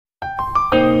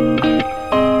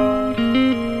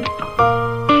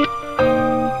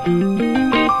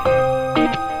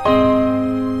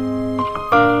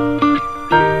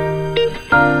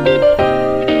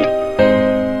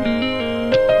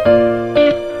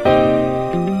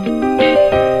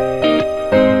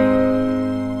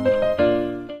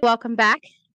Welcome back,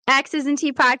 X's and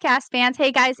T podcast fans.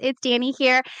 Hey guys, it's Danny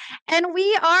here, and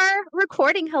we are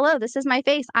recording. Hello, this is my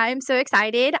face. I'm so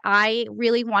excited. I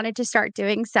really wanted to start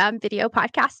doing some video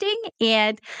podcasting,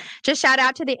 and just shout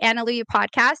out to the Analu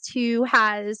podcast who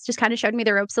has just kind of showed me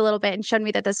the ropes a little bit and showed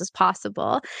me that this is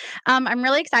possible. I'm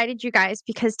really excited, you guys,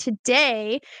 because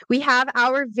today we have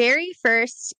our very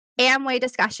first Amway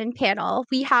discussion panel.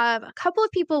 We have a couple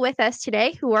of people with us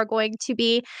today who are going to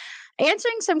be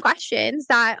answering some questions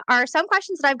that are some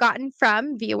questions that I've gotten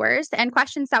from viewers and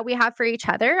questions that we have for each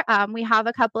other. We have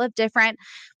a couple of different,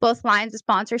 both lines of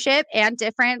sponsorship and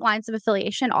different lines of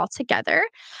affiliation all together.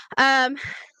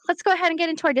 Let's go ahead and get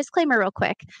into our disclaimer real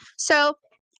quick. So,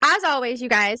 as always, you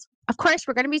guys, of course,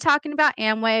 we're going to be talking about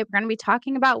Amway. We're going to be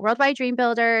talking about Worldwide Dream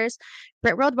Builders,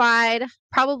 Brit Worldwide,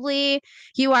 probably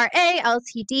URA,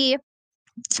 LTD.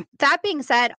 That being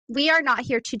said, we are not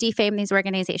here to defame these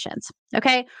organizations,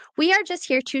 okay? We are just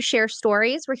here to share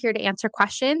stories. We're here to answer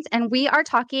questions, and we are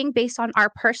talking based on our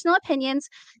personal opinions,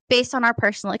 based on our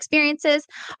personal experiences.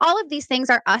 All of these things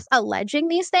are us alleging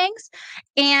these things.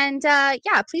 And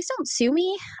yeah, please don't sue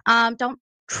me. Don't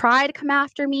try to come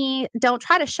after me. Don't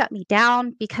try to shut me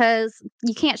down because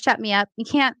you can't shut me up. You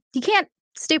can't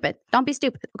stupid. Don't be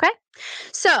stupid, okay?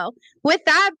 So, with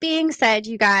that being said,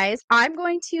 you guys, I'm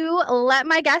going to let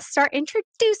my guests start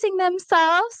introducing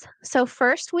themselves. So,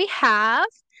 first we have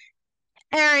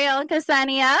Ariel and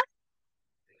Ksenija.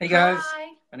 Hey guys, Hi.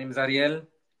 My name is Ariel.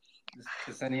 This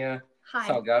is Ksenija Hi.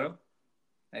 Salgado.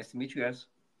 Nice to meet you guys.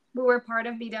 We were part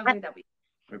of BWW.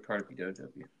 We're part of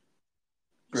BWW.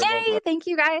 Yay! Thank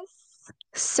you guys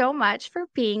so much for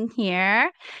being here.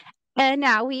 And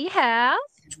now we have...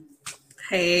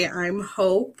 Hey, I'm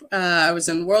Hope. I was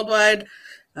in Worldwide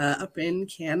up in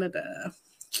Canada.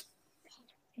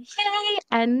 Yay!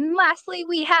 And lastly,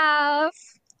 we have...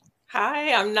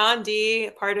 Hi, I'm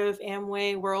Nandi, part of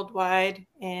Amway Worldwide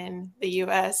in the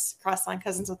U.S. Crossline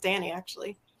Cousins with Danny,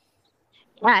 actually.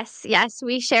 Yes,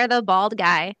 we share the bald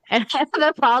guy and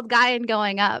the bald guy in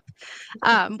Going Up,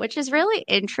 which is really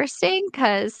interesting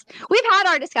because we've had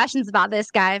our discussions about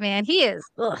this guy, man.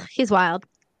 He's wild.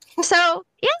 So,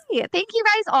 yeah, thank you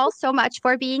guys all so much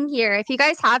for being here. If you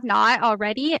guys have not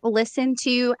already listened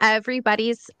to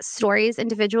everybody's stories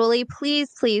individually, please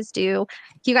do.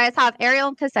 You guys have Ariel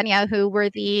and Ksenija, who were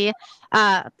the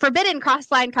forbidden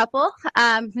cross-line couple,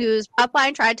 whose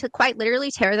upline tried to quite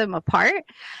literally tear them apart,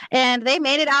 and they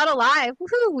made it out alive.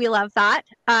 Woohoo, we love that.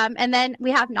 And then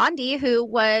we have Nandi, who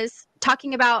was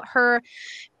talking about her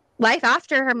life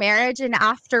after her marriage and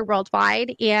after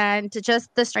Worldwide and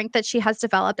just the strength that she has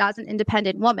developed as an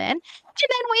independent woman. And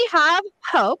then we have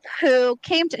Hope, who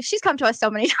she's come to us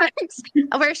so many times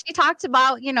where she talked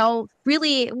about,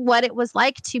 really what it was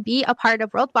like to be a part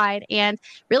of Worldwide and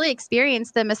really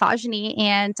experience the misogyny.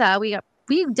 And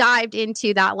we dived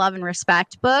into that Love and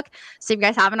Respect book. So if you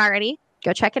guys haven't already,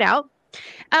 go check it out.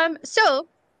 So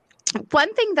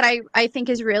one thing that I think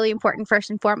is really important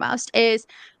first and foremost is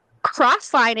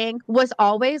crosslining was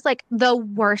always like the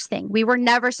worst thing. We were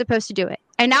never supposed to do it.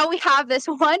 And now we have this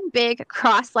one big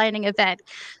crosslining event.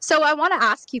 So I want to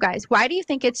ask you guys, why do you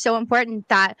think it's so important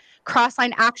that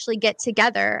crossline actually get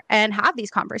together and have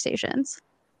these conversations?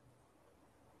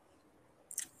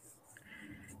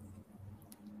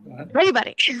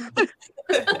 Anybody? Go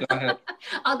ahead.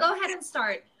 I'll go ahead and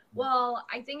start. Well,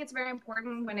 I think it's very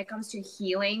important when it comes to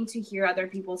healing to hear other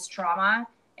people's trauma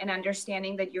and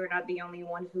understanding that you're not the only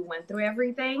one who went through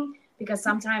everything. Because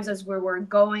sometimes as we were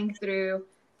going through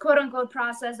quote unquote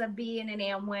process of being in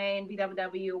Amway and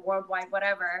BWW, Worldwide,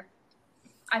 whatever,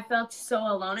 I felt so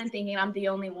alone and thinking I'm the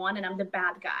only one and I'm the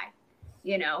bad guy,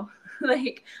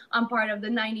 like I'm part of the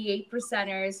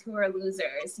 98%ers who are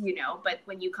losers, but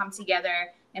when you come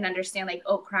together and understand like,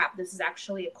 oh crap, this is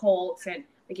actually a cult and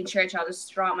we can share each other's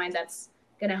trauma and that's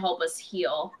going to help us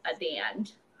heal at the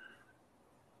end.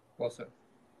 Well said.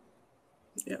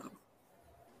 Yeah,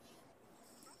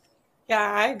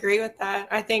 I agree with that.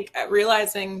 I think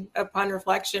realizing upon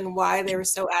reflection why they were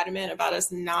so adamant about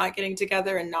us not getting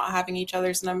together and not having each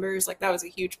other's numbers, like that was a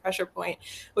huge pressure point,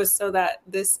 was so that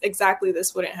this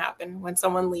wouldn't happen when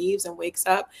someone leaves and wakes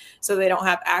up, so they don't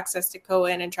have access to go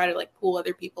in and try to like pull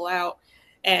other people out.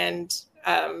 And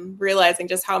realizing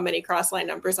just how many crossline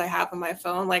numbers I have on my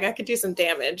phone, like I could do some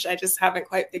damage. I just haven't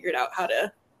quite figured out how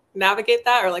to navigate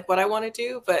that or like what I want to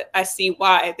do, but I see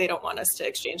why they don't want us to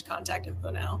exchange contact info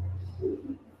now.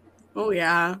 Oh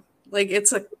yeah, like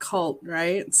it's a cult,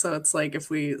 right? So it's like if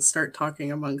we start talking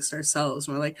amongst ourselves,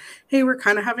 we're like, hey, we're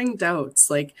kind of having doubts,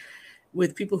 like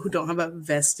with people who don't have a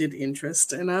vested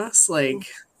interest in us,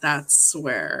 like that's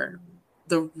where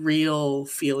the real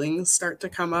feelings start to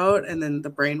come out, and then the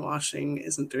brainwashing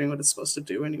isn't doing what it's supposed to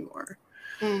do anymore.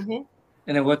 Mm-hmm.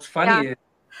 And then what's funny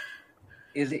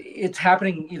is it's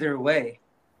happening either way.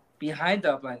 Behind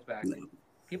the upline's back,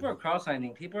 people are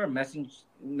cross-signing. People are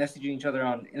messaging each other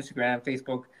on Instagram,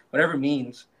 Facebook, whatever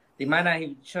means. They might not have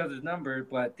each other's number,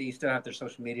 but they still have their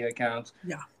social media accounts.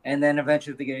 Yeah. And then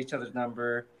eventually they get each other's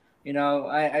number. You know,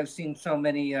 I've seen so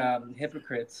many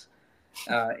hypocrites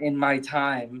in my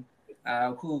time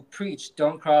who preach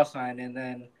don't cross-sign, and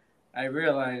then I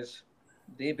realize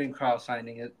they've been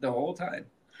cross-signing it the whole time.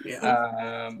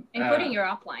 Yeah. Including your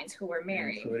uplines who were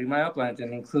married. Including my uplines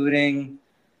and including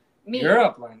me. Your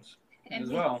uplines and as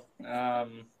me. well,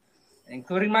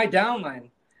 including my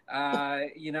downline.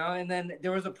 You know, and then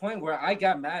there was a point where I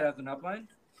got mad as an upline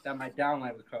that my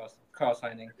downline was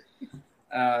cross-signing.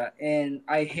 And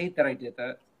I hate that I did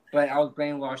that, but I was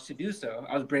brainwashed to do so.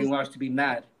 I was brainwashed to be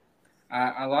mad.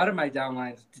 A lot of my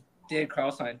downlines did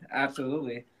cross-sign,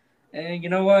 absolutely. And you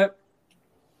know what?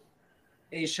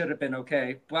 It should have been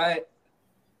okay, but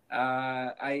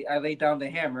I laid down the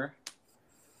hammer,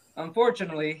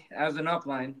 unfortunately, as an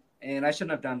upline, and I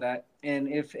shouldn't have done that. And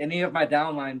if any of my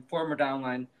former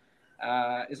downline,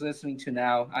 is listening to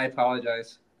now, I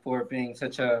apologize for being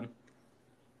such a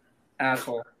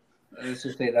asshole. Let's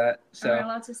just say that. So, Am I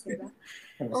allowed to say that?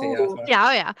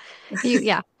 Yeah.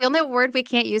 The only word we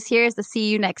can't use here is the see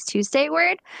you next Tuesday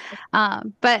word.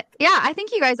 But yeah, I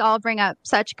think you guys all bring up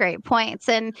such great points.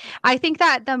 And I think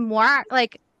that the more,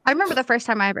 like, I remember the first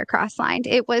time I ever cross-lined,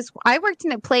 I worked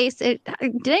in a place. Did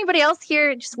anybody else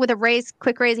here, just with a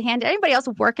quick raise of hand, did anybody else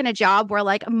work in a job where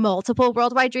like multiple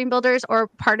worldwide dream builders or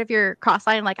part of your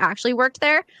cross-line like actually worked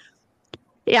there?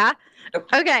 Yeah.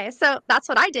 Okay, so that's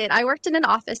what I did. I worked in an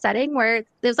office setting where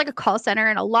there's like a call center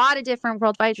and a lot of different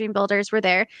worldwide dream builders were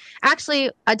there.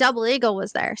 Actually, a double eagle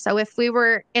was there. So if we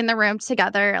were in the room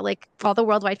together, like all the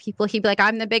worldwide people, he'd be like,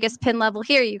 I'm the biggest pin level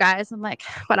here, you guys. I'm like,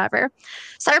 whatever.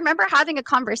 So I remember having a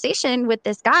conversation with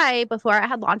this guy before I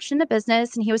had launched in the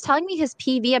business, and he was telling me his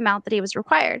PV amount that he was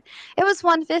required. It was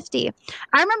 150.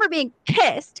 I remember being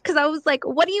pissed because I was like,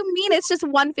 what do you mean it's just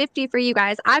 150 for you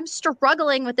guys? I'm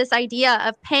struggling with this idea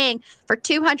of paying for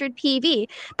 200 PV.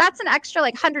 That's an extra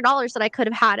like $100 that I could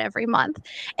have had every month.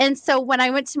 And so when I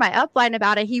went to my upline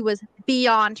about it, he was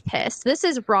beyond pissed. This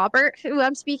is Robert who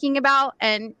I'm speaking about.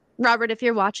 And Robert, if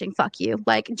you're watching, fuck you.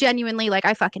 Like genuinely, like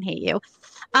I fucking hate you.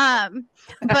 But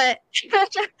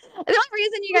the only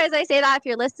reason you guys, I say that if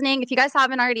you're listening, if you guys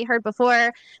haven't already heard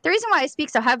before, the reason why I speak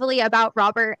so heavily about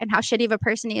Robert and how shitty of a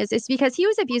person he is because he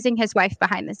was abusing his wife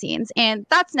behind the scenes, and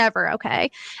that's never okay.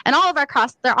 And all of our all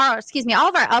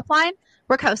of our upline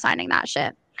were co-signing that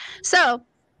shit. So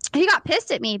he got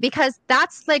pissed at me because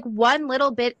that's like one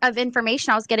little bit of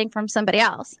information I was getting from somebody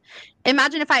else.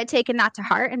 Imagine if I had taken that to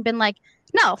heart and been like,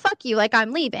 no, fuck you, like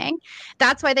I'm leaving.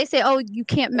 That's why they say, oh, you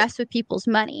can't mess with people's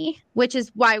money, which is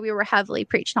why we were heavily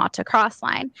preached not to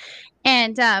cross-line.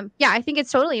 And I think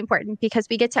it's totally important because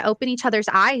we get to open each other's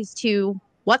eyes to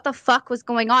what the fuck was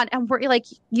going on. And we're like,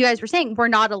 you guys were saying, we're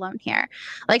not alone here.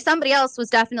 Like somebody else was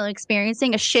definitely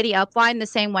experiencing a shitty upline the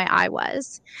same way I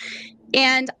was.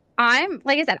 And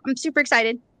like I said, I'm super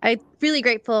excited. I'm really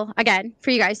grateful again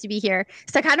for you guys to be here.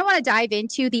 So I kind of want to dive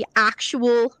into the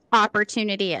actual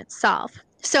opportunity itself.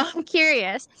 So I'm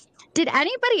curious, did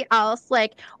anybody else,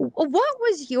 like, what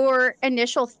was your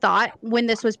initial thought when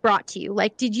this was brought to you?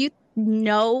 Like, did you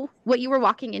know what you were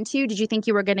walking into? Did you think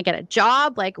you were going to get a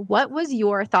job? Like, what was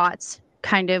your thoughts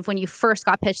kind of when you first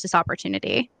got pitched this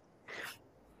opportunity?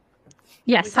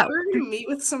 Yes. We thought we were going to meet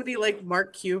with somebody like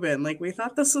Mark Cuban. Like, we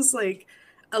thought this was like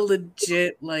a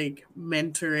legit like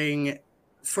mentoring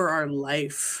for our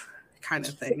life kind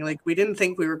of thing. Like we didn't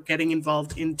think we were getting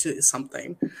involved into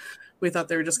something. We thought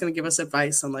they were just going to give us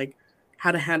advice on like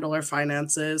how to handle our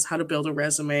finances, how to build a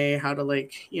resume, how to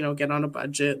like, you know, get on a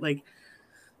budget, like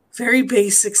very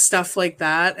basic stuff like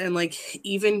that. And like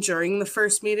even during the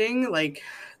first meeting, like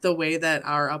the way that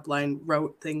our upline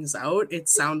wrote things out, it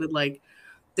sounded like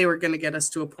they were going to get us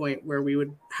to a point where we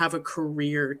would have a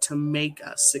career to make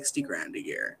us 60 grand a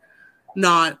year,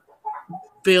 not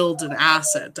build an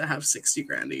asset to have 60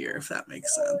 grand a year, if that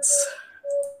makes sense.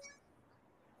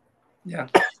 Yeah.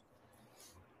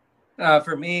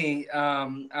 For me,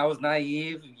 I was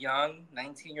naive, young,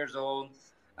 19 years old,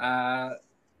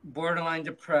 borderline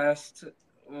depressed,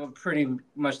 pretty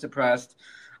much depressed.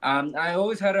 I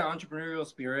always had an entrepreneurial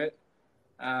spirit.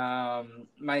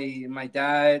 My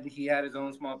dad, he had his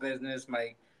own small business.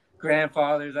 My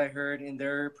grandfathers, I heard in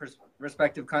their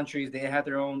respective countries, they had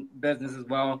their own business as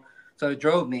well. So it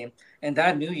drove me. And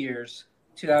that New Year's,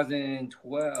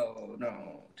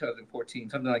 2014,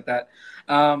 something like that.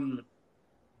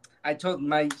 I told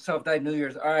myself that New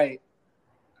Year's, all right,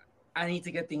 I need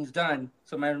to get things done.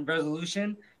 So my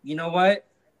resolution, you know what?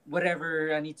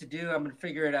 Whatever I need to do, I'm gonna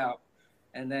figure it out.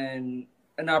 And then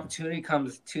an opportunity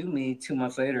comes to me 2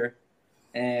 months later,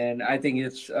 and I think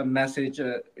it's a message,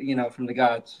 from the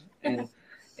gods. And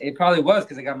it probably was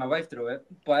because I got my wife through it.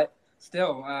 But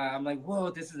still, I'm like,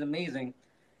 whoa, this is amazing.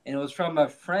 And it was from a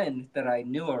friend that I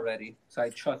knew already, so I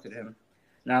trusted him,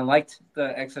 and I liked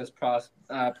the excess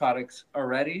products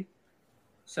already.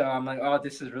 So I'm like, oh,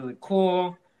 this is really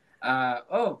cool.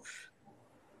 Oh,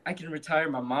 I can retire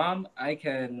my mom. I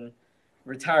can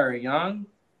retire young.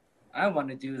 I want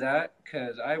to do that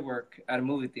because I work at a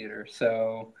movie theater.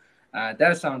 So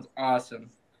that sounds awesome.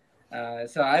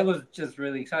 So I was just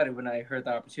really excited when I heard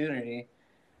the opportunity.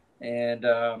 And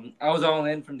I was all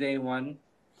in from day one,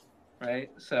 right?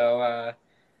 So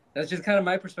that's just kind of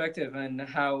my perspective and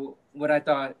what I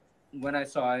thought when I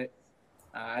saw it.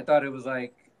 I thought it was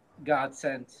like God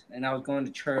sent, and I was going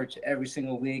to church every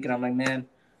single week, and I'm like, man,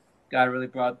 God really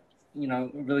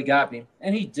really got me,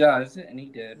 and He does, and He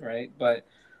did, right? But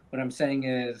what I'm saying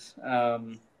is,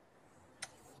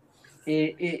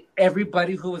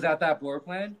 everybody who was at that board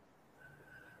plan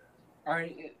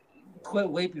quit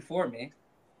way before me,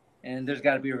 and there's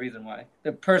got to be a reason why.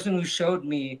 The person who showed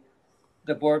me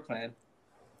the board plan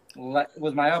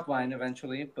was my upline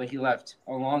eventually, but he left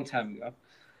a long time ago.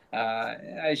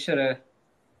 I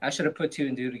should have put two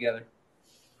and two together.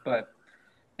 But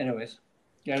anyways,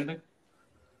 you got anything?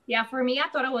 Yeah, for me, I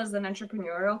thought it was an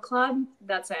entrepreneurial club.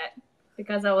 That's it,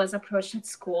 because I was approached at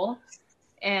school,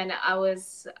 and I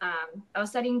was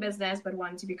studying business, but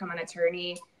wanted to become an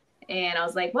attorney. And I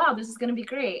was like, wow, this is gonna be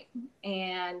great.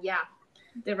 And yeah,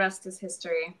 the rest is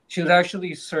history. She was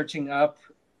actually searching up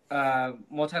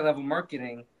multi-level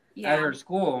marketing at her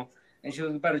school, and she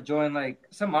was about to join like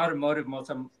some automotive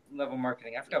multi-level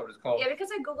marketing. I forgot what it's called. Yeah, because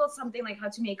I googled something like how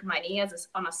to make money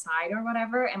on a side or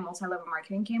whatever, and multi-level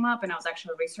marketing came up, and I was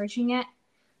actually researching it.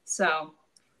 So,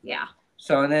 yeah.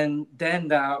 So and then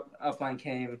the upline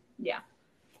came. Yeah.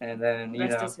 And then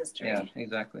rest is history. Yeah,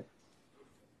 exactly.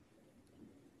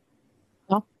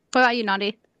 Well, what about you,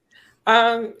 Nandi?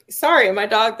 Sorry, my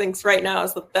dog thinks right now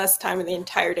is the best time of the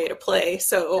entire day to play.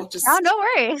 So just no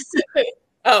worries.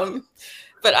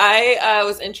 But I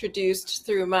was introduced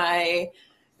through my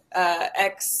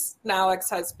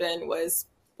ex-husband was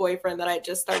boyfriend that I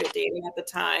just started dating at the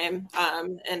time.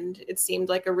 And it seemed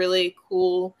like a really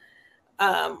cool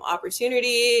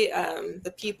opportunity.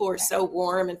 The people were so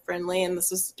warm and friendly. And this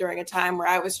was during a time where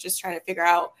I was just trying to figure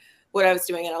out what I was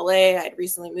doing in LA. I'd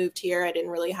recently moved here. I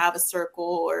didn't really have a circle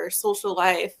or social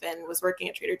life and was working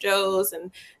at Trader Joe's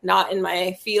and not in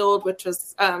my field, which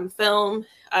was film,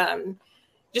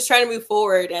 just trying to move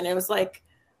forward. And it was like,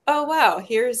 oh, wow,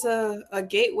 here's a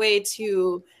gateway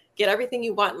to get everything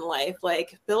you want in life,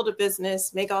 like build a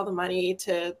business, make all the money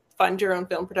to fund your own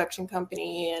film production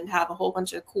company and have a whole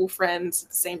bunch of cool friends at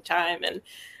the same time. And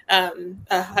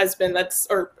a husband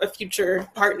or a future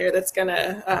partner that's going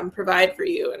to provide for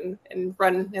you and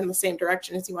run in the same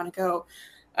direction as you want to go.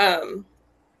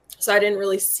 So I didn't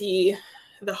really see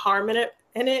the harm in it.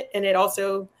 And it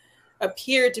also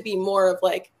appeared to be more of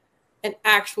like an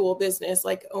actual business,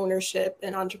 like ownership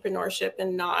and entrepreneurship,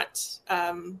 and not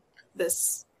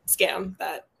this scam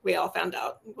that we all found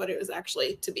out what it was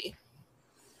actually to be.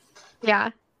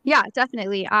 Yeah,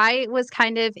 definitely. I was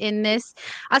kind of in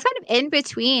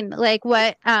between like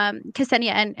what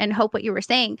Ksenija and Hope, what you were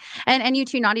saying. And you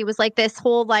too, Nandi, was like this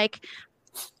whole like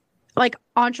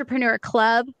entrepreneur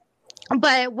club.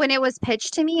 But when it was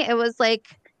pitched to me, it was like,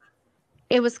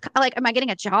 am I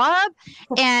getting a job?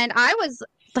 And I was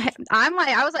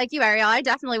like you, Ariel. I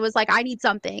definitely was like, I need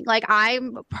something. Like,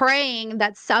 I'm praying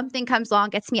that something comes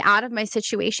along, gets me out of my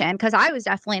situation, because I was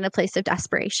definitely in a place of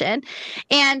desperation.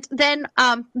 And then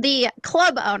the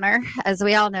club owner, as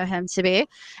we all know him to be,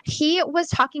 he was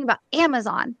talking about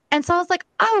Amazon. And so I was like,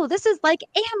 oh, this is like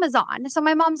Amazon. So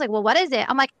my mom's like, well, what is it?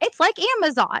 I'm like, it's like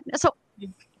Amazon. So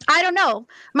I don't know.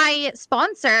 My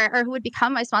sponsor, or who would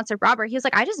become my sponsor, Robert, he was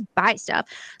like, I just buy stuff.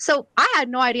 So I had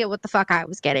no idea what the fuck I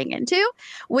was getting into,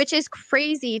 which is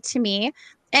crazy to me.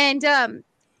 And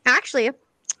actually,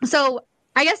 so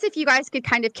I guess if you guys could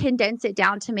kind of condense it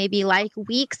down to maybe like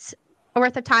weeks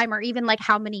worth of time, or even like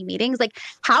how many meetings, like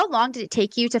how long did it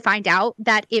take you to find out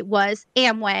that it was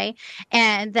Amway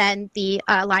and then the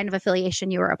line of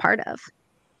affiliation you were a part of?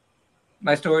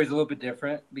 My story is a little bit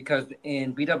different because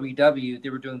in BWW,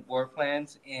 they were doing board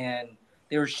plans and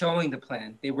they were showing the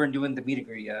plan. They weren't doing the meet and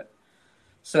greet yet.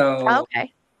 So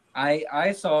okay.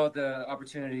 I saw the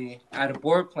opportunity at a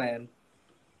board plan,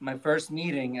 my first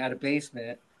meeting at a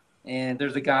basement, and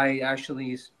there's a guy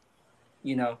actually,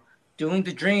 doing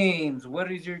the dreams.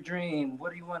 What is your dream?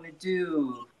 What do you want to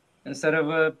do? Instead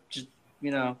of just,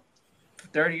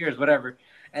 30 years, whatever.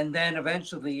 And then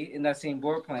eventually in that same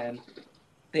board plan,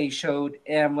 they showed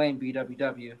Amway and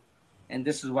BWW. And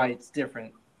this is why it's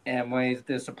different. Amway is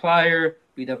the supplier,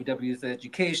 BWW is the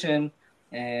education,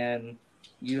 and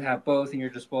you have both in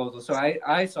your disposal. So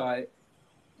I saw it,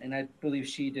 and I believe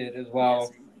she did as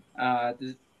well, at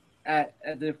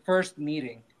the first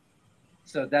meeting.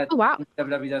 So that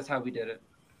BWW, that's how we did it.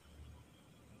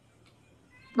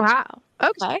 Wow.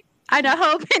 Okay. I know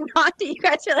Hope and Nandi, you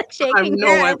guys are like shaking.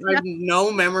 I have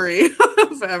no memory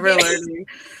of ever learning.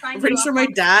 I'm pretty sure my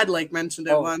dad mentioned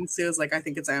it once. He was like, I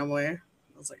think it's Amway.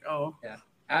 I was like, oh. Yeah.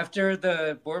 After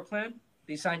the board plan,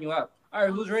 they sign you up. All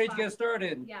right, who's ready to get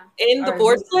started? Yeah. In the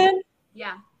board plan?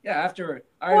 Yeah. Yeah, afterward.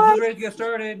 All right, who's ready to get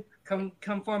started? Come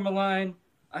form a line.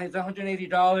 It's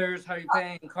 $180. How are you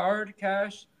paying? Card,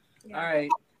 cash? Yeah. All right.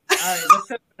 Let's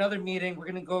set another meeting. We're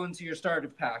gonna go into your starter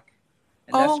pack.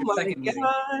 And that's your second meeting.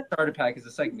 Starter pack is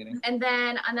the second meeting. And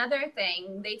then another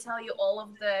thing, they tell you all of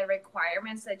the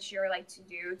requirements that you're to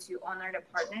do to honor the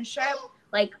partnership,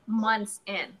 months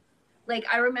in.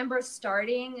 I remember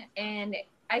starting, and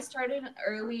I started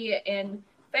early in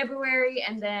February,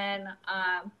 and then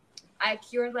I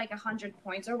cured 100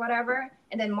 points or whatever.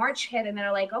 And then March hit, and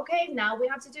they're like, okay, now we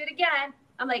have to do it again.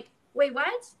 I'm like, wait,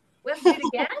 what? We have to do it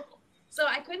again? So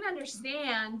I couldn't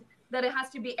understand that it has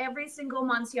to be every single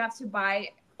month you have to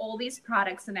buy all these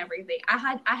products and everything.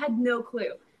 I had no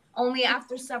clue. Only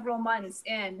after several months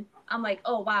in, I'm like,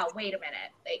 oh wow, wait a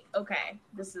minute. Okay,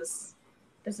 this is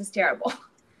terrible.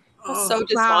 So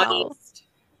dishonest.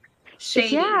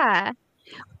 Shady. Yeah.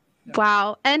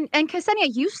 Wow. And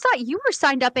Ksenija, you were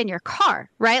signed up in your car,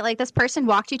 right? This person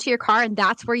walked you to your car and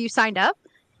that's where you signed up?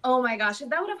 Oh my gosh, if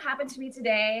that would have happened to me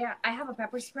today, I have a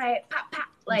pepper spray. Pop, pop.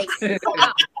 I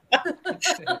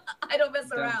don't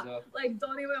mess around.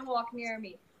 Don't even walk near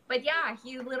me. But yeah,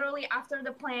 he literally, after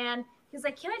the plan, he's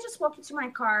like, can I just walk you to my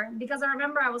car? Because I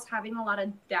remember I was having a lot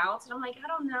of doubts. And I'm like, I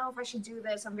don't know if I should do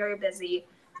this. I'm very busy.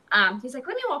 He's like,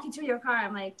 let me walk you to your car.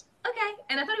 I'm like, okay.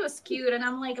 And I thought it was cute. And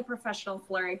I'm a professional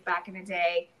flirt back in the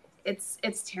day. It's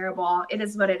terrible. It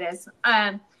is what it is.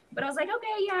 But I was like,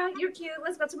 okay, yeah, you're cute.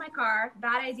 Let's go to my car.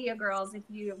 Bad idea, girls. If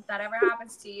that ever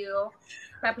happens to you,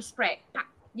 pepper spray,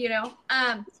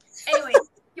 Anyway,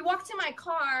 he walked to my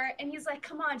car and he's like,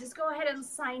 come on, just go ahead and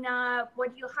sign up.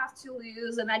 What do you have to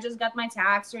lose? And I just got my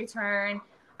tax return.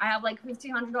 I have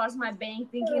 $1,500 in my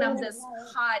bank thinking I'm this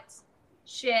hot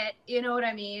shit. You know what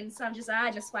I mean? So I'm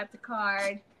I just swiped the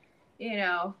card.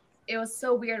 It was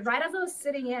so weird. Right as I was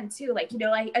sitting in too,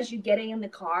 as you're getting in the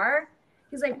car,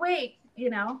 he's like, wait,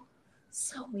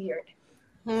 so weird.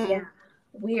 Yeah.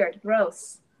 Weird.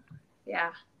 Gross.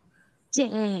 Yeah.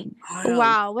 Dang.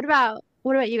 Wow. What about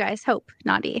you guys? Hope,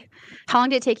 Nandi? How long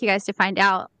did it take you guys to find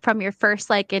out from your first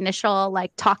initial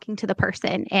talking to the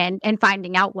person and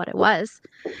finding out what it was?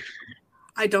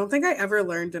 I don't think I ever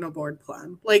learned in a board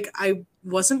plan. I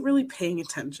wasn't really paying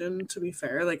attention, to be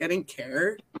fair. I didn't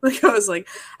care. I was I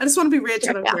just want to be rich.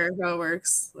 I don't care how it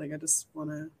works. I just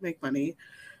want to make money.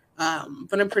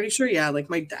 But I'm pretty sure,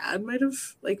 my dad might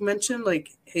have mentioned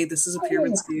hey, this is a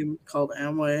pyramid scheme called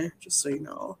Amway, just so you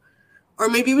know. Or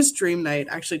maybe it was Dream Night.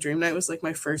 Actually, Dream Night was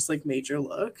my first major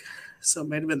look, so it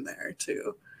might have been there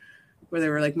too, where they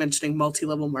were mentioning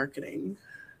multi-level marketing.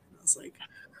 I was like,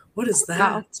 what is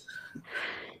that?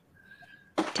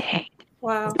 Wow. Dang.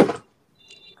 Wow.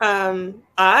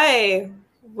 I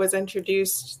was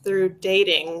introduced through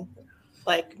dating.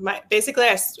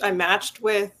 I matched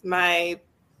with my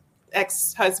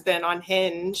ex-husband on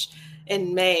Hinge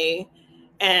in May,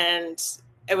 and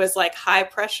it was high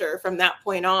pressure from that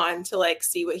point on to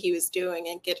see what he was doing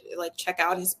and get check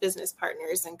out his business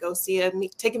partners and go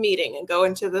take a meeting and go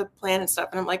into the plan and stuff.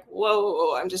 And I'm like,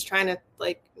 whoa, I'm just trying to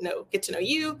get to know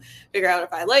you, figure out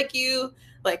if I like you,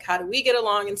 how do we get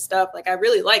along and stuff. I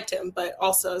really liked him, but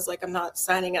also it's I'm not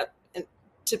signing up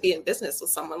to be in business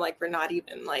with someone we're not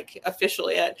even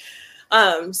official yet.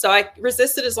 So I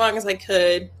resisted as long as I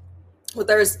could. But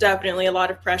there was definitely a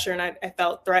lot of pressure, and I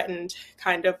felt threatened,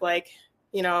 kind of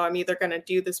I'm either going to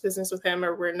do this business with him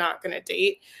or we're not going to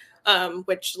date.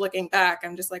 Which looking back,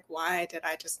 I'm just why did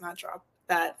I just not drop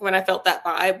that? When I felt that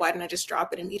vibe, why didn't I just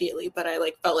drop it immediately? But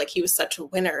I felt he was such a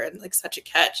winner and such a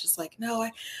catch. It's no,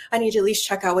 I need to at least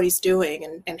check out what he's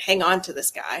doing and hang on to this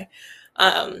guy.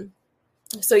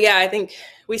 So yeah, I think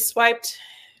we swiped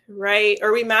right,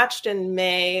 or we matched in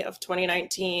May of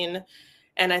 2019.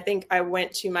 And I think I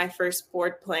went to my first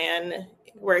board plan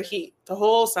where the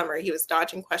whole summer he was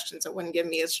dodging questions and wouldn't give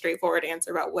me a straightforward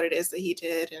answer about what it is that he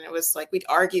did. And it was we'd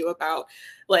argue about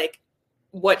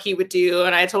what he would do.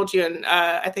 And I told you, and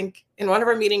I think in one of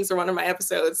our meetings or one of my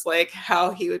episodes, like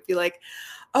how he would be like,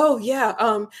 oh yeah,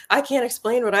 I can't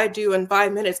explain what I do in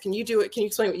 5 minutes. Can you do it? Can you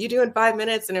explain what you do in 5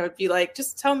 minutes? And it would be like,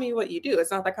 just tell me what you do.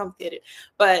 It's not that complicated.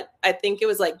 But I think it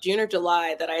was like June or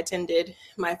July that I attended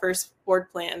my first board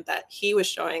plan that he was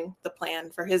showing the plan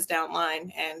for his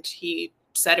downline. And he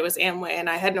said it was Amway. And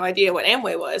I had no idea what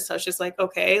Amway was. So I was just like,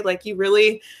 okay, like you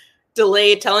really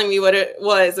delayed telling me what it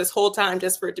was this whole time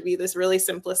just for it to be this really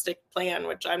simplistic plan,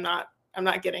 which I'm not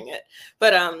getting it.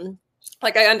 But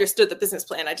like I understood the business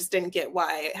plan. I just didn't get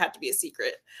why it had to be a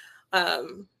secret.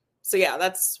 So yeah,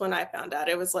 that's when I found out.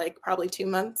 It was like probably 2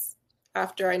 months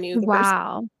after I knew the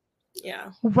Wow. person.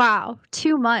 Yeah. Wow.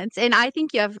 2 months. And I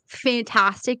think you have a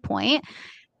fantastic point.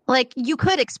 Like you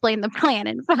could explain the plan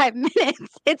in 5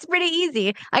 minutes. It's pretty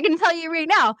easy. I can tell you right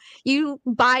now, you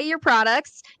buy your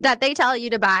products that they tell you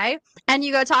to buy and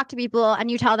you go talk to people and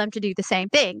you tell them to do the same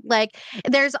thing. Like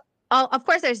there's, of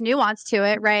course, there's nuance to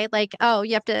it, right? Like, oh,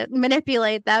 you have to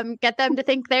manipulate them, get them to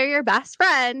think they're your best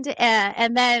friend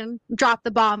and then drop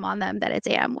the bomb on them that it's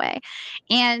Amway.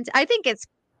 And I think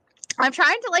I'm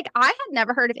trying to I had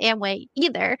never heard of Amway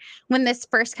either when this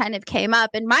first kind of came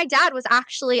up. And my dad was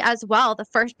actually as well the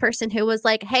first person who was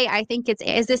like, hey, I think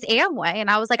is this Amway? And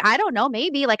I was like, I don't know,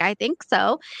 maybe I think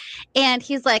so. And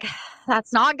he's like,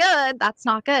 that's not good. That's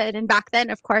not good. And back then,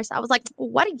 of course, I was like,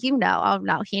 what do you know? Oh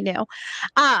no, he knew.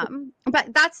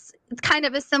 But that's kind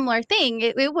of a similar thing.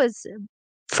 It was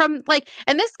from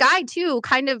and this guy too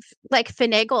kind of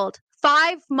finagled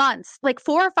 5 months,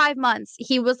 4 or 5 months,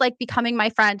 he was becoming my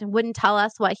friend and wouldn't tell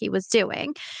us what he was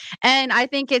doing. And I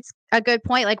think it's a good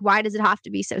point. Why does it have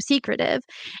to be so secretive?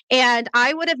 And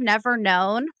I would have never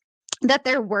known that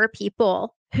there were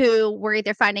people who were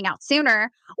either finding out sooner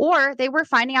or they were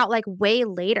finding out way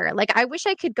later. I wish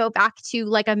I could go back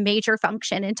to a major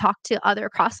function and talk to other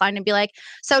crossline and be like,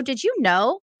 so did you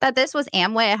know that this was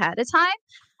Amway ahead of time?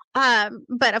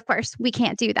 But of course we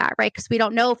can't do that, right? Because we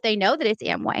don't know if they know that it's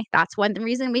Amway. That's one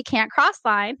reason we can't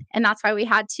crossline. And that's why we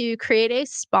had to create a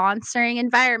sponsoring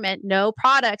environment, no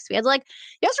products. We had you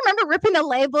guys remember ripping the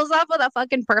labels off of the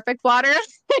fucking Perfect Water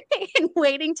and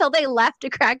waiting till they left to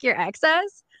crack your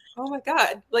excess? Oh my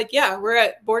God. Yeah, we're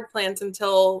at board plans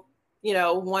until,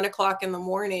 1 o'clock in the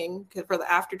morning for the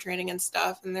after training and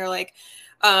stuff. And they're like,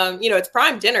 it's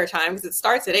prime dinner time because it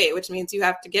starts at 8, which means you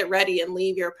have to get ready and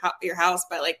leave your house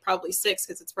by probably 6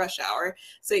 because it's rush hour.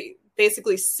 So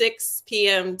basically 6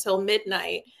 p.m. till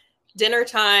midnight, dinner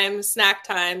time, snack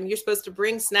time. You're supposed to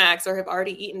bring snacks or have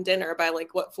already eaten dinner by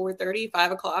 4:30,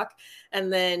 5 o'clock,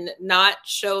 and then not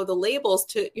show the labels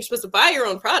you're supposed to buy your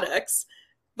own products,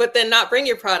 but then not bring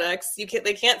your products.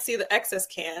 They can't see the excess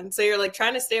can. So you're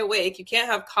trying to stay awake. You can't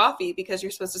have coffee because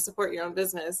you're supposed to support your own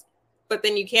business. But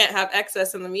then you can't have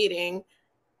excess in the meeting,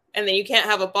 and then you can't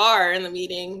have a bar in the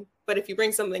meeting. But if you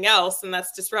bring something else, then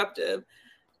that's disruptive.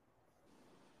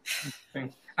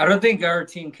 I don't think our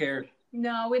team cared.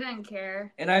 No, we didn't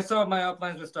care. And I saw my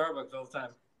uplines with Starbucks all the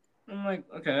time. I'm like,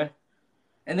 okay.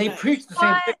 And they preached the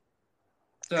same thing.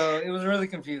 So it was really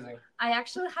confusing. I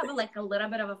actually have a little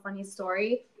bit of a funny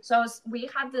story. So we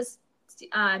had this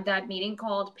that meeting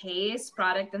called PACE,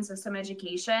 Product and System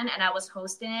Education, and I was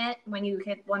hosting it. When you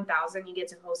hit 1,000, you get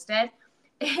to host it.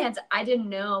 And I didn't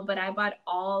know, but I bought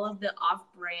all of the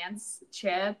off-brands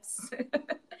chips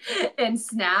and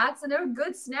snacks, and they were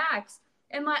good snacks.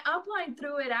 And my upline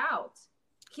threw it out.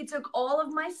 He took all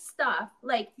of my stuff,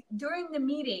 during the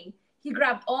meeting. He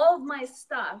grabbed all of my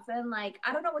stuff, and I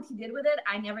don't know what he did with it.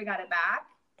 I never got it back.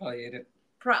 Probably ate it.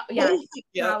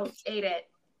 Probably ate it.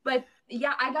 But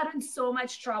yeah, I got in so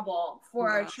much trouble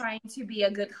for trying to be a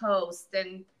good host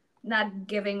and not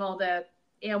giving all the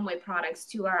Amway products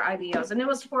to our IBOs. And it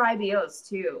was for IBOs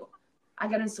too. I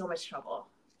got in so much trouble.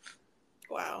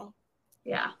 Wow.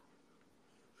 Yeah.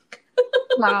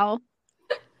 Wow.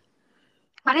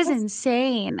 That is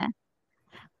insane.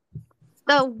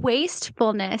 The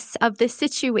wastefulness of the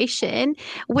situation,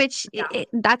 which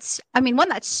that's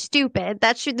stupid.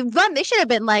 They should have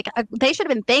been they should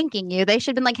have been thanking you. They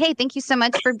should have been hey, thank you so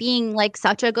much for being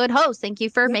such a good host. Thank you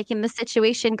for making the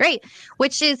situation great,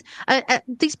 which is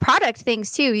these product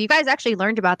things too. You guys actually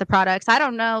learned about the products. I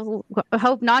don't know.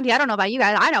 Hope Nandi, I don't know about you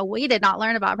guys. I know we did not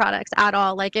learn about products at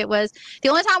all. It was the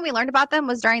only time we learned about them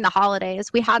was during the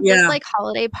holidays. We had this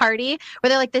holiday party where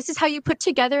they're this is how you put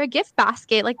together a gift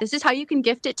basket. This is how you can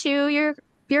gift it to your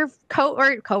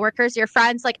coworkers, your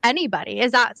friends, anybody.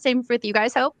 Is that same with you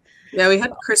guys, Hope? Yeah, we had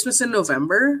Christmas in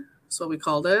November. That's what we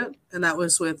called it. And that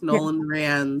was with Nolan and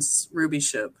Rayanne's Ruby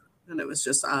ship. And it was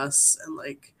just us and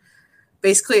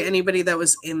basically anybody that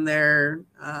was in their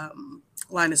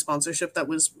line of sponsorship that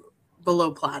was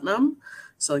below platinum,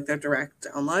 so like their direct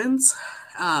downlines,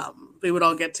 they would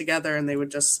all get together and they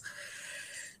would just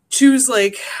choose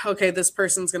like, okay, this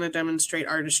person's going to demonstrate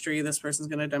artistry, this person's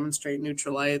going to demonstrate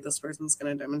neutral light, this person's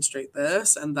going to demonstrate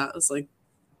this. And that was like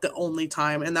the only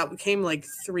time. And that became like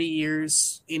 3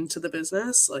 years into the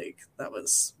business. Like that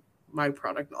was my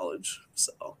product knowledge.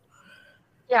 So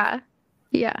Yeah.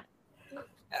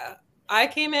 I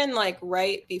came in like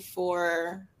right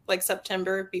before, like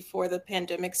September, before the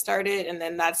pandemic started, and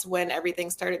then that's when everything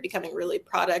started becoming really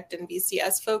product and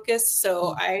VCS focused.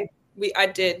 So I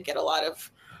did get a lot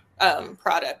of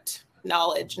product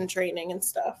knowledge and training and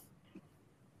stuff.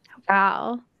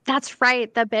 Wow. That's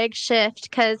right. The big shift.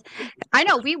 Because I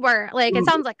know we were like, it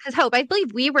sounds like, because Hope, I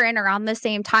believe we were in around the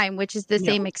same time, which is the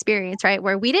same experience, right?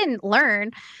 Where we didn't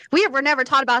learn, we were never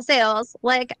taught about sales.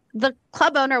 Like the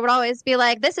club owner would always be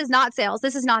like, this is not sales.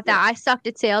 This is not that. I sucked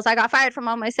at sales. I got fired from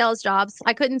all my sales jobs.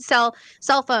 I couldn't sell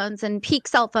cell phones and peak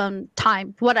cell phone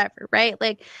time, whatever, right?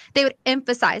 Like they would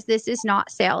emphasize this is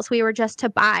not sales. We were just to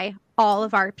buy all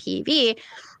of our PV.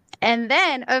 And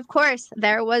then, of course,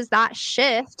 there was that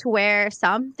shift where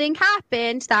something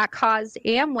happened that caused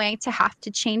Amway to have to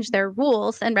change their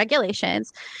rules and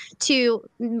regulations to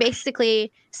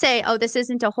basically say, oh, this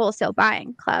isn't a wholesale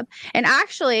buying club. And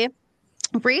actually,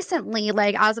 recently,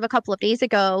 like as of a couple of days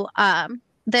ago,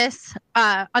 this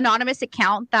anonymous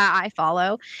account that I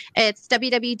follow, it's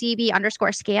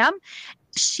www.db_scam.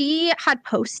 She had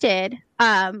posted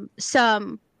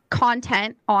some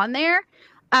content on there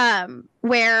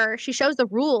where she shows the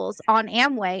rules on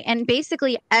Amway, and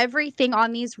basically everything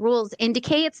on these rules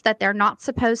indicates that they're not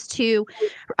supposed to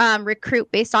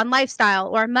recruit based on lifestyle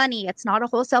or money. It's not a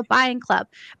wholesale buying club.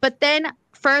 But then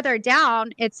further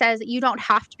down, it says that you don't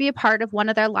have to be a part of one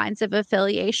of their lines of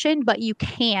affiliation, but you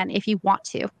can if you want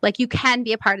to. Like you can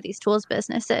be a part of these tools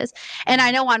businesses. And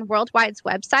I know on Worldwide's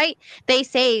website, they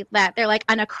say that they're like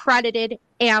an accredited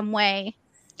Amway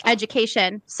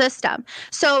education system.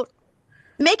 So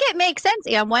make it make sense,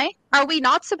 Amway. Are we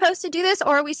not supposed to do this,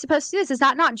 or are we supposed to do this? Is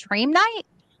that not dream night?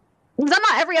 Is that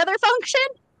not every other function?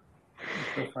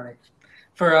 That's so funny.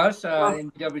 For us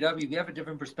in WW, we have a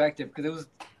different perspective because it was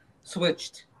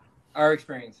switched, our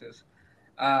experiences.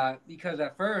 Because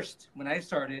at first, when I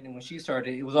started and when she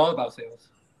started, it was all about sales.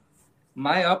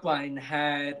 My upline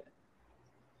had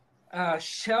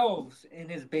shelves in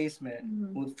his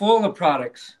basement full of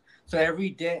products. So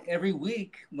every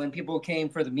week, when people came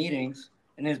for the meetings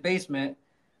in his basement,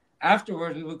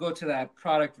 afterwards we would go to that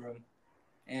product room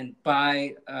and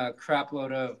buy a crap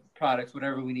load of products,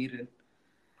 whatever we needed.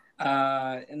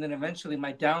 And then eventually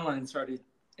my downline started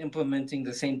implementing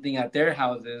the same thing at their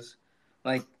houses.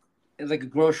 Like it's like a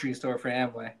grocery store for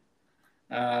Amway.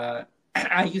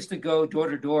 I used to go door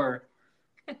to door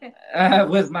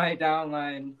with my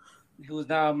downline, who is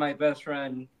now my best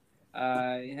friend.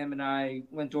 Him and I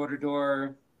went door to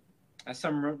door at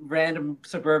some random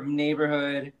suburban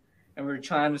neighborhood, and we were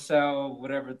trying to sell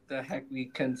whatever the heck we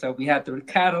couldn't sell. We had the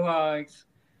catalogs.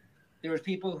 There was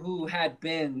people who had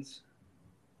bins,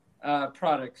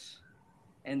 products,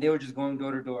 and they were just going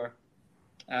door to door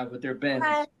with their bins,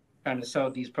 trying to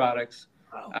sell these products.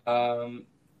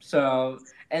 So,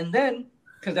 and then,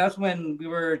 because that's when we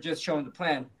were just showing the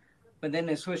plan, but then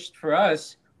it switched for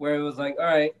us where it was like, all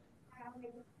right,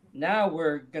 now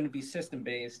we're going to be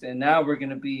system-based, and now we're going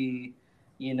to be,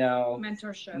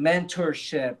 mentorship,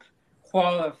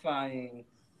 qualifying,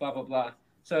 blah, blah, blah.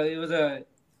 So it was a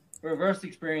reverse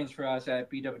experience for us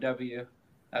at BWW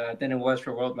than it was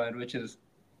for Worldwide, which is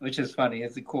funny.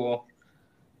 It's a cool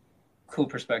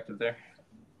perspective there.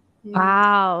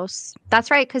 Wow. That's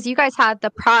right, because you guys had the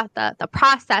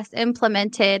process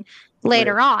implemented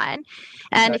later on.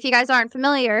 And if you guys aren't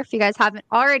familiar, if you guys haven't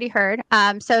already heard,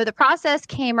 so the process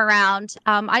came around,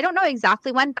 I don't know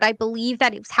exactly when, but I believe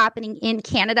that it was happening in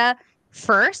Canada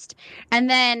first. And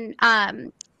then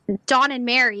Dawn and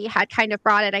Mary had kind of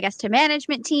brought it, I guess, to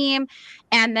management team.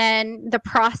 And then the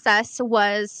process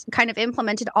was kind of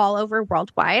implemented all over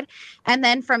Worldwide. And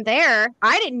then from there,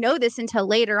 I didn't know this until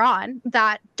later on,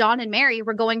 that Dawn and Mary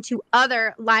were going to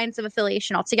other lines of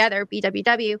affiliation altogether,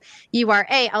 BWW,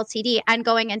 URA, LTD, and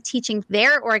going and teaching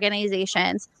their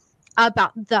organizations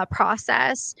about the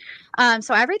process.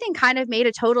 So everything kind of made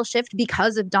a total shift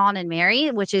because of Dawn and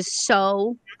Mary, which is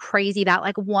so crazy that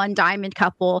like one diamond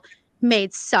couple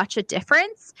made such a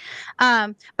difference.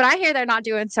 But I hear they're not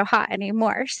doing so hot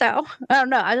anymore. So I don't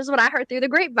know. That's what I heard through the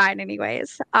grapevine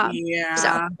anyways. So.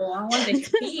 I want to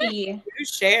see.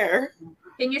 Share.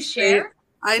 Can you share?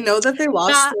 I know that they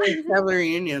lost their family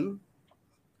reunion.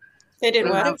 They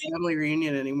didn't have family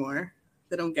reunion anymore.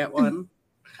 They don't get one.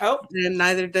 Oh, And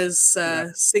neither does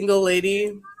single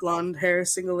lady, blonde hair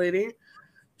single lady.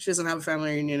 She doesn't have a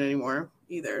family reunion anymore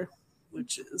either,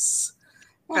 which is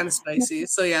kind of spicy.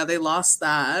 So yeah, they lost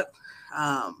that.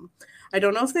 I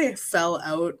don't know if they fell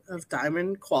out of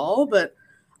Diamond Qual, but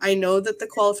I know that the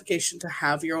qualification to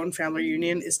have your own family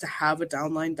reunion is to have a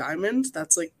downline diamond.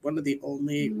 That's like one of the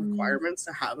only requirements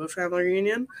to have a family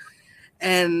reunion.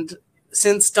 And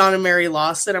since Don and Mary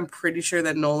lost it, I'm pretty sure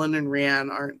that Nolan and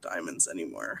Rianne aren't diamonds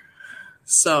anymore.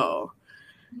 So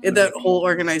that whole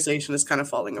organization is kind of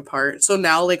falling apart. So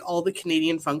now, like, all the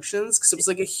Canadian functions, because it was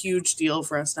like a huge deal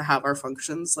for us to have our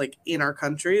functions like in our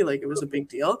country, like it was a big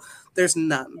deal. There's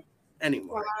none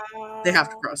anymore. wow. They have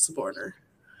to cross the border.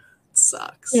 It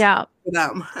sucks. Yeah. For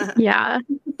them. Yeah.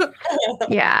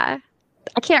 Yeah.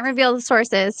 I can't reveal the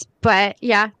sources, but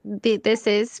yeah, this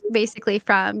is basically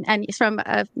from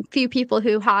a few people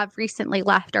who have recently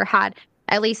left or had,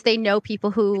 at least they know people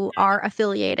who are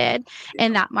affiliated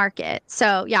in that market.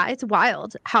 So yeah, it's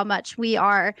wild how much we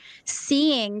are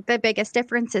seeing the biggest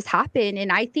differences happen.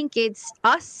 And I think it's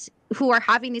us who are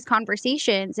having these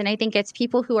conversations. And I think it's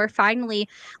people who are finally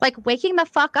like waking the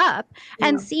fuck up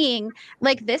and seeing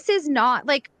like, this is not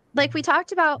like we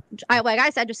talked about, like I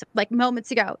said just like moments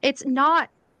ago, it's not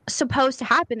supposed to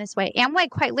happen this way. Amway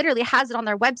quite literally has it on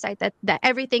their website that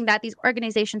everything that these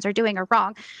organizations are doing are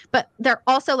wrong, but they're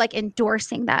also like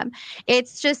endorsing them.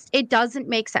 It's just, it doesn't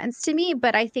make sense to me.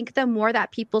 But I think the more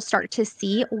that people start to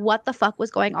see what the fuck was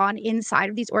going on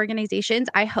inside of these organizations,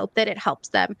 I hope that it helps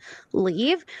them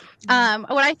leave.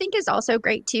 What I think is also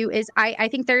great too is I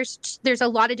think there's a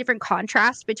lot of different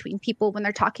contrast between people when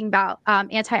they're talking about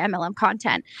anti-MLM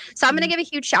content. So I'm going to give a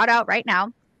huge shout out right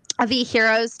now. The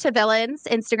Heroes to Villains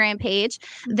Instagram page.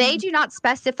 They do not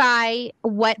specify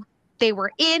what they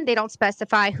were in. They don't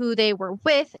specify who they were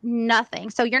with, nothing.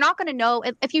 So you're not going to know.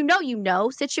 If you know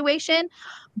situation,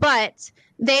 but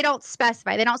they don't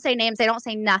specify. They don't say names. They don't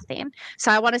say nothing.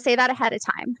 So I want to say that ahead of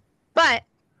time. But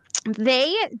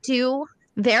they do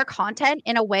their content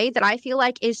in a way that I feel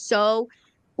like is so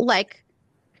like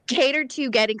catered to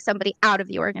getting somebody out of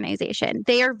the organization.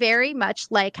 They are very much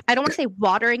like, I don't want to say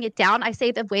watering it down. I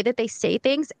say the way that they say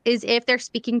things is if they're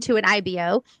speaking to an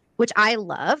IBO, which I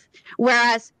love.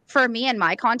 Whereas for me and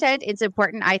my content, it's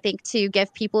important, I think, to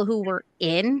give people who were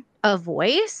in a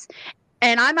voice.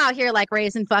 And I'm out here like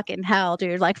raising fucking hell,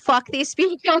 dude. Like, fuck these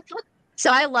people.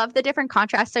 So I love the different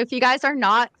contrasts. So if you guys are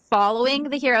not following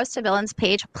the Heroes to Villains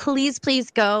page, please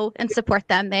go and support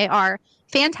them. They are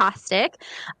fantastic.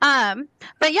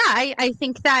 But yeah, I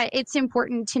think that it's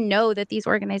important to know that these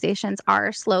organizations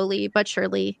are slowly but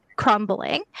surely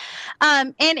crumbling.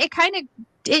 And it kind of,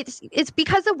 it's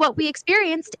because of what we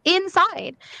experienced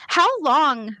inside. How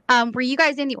long were you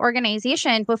guys in the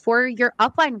organization before your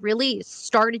upline really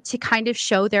started to kind of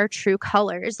show their true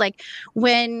colors? Like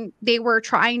when they were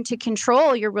trying to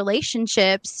control your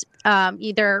relationships,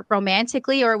 either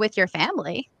romantically or with your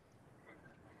family?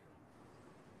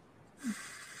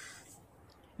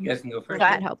 You guys can go first. Go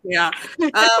ahead, Hope. Yeah.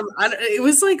 It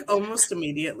was like almost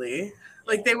immediately.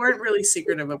 Like they weren't really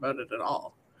secretive about it at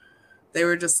all. They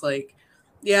were just like,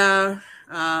 yeah,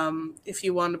 if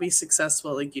you want to be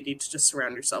successful, like you need to just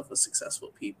surround yourself with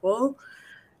successful people.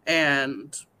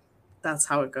 And that's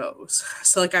how it goes.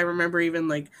 So like I remember even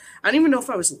like, I don't even know if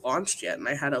I was launched yet and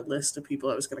I had a list of people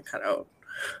I was going to cut out.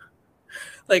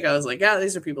 Like I was like, yeah,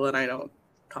 these are people that I don't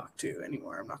talk to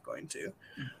anymore. I'm not going to.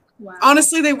 Wow.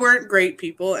 Honestly, they weren't great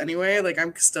people anyway. Like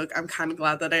I'm kind of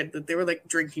glad that they were like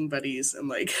drinking buddies and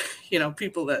like, you know,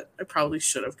 people that I probably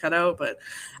should have cut out, but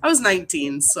I was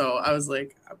 19. So I was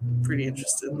like, I'm pretty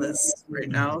interested in this right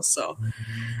now. So,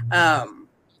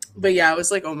 but yeah, it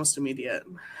was like almost immediate.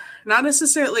 Not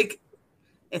necessarily like,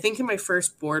 I think in my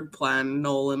first board plan,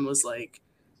 Nolan was like,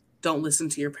 don't listen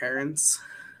to your parents.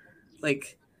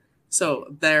 Like, so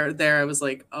there I was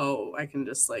like, oh, I can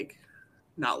just like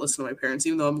not listen to my parents,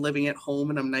 even though I'm living at home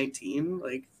and I'm 19.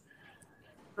 Like,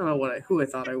 I don't know who I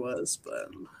thought I was, but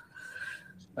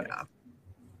yeah.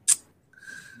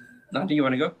 Nandi, you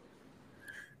want to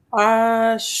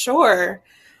go? Sure.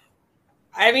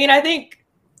 I mean, I think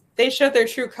they showed their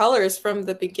true colors from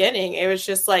the beginning. It was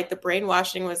just like the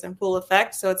brainwashing was in full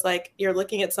effect. So it's like you're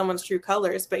looking at someone's true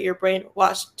colors, but you're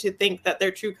brainwashed to think that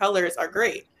their true colors are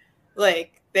great.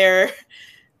 Like they're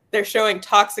showing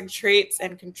toxic traits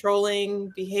and controlling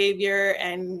behavior.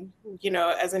 And, you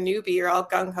know, as a newbie, you're all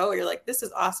gung-ho. You're like, this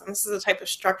is awesome. This is the type of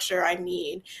structure I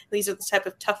need. These are the type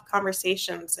of tough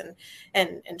conversations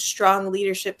and strong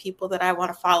leadership people that I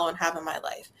want to follow and have in my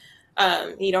life.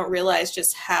 You don't realize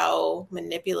just how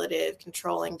manipulative,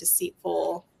 controlling,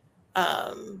 deceitful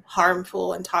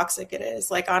harmful and toxic it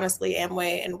is. Like, honestly,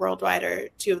 Amway and Worldwide are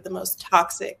two of the most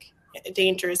toxic,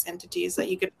 dangerous entities that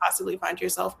you could possibly find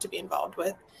yourself to be involved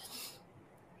with.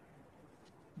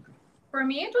 For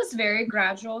me, it was very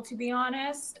gradual, to be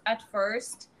honest. At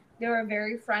first, they were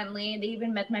very friendly. They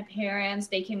even met my parents.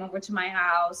 They came over to my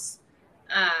house,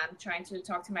 trying to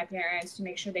talk to my parents to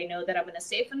make sure they know that I'm in a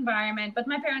safe environment. But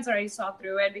my parents already saw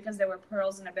through it because they were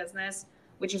pearls in a business,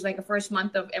 which is like a first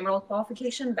month of Emerald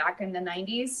qualification back in the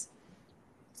 90s.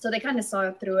 So they kind of saw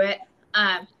through it.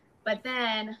 But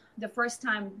then the first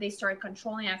time they started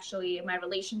controlling actually my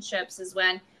relationships is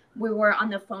when we were on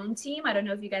the phone team. I don't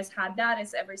know if you guys had that.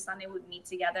 It's every Sunday we'd meet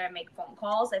together and make phone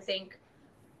calls. I think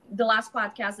the last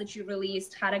podcast that you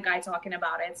released had a guy talking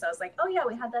about it. So I was like, oh yeah,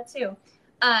 we had that too.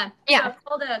 So I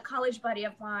called a college buddy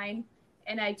of mine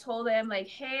and I told him like,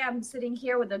 hey, I'm sitting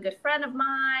here with a good friend of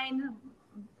mine,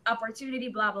 opportunity,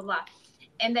 blah, blah, blah.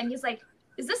 And then he's like,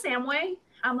 is this Amway?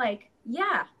 I'm like,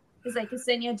 yeah. He's like,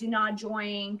 Ksenija, do not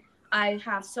join. I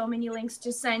have so many links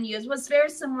to send you. It was very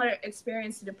similar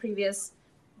experience to the previous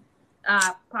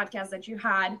podcast that you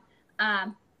had.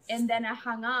 And then I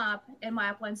hung up and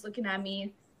my upline's looking at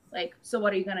me like, so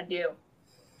what are you going to do?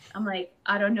 I'm like,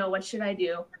 I don't know. What should I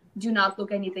do? Do not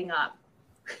look anything up.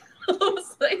 I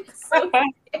was like, so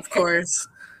of course.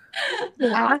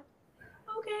 Yeah.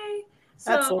 Okay.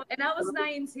 So, and I was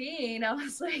 19. I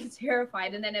was like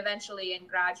terrified. And then eventually and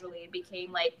gradually it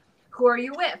became like, who are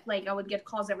you with? Like I would get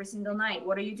calls every single night.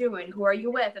 What are you doing? Who are you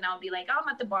with? And I would be like, oh, I'm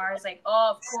at the bar. It's like,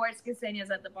 oh, of course,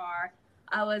 Ksenija's at the bar.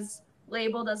 I was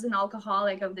labeled as an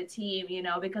alcoholic of the team, you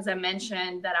know, because I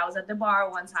mentioned that I was at the bar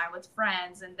one time with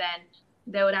friends. And then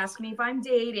they would ask me if I'm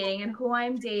dating and who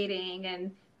I'm dating.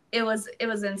 And it was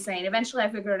insane. Eventually I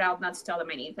figured out not to tell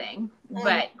them anything.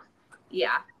 But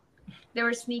yeah, there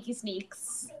were sneaky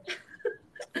sneaks.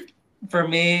 For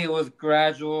me, it was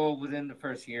gradual within the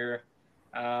first year.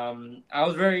 I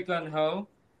was very gung-ho.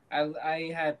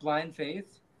 I had blind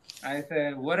faith. I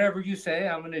said, whatever you say,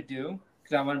 I'm going to do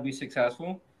because I want to be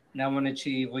successful and I want to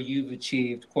achieve what you've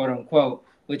achieved, quote unquote,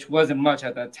 which wasn't much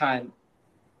at that time.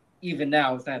 Even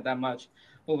now, it's not that much.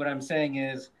 But what I'm saying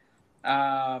is,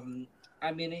 it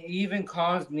even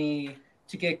caused me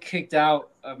to get kicked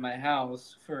out of my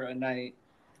house for a night.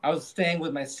 I was staying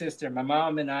with my sister. My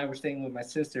mom and I were staying with my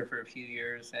sister for a few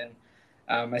years, and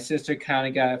my sister kind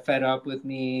of got fed up with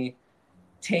me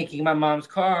taking my mom's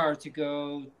car to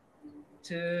go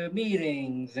to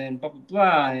meetings and blah, blah,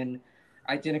 blah. And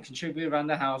I didn't contribute around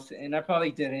the house, and I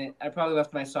probably didn't. I probably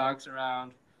left my socks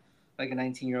around like a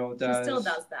 19-year-old does. She still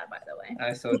does that, by the way.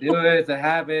 I still do it. It's a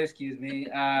habit, excuse me.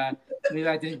 Maybe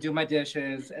I didn't do my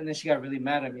dishes, and then she got really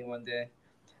mad at me one day.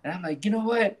 And I'm like, you know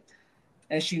what?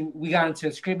 And we got into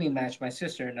a screaming match, my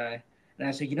sister and I. And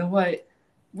I said, you know what?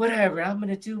 Whatever, I'm going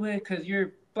to do it because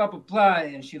you're blah, blah, blah.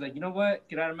 And she's like, you know what?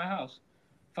 Get out of my house.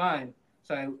 Fine.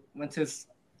 So I went to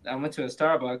a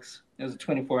Starbucks. It was a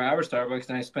 24-hour Starbucks,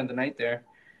 and I spent the night there,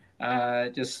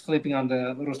 just sleeping on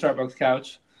the little Starbucks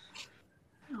couch.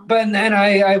 But then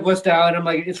I wussed out. I'm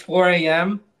like, it's 4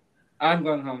 a.m. I'm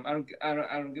going home. I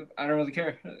don't really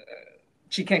care.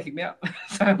 She can't kick me out.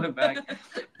 So I went back.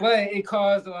 But it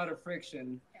caused a lot of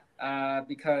friction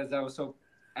because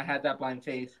I had that blind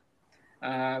faith.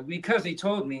 Because he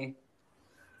told me,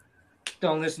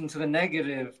 don't listen to the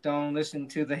negative. Don't listen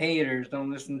to the haters.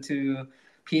 Don't listen to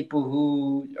people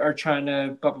who are trying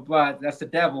to blah, blah, blah. That's the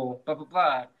devil, blah, blah,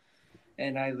 blah.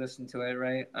 And I listened to it,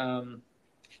 right?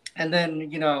 And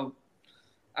then,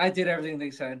 I did everything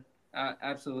they said.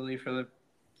 Absolutely for the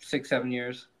 6-7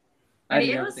 years.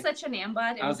 It was such an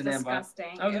ambot. It was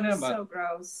disgusting. It was so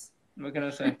gross. What can I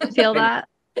say? I feel that.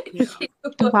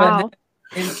 Wow.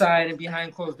 Inside and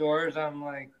behind closed doors, I'm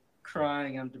like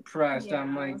crying. I'm depressed. Yeah,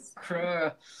 I'm like,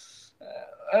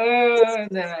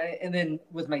 and then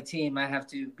with my team, I have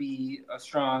to be a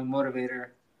strong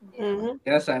motivator. Mm-hmm.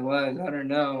 Yes, I was. I don't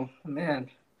know, man.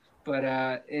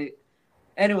 But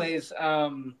anyways,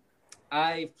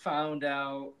 I found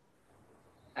out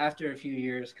after a few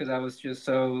years because I was just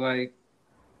so like,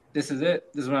 this is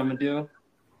it. This is what I'm gonna do,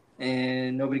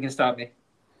 and nobody can stop me.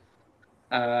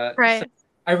 Right. So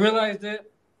I realized it,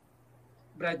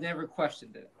 but I never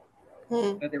questioned it.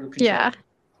 That they were controlling. Yeah.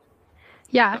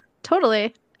 Yeah.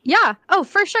 Totally. Yeah. Oh,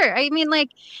 for sure. I mean, like,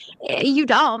 you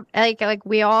don't like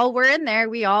we all were in there.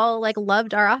 We all like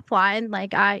loved our upline.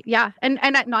 Like, and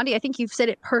Nandi, I think you've said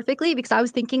it perfectly because I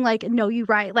was thinking like, no, you're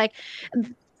right. Like,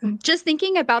 just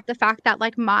thinking about the fact that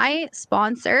like my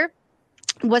sponsor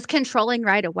was controlling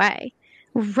right away.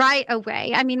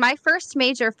 I mean, my first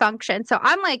major function. So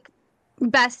I'm like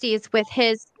besties with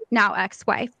his now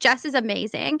ex-wife. Jess is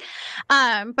amazing.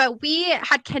 But we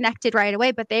had connected right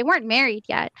away, but they weren't married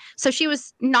yet. So she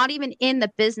was not even in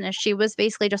the business. She was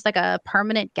basically just like a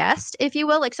permanent guest, if you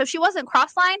will. Like, so she wasn't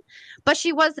cross-line, but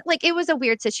she was like, it was a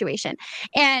weird situation.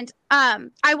 And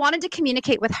I wanted to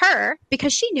communicate with her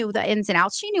because she knew the ins and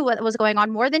outs. She knew what was going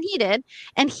on more than he did.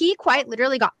 And he quite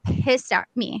literally got pissed at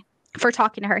me for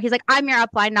talking to her. He's like, I'm your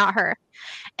upline, not her.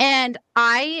 And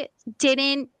I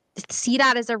didn't see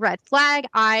that as a red flag.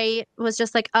 I was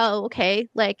just like, oh, okay.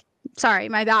 Like, sorry,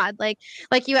 my bad. Like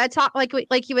you had talked, like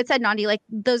you had said, Nandi, like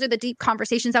those are the deep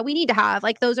conversations that we need to have.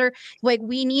 Like those are like,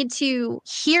 we need to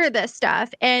hear this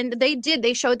stuff. And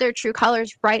they showed their true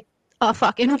colors right a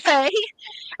fucking way.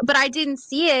 But I didn't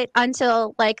see it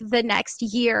until like the next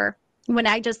year when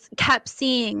I just kept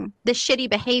seeing the shitty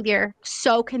behavior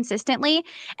so consistently.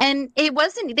 And they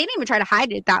didn't even try to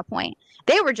hide it at that point.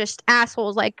 They were just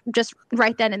assholes, like just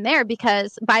right then and there,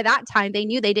 because by that time they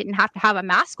knew they didn't have to have a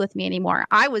mask with me anymore.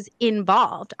 I was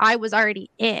involved. I was already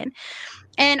in.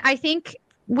 And I think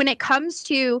when it comes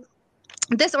to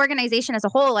this organization as a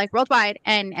whole, like Worldwide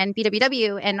and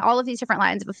BWW and all of these different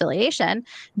lines of affiliation,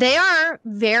 they are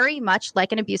very much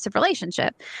like an abusive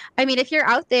relationship. I mean, if you're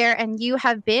out there and you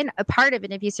have been a part of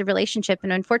an abusive relationship,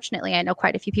 and unfortunately, I know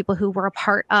quite a few people who were a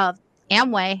part of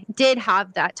Amway did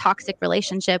have that toxic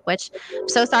relationship, which I'm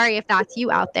so sorry if that's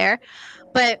you out there.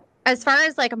 But as far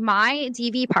as like my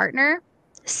DV partner,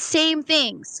 same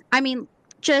things. I mean,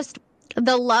 just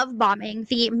the love bombing,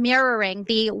 the mirroring,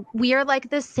 we're like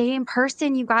the same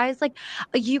person, you guys. Like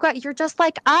you're just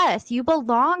like us. You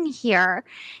belong here.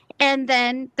 And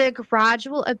then the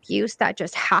gradual abuse that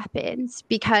just happens,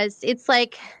 because it's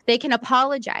like they can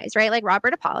apologize, right? Like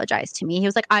Robert apologized to me. He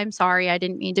was like, I'm sorry, I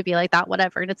didn't mean to be like that,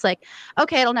 whatever. And it's like,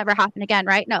 okay, it'll never happen again,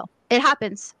 right? No, it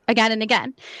happens again and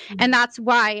again. Mm-hmm. And that's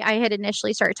why I had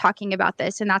initially started talking about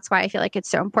this. And that's why I feel like it's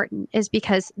so important, is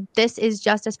because this is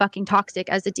just as fucking toxic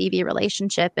as a DV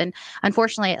relationship. And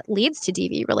unfortunately, it leads to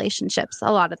DV relationships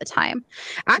a lot of the time.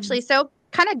 Actually, so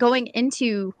kind of going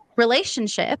into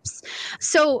relationships.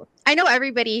 So I know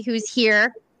everybody who's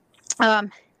here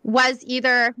was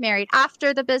either married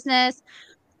after the business,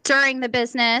 during the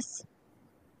business,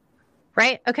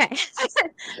 right? Okay.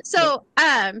 So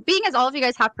being as all of you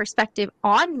guys have perspective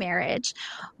on marriage,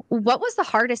 what was the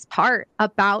hardest part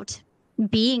about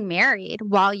being married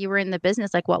while you were in the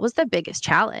business? Like, what was the biggest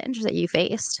challenge that you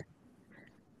faced?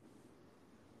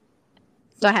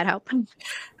 Go ahead, Hope.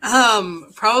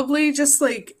 Probably just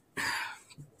like,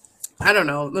 I don't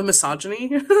know, the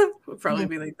misogyny would probably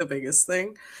be like the biggest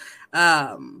thing.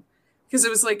 Because it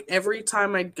was like every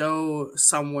time I'd go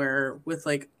somewhere with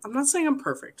like, I'm not saying I'm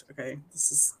perfect, okay?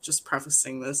 This is just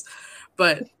prefacing this.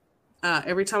 But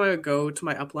every time I would go to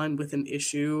my upline with an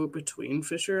issue between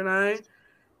Fisher and I,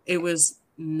 it was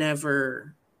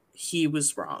never he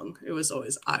was wrong. It was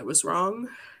always I was wrong.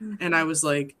 Mm-hmm. And I was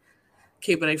like,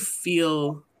 okay, but I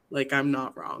feel like I'm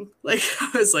not wrong. Like,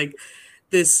 I was like,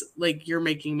 this, like, you're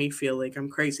making me feel like I'm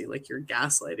crazy. Like, you're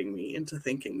gaslighting me into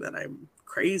thinking that I'm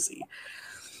crazy.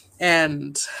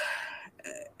 And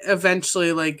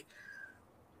eventually, like,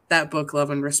 that book,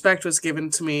 Love and Respect, was given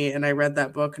to me. And I read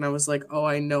that book and I was like, oh,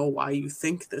 I know why you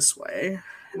think this way.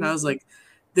 And I was like,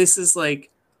 this is like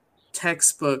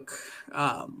textbook,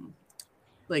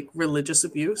 like religious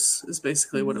abuse is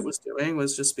basically what it was doing,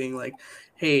 was just being like,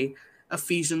 hey,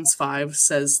 Ephesians 5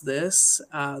 says this,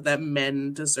 that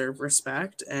men deserve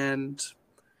respect, and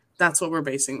that's what we're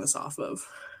basing this off of.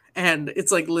 And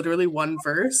it's like literally one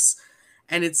verse,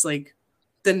 and it's like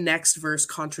the next verse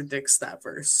contradicts that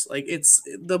verse. Like, it's,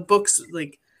 the book's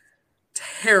like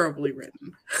terribly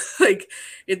written. Like,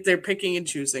 they're picking and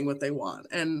choosing what they want.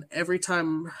 And every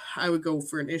time I would go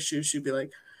for an issue, she'd be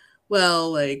like,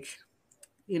 well, like,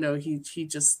 you know, he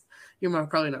just, you're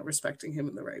probably not respecting him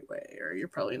in the right way, or you're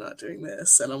probably not doing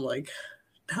this. And I'm like,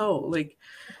 no, like,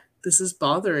 this is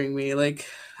bothering me. Like,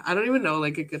 I don't even know,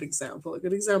 like, a good example. A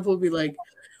good example would be like,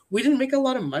 we didn't make a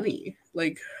lot of money,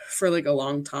 like, for like a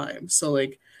long time. So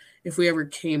like, if we ever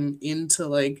came into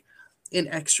like an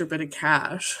extra bit of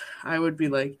cash, I would be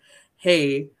like,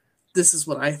 hey, this is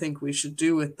what I think we should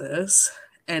do with this.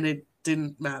 And it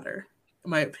didn't matter.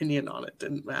 My opinion on it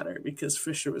didn't matter, because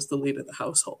Fisher was the lead of the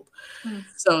household.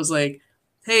 So I was like,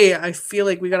 hey, I feel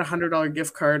like we got $100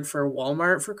 gift card for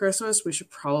Walmart for Christmas. We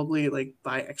should probably like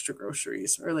buy extra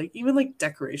groceries, or like even like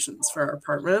decorations for our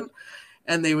apartment.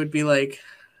 And they would be like,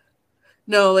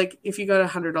 no, like, if you got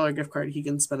 $100 gift card, he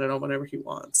can spend it on whatever he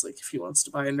wants. Like, if he wants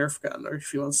to buy a Nerf gun, or if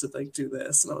he wants to like do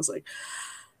this. And I was like,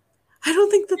 I don't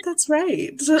think that that's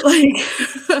right.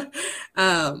 Like,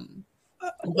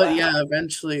 but yeah,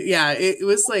 eventually, yeah, it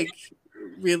was like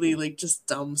really like just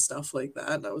dumb stuff like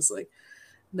that. And I was like,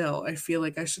 no, I feel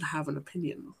like I should have an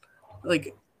opinion.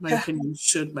 Like my opinion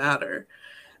should matter.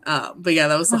 But yeah,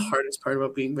 that was the hardest part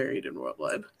about being married in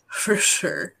Worldwide, for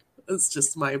sure. It's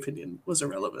just my opinion was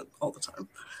irrelevant all the time.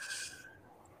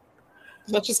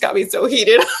 That just got me so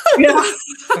heated. Yeah.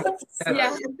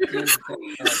 Yeah.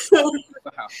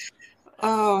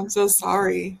 Oh, I'm so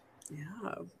sorry.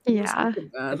 Yeah. Yeah.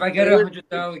 If I get a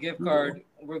 $100 gift card,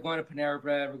 we're going to Panera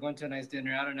Bread. We're going to a nice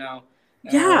dinner. I don't know.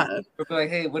 Yeah. We're like,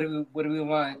 hey, what do we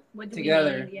want What do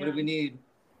together? we need? What do we need?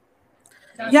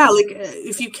 Yeah, like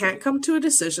if you can't come to a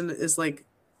decision as like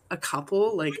a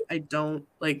couple, like I don't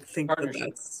like think that Partnership.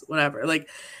 that's whatever. Like,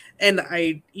 and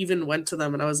I even went to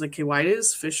them and I was like, okay, why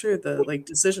is Fisher the like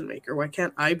decision maker? Why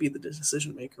can't I be the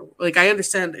decision maker? Like, I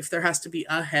understand if there has to be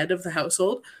a head of the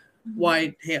household,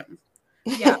 why him?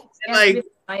 Yeah. And, like,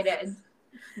 excited.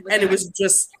 and it was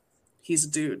just he's a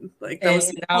dude. Like that was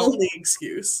the only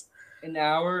excuse. In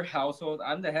our household,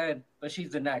 I'm the head, but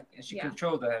she's the neck, and she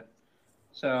controls the head.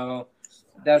 So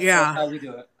that's how we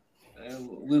do it.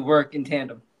 We work in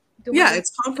tandem.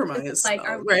 It's compromise. Like, though,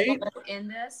 are right? we both in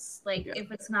this? Like,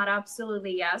 if it's not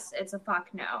absolutely yes, it's a fuck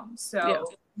no.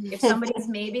 So if somebody's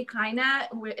maybe kinda,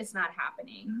 it's not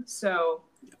happening. So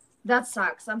that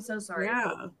sucks. I'm so sorry.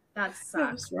 Yeah. That sucks.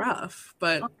 Yeah, it's rough,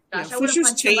 but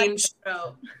Fisher's changed.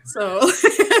 So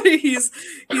he's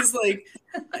like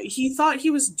he thought he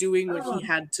was doing what he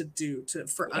had to do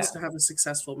for us to have a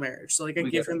successful marriage. So like I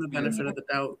give him the benefit of the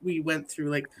doubt. We went through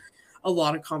like a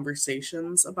lot of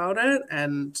conversations about it,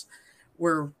 and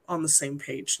we're on the same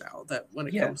page now that when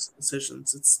it comes to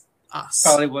decisions, it's us.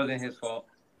 Probably wasn't his fault.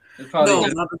 It's probably no,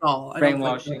 not at all.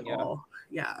 Brainwashing.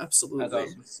 Yeah, absolutely. That's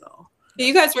awesome. So.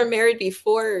 You guys were married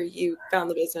before you found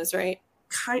the business, right?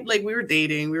 Like we were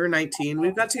dating. We were 19.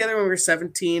 We got together when we were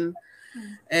 17,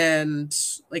 and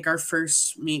like our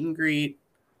first meet and greet,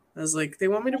 I was like, they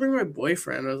want me to bring my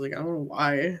boyfriend. I was like, I don't know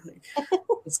why. Like,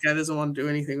 this guy doesn't want to do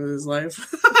anything with his life.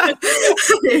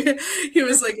 He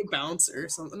was like a bouncer or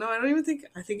something. No, I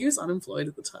think he was unemployed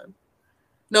at the time.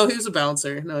 No, he was a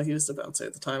bouncer. No, he was the bouncer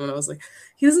at the time. And I was like,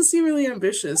 he doesn't seem really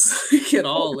ambitious at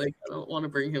all. Like, I don't want to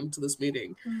bring him to this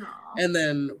meeting. Aww. And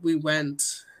then we went,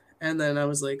 and then I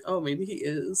was like, oh, maybe he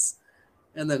is.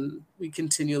 And then we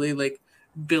continually like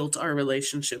built our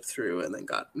relationship through and then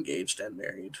got engaged and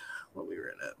married while we were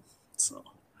in it. So.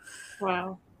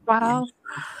 Wow.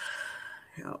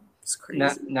 Yeah, it's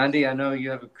crazy. Nandi, I know you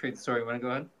have a crazy story. You want to go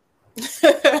ahead?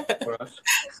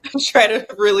 I'll try to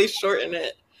really shorten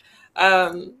it.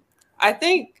 I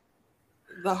think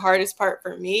the hardest part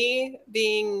for me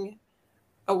being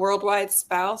a worldwide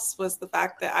spouse was the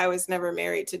fact that I was never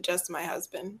married to just my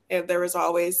husband. There was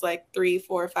always like 3,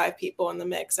 4, 5 people in the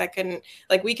mix. I couldn't,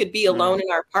 like, we could be alone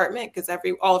in our apartment because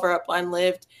all of our upline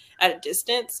lived at a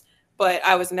distance, but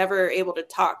I was never able to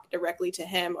talk directly to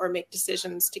him or make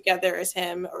decisions together as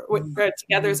him or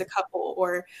together as a couple,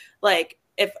 or like,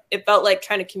 if it felt like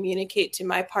trying to communicate to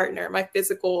my partner, my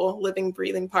physical living,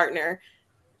 breathing partner,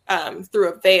 through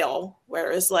a veil,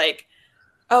 whereas like,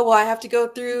 oh, well, I have to go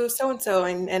through so-and-so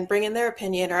and bring in their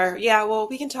opinion, or yeah, well,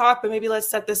 we can talk, but maybe let's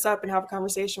set this up and have a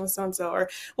conversation with so-and-so, or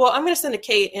well, I'm going to send to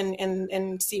Kate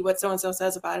and see what so-and-so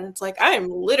says about it. And it's like, I am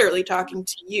literally talking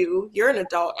to you. You're an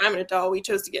adult. I'm an adult. We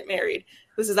chose to get married.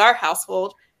 This is our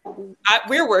household.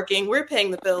 We're working. We're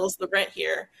paying the bills, the rent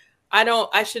here.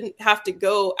 I shouldn't have to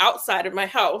go outside of my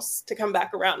house to come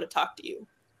back around to talk to you.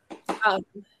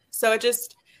 So it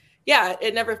just,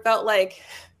 it never felt like,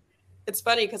 it's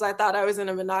funny because I thought I was in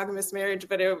a monogamous marriage,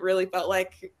 but it really felt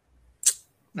like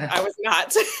I was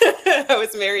not. I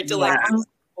was married to like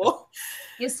people.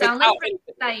 You sound like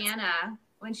Diana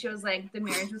when she was like, the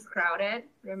marriage was crowded.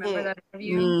 Remember that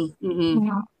interview? Mm-hmm.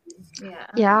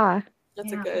 Yeah.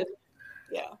 That's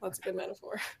a good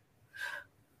metaphor.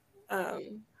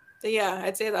 So yeah,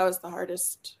 I'd say that was the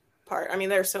hardest part. I mean,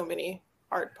 there are so many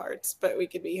hard parts, but we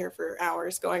could be here for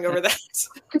hours going over that.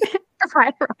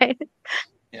 Right.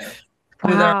 Yeah. Wow.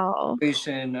 With our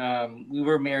relation, we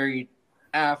were married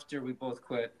after we both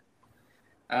quit.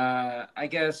 I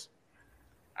guess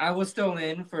I was still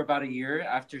in for about a year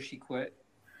after she quit.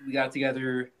 We got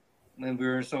together when we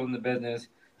were still in the business.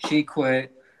 She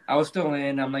quit. I was still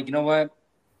in. I'm like, you know what?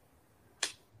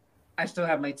 I still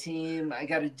have my team. I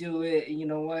got to do it. And you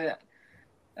know what?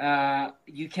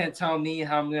 You can't tell me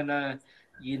how I'm going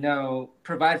to,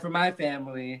 provide for my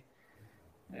family.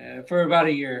 For about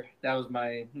a year, that was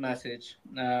my message.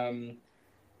 One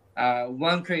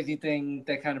crazy thing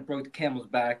that kind of broke the camel's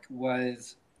back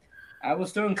was I was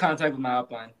still in contact with my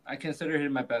upline. I considered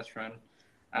him my best friend.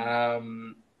 I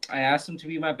asked him to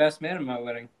be my best man at my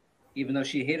wedding, even though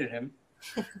she hated him.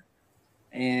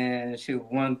 and she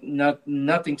want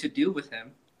nothing to do with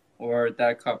him or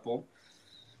that couple.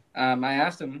 I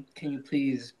asked him, "Can you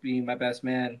please be my best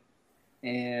man?"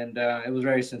 And it was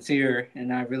very sincere,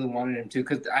 and I really wanted him to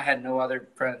because I had no other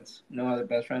friends, no other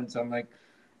best friends. So I'm like,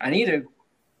 I need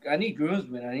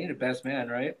groomsmen, I need a best man,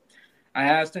 right? I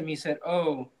asked him. He said,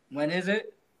 "Oh, when is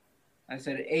it?" I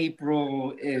said,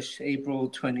 April-ish, April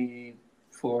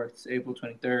 24th, April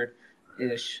 23rd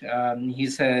ish. He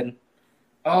said,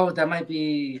 "Oh, that might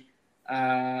be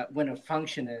when a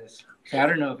function is. So I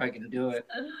don't know if I can do it."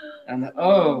 I'm like,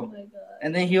 "Oh." my God.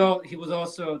 And then he was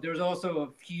also, there was also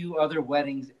a few other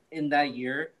weddings in that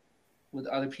year with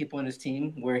other people in his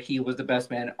team where he was the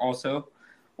best man also,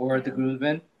 or the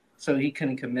groomsman. So he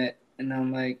couldn't commit. And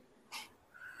I'm like,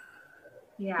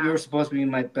 Yeah. "You're supposed to be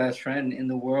my best friend in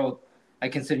the world. I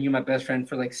consider you my best friend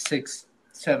for like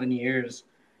 6-7 years,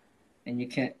 and you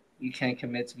can't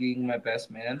commit to being my best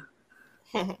man."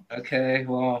 Okay,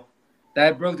 well,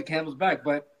 that broke the camel's back,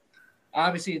 but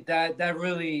obviously that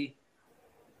really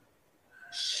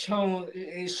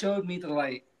showed me the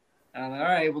light. I'm like, all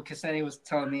right, what Ksenija was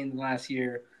telling me in the last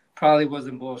year probably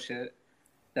wasn't bullshit.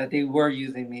 That they were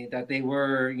using me. That they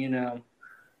were,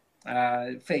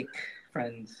 fake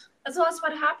friends. So that's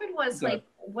what happened was Good. like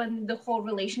when the whole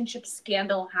relationship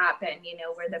scandal happened,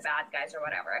 we're the bad guys or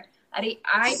whatever.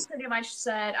 I pretty much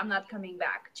said, I'm not coming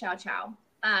back. Ciao, ciao.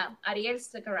 Ariel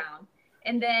stuck around.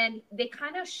 And then they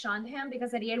kind of shunned him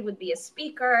because Ariel would be a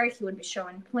speaker. He would be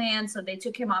showing plans. So they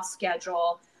took him off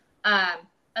schedule,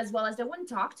 as well as they wouldn't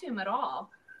talk to him at all.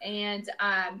 And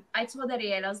I told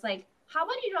Ariel, I was like, how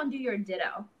about you don't do your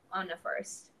ditto on the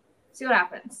first? See what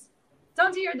happens.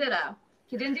 Don't do your ditto.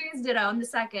 He didn't do his ditto on the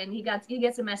second. He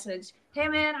gets a message. Hey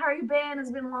man, how you been?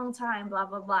 It's been a long time. Blah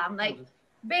blah blah. I'm like,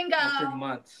 bingo. After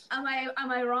months. Am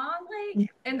I wrong? Like,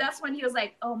 and that's when he was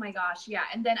like, oh my gosh, yeah.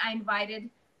 And then I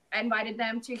invited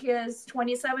them to his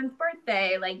 27th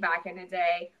birthday, like back in the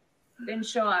day. Didn't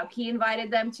show up. He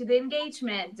invited them to the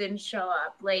engagement. Didn't show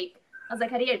up. Like, I was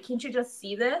like, Ariel, can't you just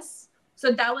see this?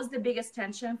 So that was the biggest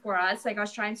tension for us. Like, I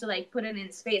was trying to like put it in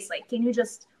his face. Like, can you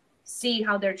just see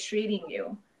how they're treating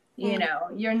you?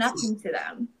 You're nothing to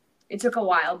them. It took a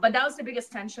while, but that was the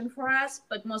biggest tension for us.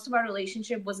 But most of our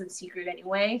relationship was in secret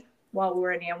anyway while we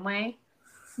were in Amway.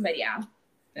 But yeah.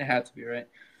 It had to be, right?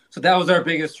 So that was our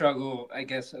biggest struggle, I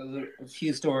guess. A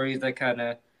few stories that kind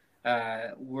of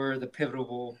were the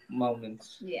pivotal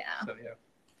moments. Yeah. So, yeah.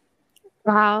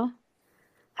 Wow.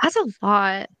 That's a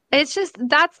lot. It's just,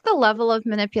 that's the level of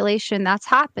manipulation that's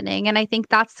happening. And I think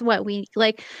that's what we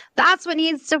like, that's what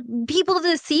needs to people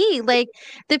to see. Like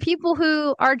the people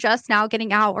who are just now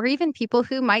getting out, or even people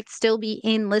who might still be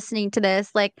in listening to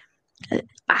this, like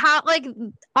how, like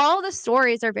all the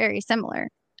stories are very similar.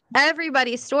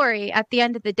 Everybody's story at the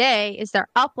end of the day is their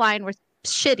upline was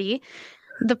shitty.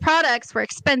 The products were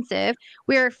expensive.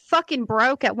 We were fucking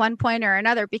broke at one point or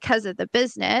another because of the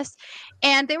business.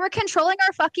 And they were controlling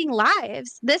our fucking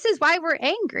lives. This is why we're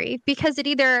angry, because it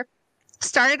either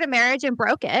started a marriage and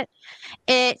broke it,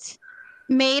 it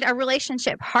made a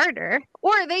relationship harder,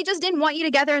 or they just didn't want you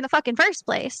together in the fucking first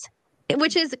place,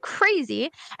 which is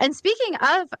crazy. And speaking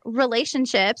of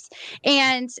relationships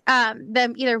and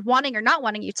them either wanting or not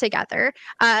wanting you together,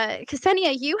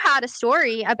 Ksenija, you had a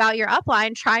story about your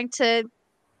upline trying to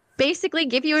basically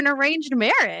give you an arranged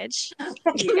marriage.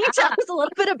 Can you tell us a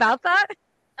little bit about that?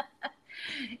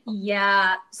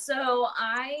 Yeah. So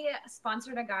I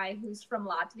sponsored a guy who's from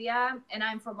Latvia, and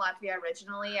I'm from Latvia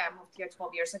originally. I moved here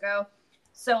 12 years ago.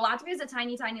 So Latvia is a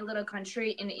tiny, tiny little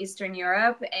country in Eastern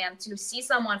Europe, and to see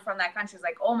someone from that country is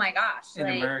like, oh my gosh. In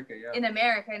like, America, yeah. In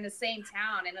America, in the same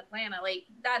town, in Atlanta, like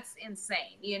that's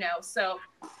insane, So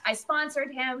I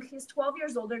sponsored him. He's 12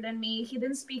 years older than me. He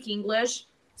didn't speak English.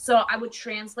 So I would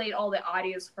translate all the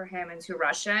audios for him into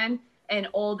Russian, and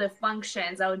all the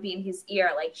functions I would be in his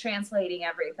ear, like translating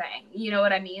everything. You know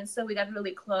what I mean? So we got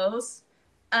really close.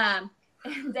 And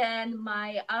then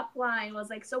my upline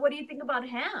was like, so what do you think about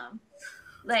him?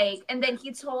 Like, and then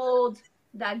he told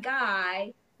that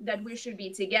guy that we should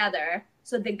be together.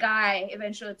 So the guy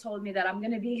eventually told me that I'm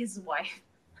going to be his wife.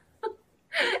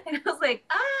 And I was like,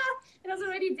 and I was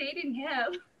already dating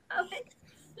him. I was like,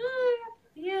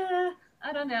 yeah,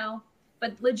 I don't know.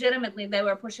 But legitimately, they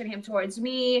were pushing him towards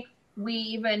me. We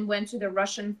even went to the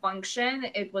Russian function.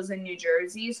 It was in New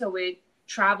Jersey. So we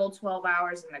traveled 12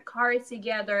 hours in the car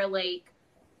together. Like,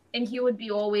 and he would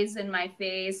be always in my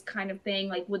face kind of thing,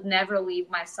 like would never leave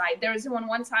my side. There was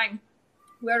one time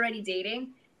we were already dating,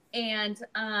 and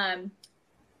I'm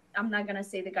not going to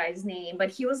say the guy's name, but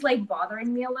he was like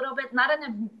bothering me a little bit, not in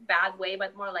a bad way,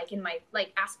 but more like in my,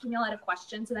 like asking me a lot of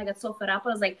questions. And I got so fed up. I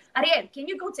was like, Ariel, can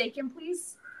you go take him,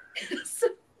 please? so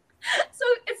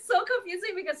it's so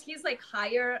confusing because he's like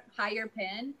higher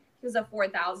pin. He was a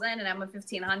 4,000 and I'm a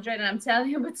 1,500, and I'm telling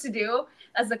him what to do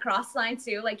as the cross line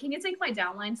too. Like, can you take my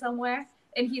downline somewhere?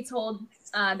 And he told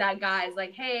that guy, is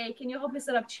like, hey, can you help me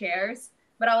set up chairs?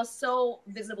 But I was so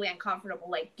visibly uncomfortable,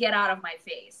 like, get out of my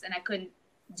face, and I couldn't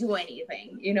do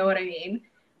anything. You know what I mean?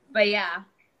 But yeah,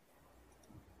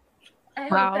 I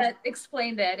hope that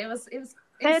explained it. It was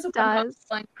it does.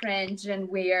 Fun, cringe, and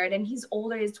weird. And he's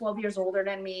older. He's 12 years older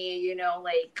than me. You know,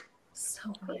 like,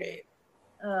 so weird.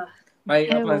 My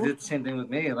uplines did the same thing with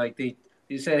me. Like, they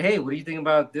said, hey, what do you think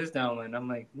about this downline? I'm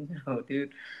like, no,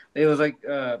 dude. It was like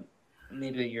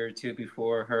maybe a year or two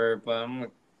before her, but I'm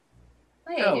like,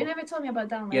 wait, you never told me about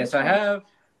downline. Yes, I have,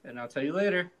 and I'll tell you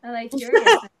later. I like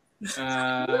curious.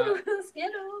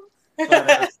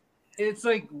 But, it's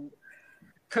like,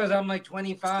 because I'm like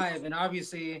 25, and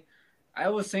obviously I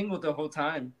was single the whole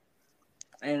time.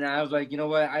 And I was like, you know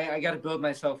what? I got to build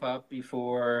myself up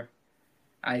before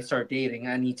I start dating.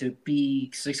 I need to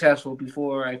be successful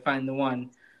before I find the one.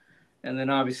 And then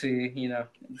obviously, you know,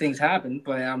 things happen,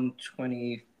 but I'm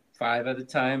 25 at the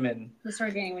time. And you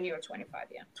started dating when you were 25,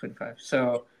 yeah. 25.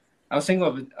 So I was single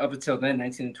up until then,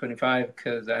 19 and 25,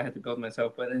 because I had to build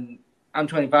myself. But then I'm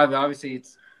 25, obviously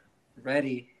it's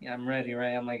ready. Yeah, I'm ready,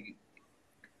 right? I'm like,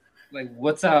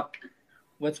 what's up?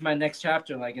 What's my next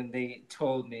chapter like? And they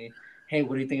told me, hey,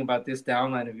 what do you think about this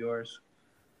downline of yours?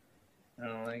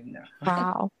 And I'm like, no.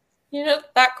 Wow. You know,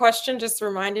 that question just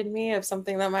reminded me of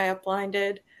something that my upline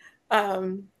did.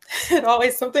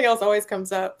 Something else always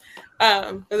comes up.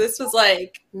 But this was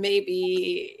like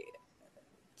maybe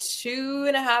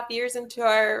 2.5 years into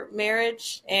our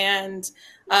marriage, and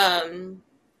our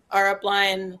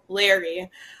upline, Larry,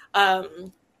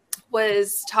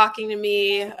 was talking to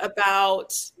me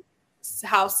about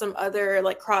how some other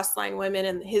like cross-line women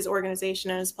in his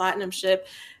organization and his platinumship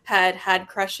had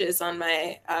crushes on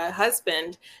my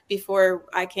husband before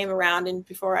I came around and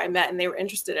before I met, and they were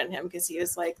interested in him because he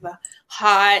was like the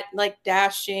hot, like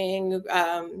dashing,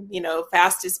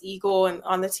 fastest eagle and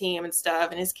on the team and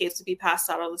stuff, and his kids would be passed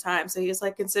out all the time. So he was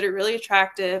like considered really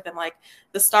attractive and like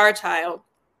the star child.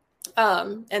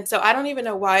 And so I don't even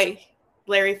know why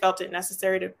Larry felt it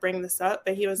necessary to bring this up,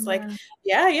 but he was like,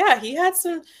 yeah, he had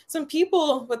some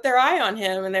people with their eye on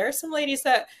him, and there are some ladies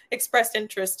that expressed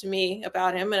interest to me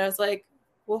about him. And I was like,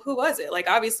 well, who was it? Like,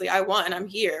 obviously I won, I'm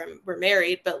here, we're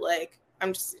married, but like,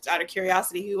 I'm just out of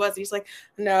curiosity, who was it? He's like,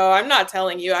 no, I'm not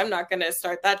telling you, I'm not going to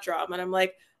start that drama. And I'm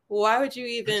like, why would you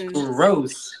even? That's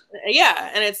gross. Yeah.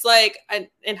 And it's like,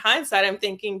 in hindsight, I'm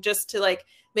thinking just to like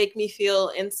make me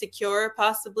feel insecure,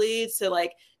 possibly, to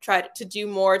like try to do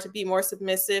more, to be more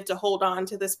submissive, to hold on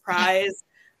to this prize,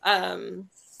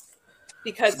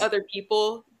 because other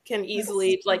people can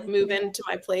easily like move into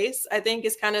my place, I think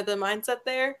is kind of the mindset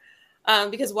there.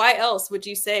 Because why else would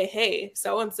you say, hey,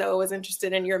 so-and-so was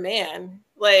interested in your man,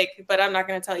 like, but I'm not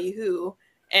going to tell you who.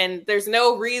 And there's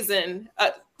no reason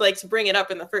like to bring it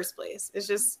up in the first place. It's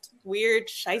just weird,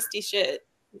 shiesty shit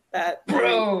that,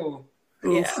 bro.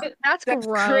 Yeah, that's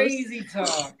gross. Crazy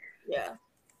talk. Yeah,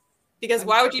 because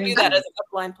why would you do that as an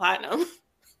upline platinum?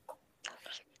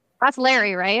 That's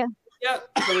Larry, right? Yep.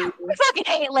 I fucking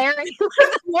hate Larry.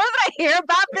 The more that I hear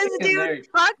about this dude,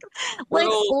 fuck, like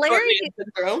Larry.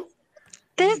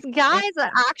 This guy's an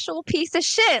actual piece of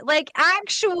shit. Like,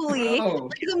 actually,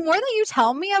 like, the more that you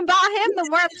tell me about him, the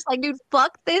more I'm just like, dude,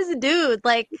 fuck this dude.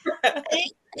 Like,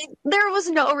 there was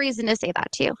no reason to say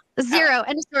that to you. Zero.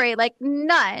 End of story. Like,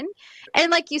 none.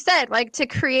 And like you said, like, to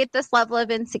create this level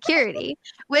of insecurity,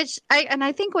 which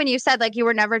I think when you said, like, you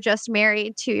were never just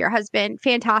married to your husband,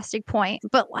 fantastic point.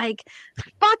 But like,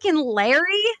 fucking Larry,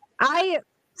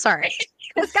 sorry.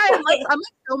 This guy, I'm like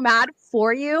so mad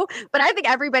for you, but I think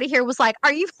everybody here was like,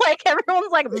 "Are you like?" Everyone's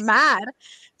like mad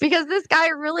because this guy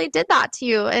really did that to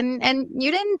you, and you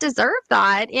didn't deserve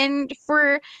that. And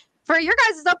for your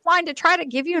guys' upline to try to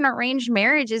give you an arranged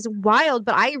marriage is wild,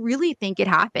 but I really think it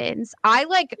happens. I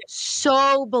like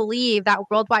so believe that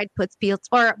Worldwide puts people,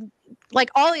 or like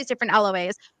all these different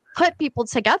LOAs put people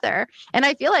together, and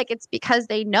I feel like it's because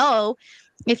they know.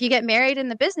 If you get married in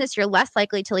the business, you're less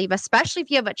likely to leave, especially if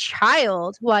you have a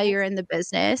child while you're in the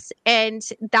business. And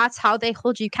that's how they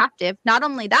hold you captive. Not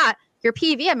only that, your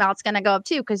PV amount's going to go up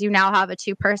too, because you now have a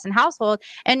 2-person household,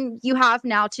 and you have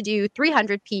now to do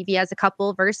 300 PV as a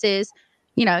couple versus,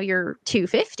 your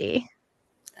 250.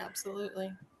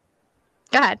 Absolutely.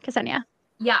 Go ahead, Ksenija.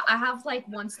 Yeah, I have like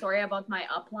one story about my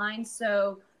upline.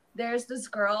 So there's this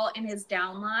girl in his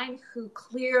downline who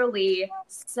clearly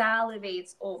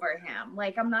salivates over him.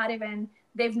 Like,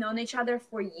 they've known each other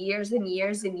for years and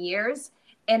years and years.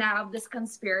 and out of this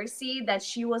conspiracy that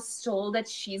she was told that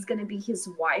she's going to be his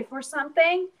wife or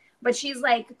something. But she's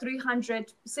like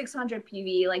 300, 600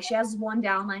 PV. Like she has one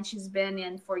downline she's been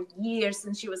in for years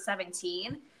since she was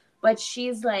 17. But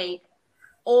she's like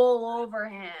all over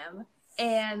him.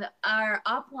 And our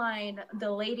upline,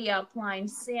 the lady upline,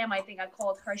 Sam, I think I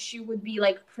called her, she would be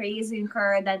like praising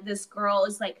her that this girl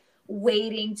is like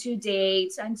waiting to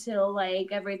date until like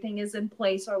everything is in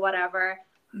place or whatever.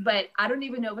 But I don't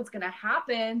even know what's going to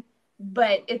happen.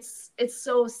 But it's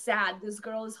so sad. This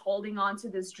girl is holding on to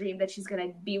this dream that she's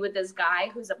going to be with this guy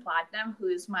who's a platinum,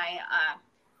 who's my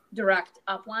direct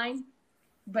upline.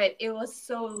 But it was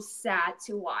so sad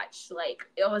to watch. Like,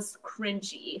 it was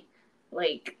cringy.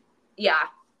 Like, yeah.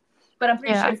 But I'm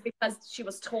pretty sure it's because she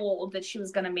was told that she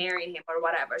was going to marry him or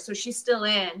whatever. So she's still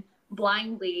in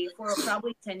blindly for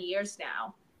probably 10 years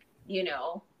now. You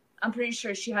know, I'm pretty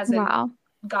sure she hasn't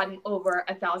gotten over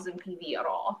 1,000 PV at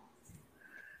all.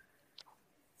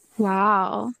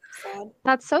 Wow. Sad.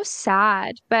 That's so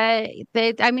sad. But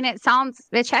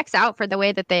it checks out for the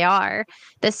way that they are.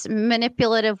 This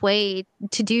manipulative way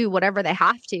to do whatever they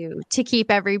have to keep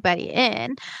everybody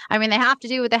in. I mean, they have to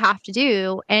do what they have to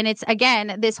do. And it's,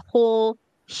 again, this whole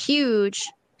huge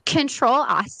control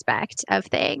aspect of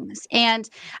things. And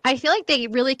I feel like they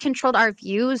really controlled our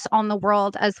views on the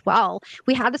world as well.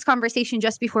 We had this conversation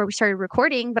just before we started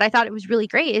recording, but I thought it was really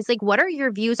great. It's like, what are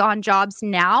your views on jobs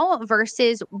now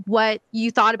versus what you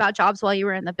thought about jobs while you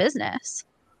were in the business?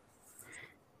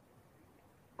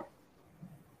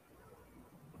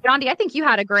 Nandi, I think you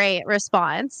had a great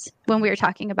response when we were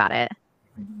talking about it.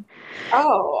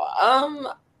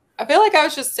 I feel like I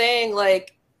was just saying,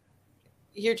 like,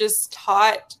 you're just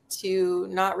taught to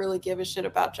not really give a shit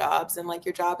about jobs, and like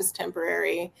your job is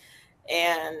temporary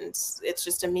and it's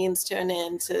just a means to an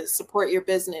end to support your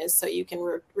business so you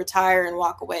can retire and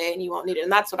walk away and you won't need it.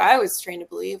 And that's what I was trained to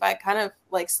believe. I kind of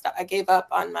like I gave up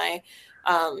on my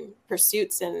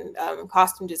pursuits in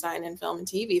costume design and film and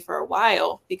TV for a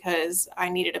while because I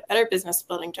needed a better business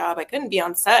building job. I couldn't be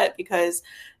on set because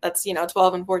that's,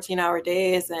 12 and 14-hour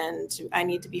days, and I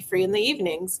need to be free in the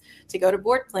evenings to go to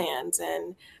board plans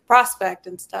and prospect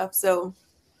and stuff. So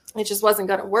it just wasn't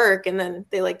going to work. And then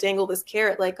they like dangle this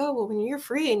carrot like, oh, well, when you're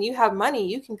free and you have money,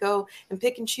 you can go and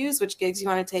pick and choose which gigs you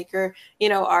want to take. Or,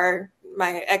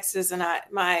 my exes and I,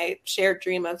 my shared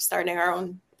dream of starting our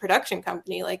own production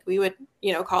company, like we would,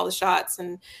 call the shots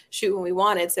and shoot when we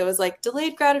wanted. So it was like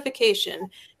delayed gratification,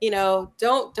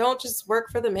 don't just work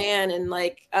for the man and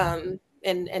like,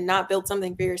 and not build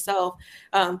something for yourself.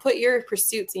 Put your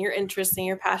pursuits and your interests and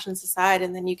your passions aside,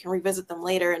 and then you can revisit them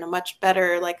later in a much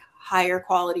better, like higher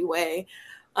quality way.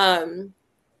 And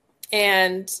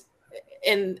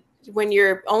when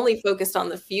you're only focused on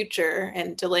the future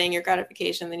and delaying your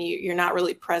gratification, then you're not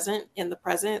really present in the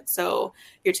present. So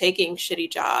you're taking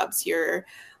shitty jobs. You're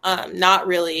not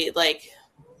really like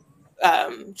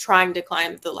trying to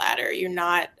climb the ladder. You're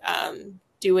not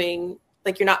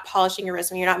you're not polishing your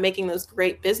resume. You're not making those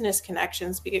great business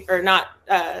connections or not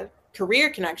career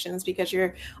connections because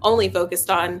you're only focused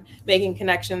on making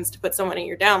connections to put someone in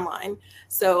your downline.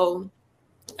 So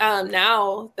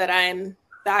now that I'm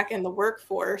back in the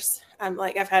workforce, I'm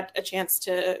like, I've had a chance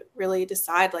to really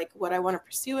decide like what I want to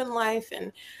pursue in life.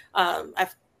 And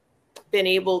I've been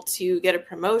able to get a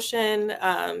promotion,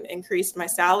 increased my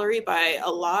salary by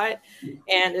a lot.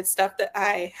 And it's stuff that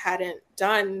I hadn't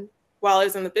done while I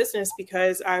was in the business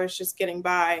because I was just getting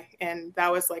by. And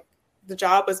that was like, the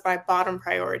job was my bottom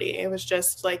priority. It was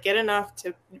just like get enough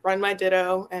to run my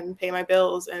ditto and pay my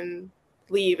bills and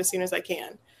leave as soon as I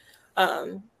can.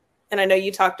 And I know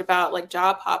you talked about like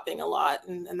job hopping a lot,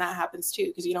 and that happens too,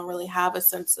 because you don't really have a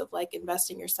sense of like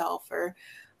investing yourself or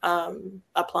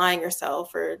applying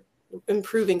yourself or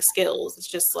improving skills. It's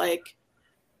just like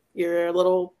you're a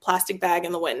little plastic bag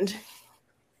in the wind.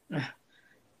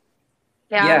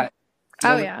 Yeah.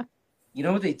 Yeah. You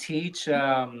know what they teach?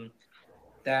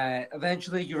 That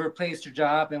eventually you replace your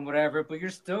job and whatever, but you're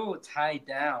still tied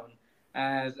down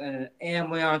as an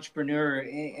Amway entrepreneur,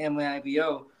 Amway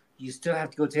IBO. You still have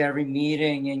to go to every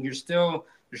meeting, and there's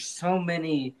so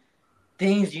many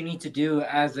things you need to do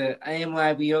as an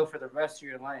Amway IBO for the rest of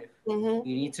your life. Mm-hmm.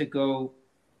 You need to go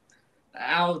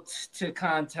out to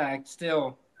contact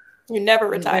still. You never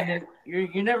retire.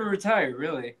 You never retire,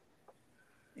 really.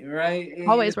 Right?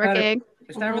 Always working.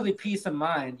 It's not really peace of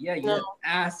mind. Yeah, your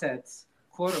assets,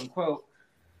 quote unquote.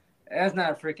 That's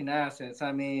not freaking assets.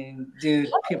 I mean,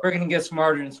 dude, people are going to get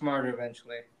smarter and smarter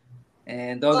eventually.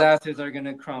 And those assets are going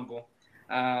to crumble.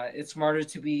 It's smarter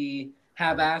to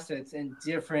have assets in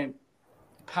different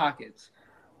pockets.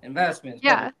 investments,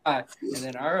 blah, blah, blah. And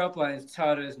then our uplines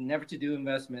taught us never to do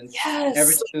investments,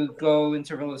 never to go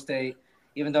into real estate,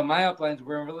 even though my uplines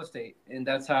were in real estate. And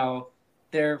that's how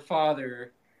their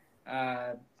father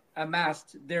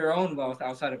amassed their own wealth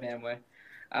outside of Amway.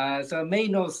 So it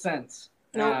made no sense.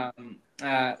 Nope.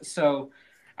 So,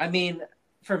 I mean,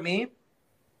 for me,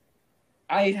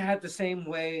 I had the same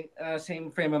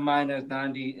frame of mind as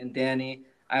Nandi and Danny.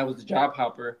 I was a job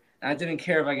hopper. And I didn't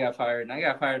care if I got fired. And I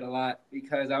got fired a lot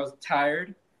because I was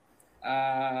tired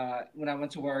when I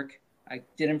went to work. I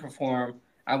didn't perform.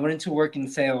 I went into work in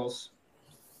sales.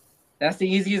 That's the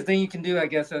easiest thing you can do, I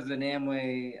guess, as an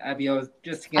Amway IBO,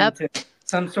 just to get into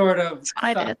some sort of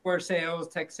software sales,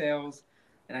 tech sales.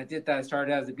 And I did that. I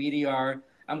started as a BDR.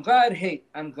 I'm glad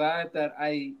that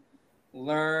I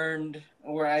learned,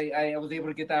 or I was able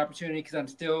to get the opportunity because I'm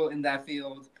still in that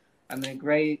field. I'm in a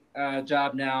great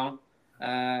job now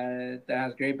that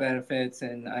has great benefits,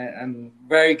 and I'm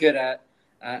very good at,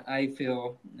 I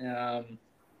feel.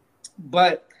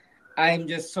 But I'm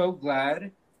just so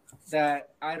glad that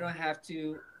I don't have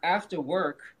to, after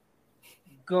work,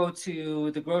 go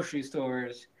to the grocery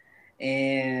stores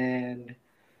and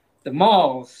the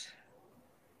malls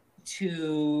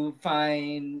to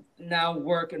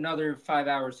work another 5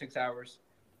 hours, 6 hours.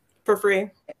 For free.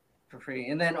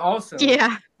 And then also,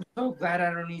 I'm so glad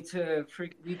I don't need to,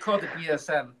 we call it the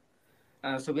BSM.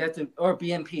 So we have to, or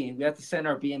BMP, we have to send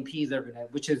our BMPs every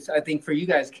night, which is, I think, for you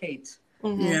guys, Kate.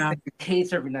 Mm-hmm. Yeah.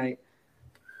 Kate's every night.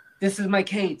 This is my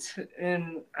Kate,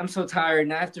 and I'm so tired,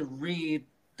 and I have to read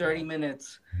 30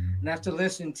 minutes, and I have to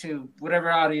listen to whatever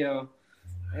audio,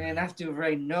 and I have to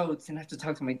write notes, and I have to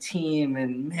talk to my team,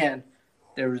 and man,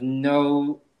 there was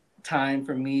no time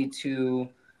for me to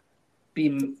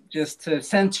to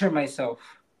center myself.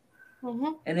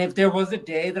 Mm-hmm. And if there was a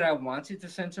day that I wanted to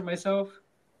center myself,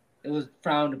 it was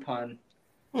frowned upon.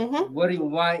 Mm-hmm. What do you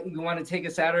want? You want to take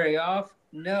a Saturday off?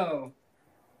 No.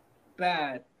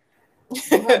 Bad.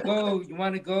 You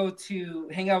want to go to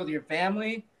hang out with your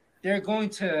family? They're going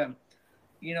to,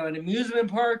 an amusement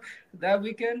park that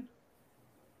weekend.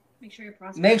 Make sure you're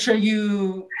prospecting. Make sure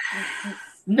you.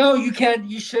 No, you can't.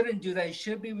 You shouldn't do that. You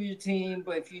should be with your team,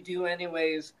 but if you do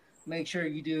anyways, make sure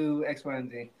you do X, Y,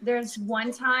 and Z. There's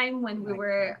one time when we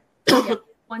were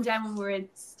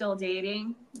still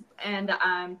dating, and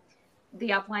the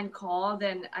upline called,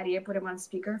 and Ariel put him on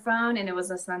speakerphone, and it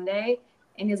was a Sunday,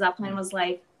 and his upline was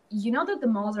like, "You know that the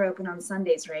malls are open on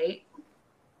Sundays, right?"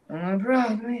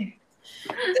 Probably.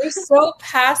 They're so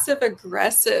passive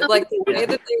aggressive. Like the way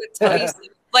that they would tell you,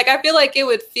 like I feel like it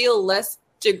would feel less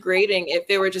degrading if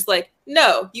they were just like,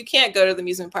 "No, you can't go to the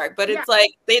amusement park." But it's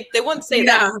like they wouldn't say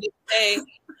that. They'd say,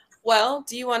 "Well,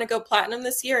 do you want to go platinum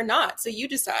this year or not? So you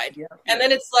decide." Yeah. And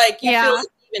then it's like you feel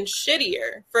even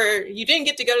shittier for you didn't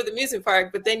get to go to the amusement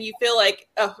park, but then you feel like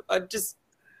just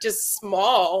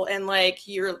small and like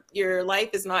your life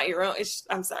is not your own.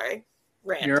 I'm sorry.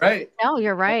 Rant. You're right. No,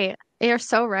 you're right. You're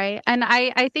so right. And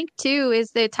I think too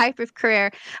is the type of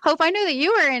career. Hope, I know that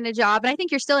you were in a job, and I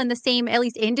think you're still in the same, at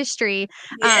least, industry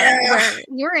where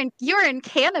you're in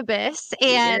cannabis,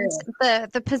 and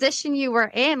the position you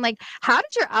were in. Like, how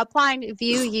did your upline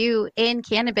view you in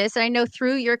cannabis? And I know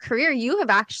through your career, you have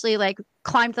actually like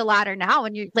climbed the ladder now,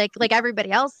 and you like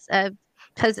everybody else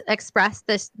has expressed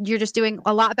this. You're just doing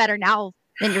a lot better now,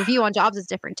 and your view on jobs is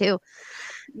different too.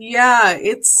 Yeah,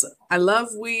 I love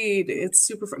weed. It's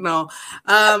super fun. No,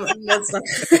 that's not.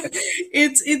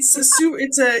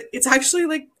 It's actually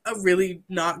like a really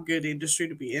not good industry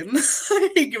to be in,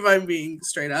 if I'm being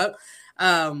straight up.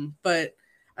 But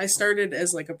I started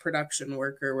as like a production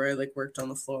worker where I like worked on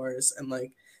the floors and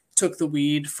like took the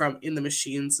weed from in the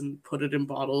machines and put it in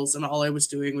bottles, and all I was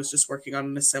doing was just working on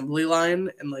an assembly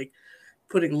line and like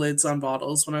putting lids on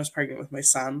bottles when I was pregnant with my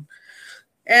son.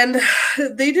 And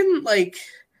they didn't like,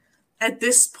 at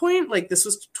this point, like this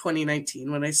was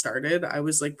 2019 when I started, I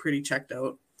was like pretty checked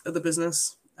out of the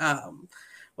business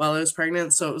while I was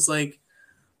pregnant. So it was like,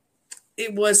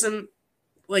 it wasn't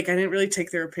like, I didn't really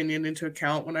take their opinion into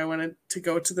account when I wanted to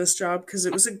go to this job because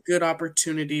it was a good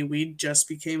opportunity. We just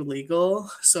became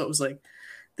legal. So it was like,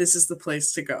 this is the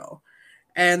place to go.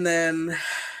 And then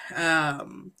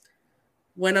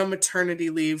went on maternity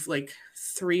leave like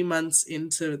 3 months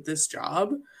into this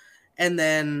job, and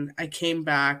then I came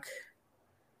back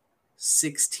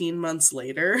 16 months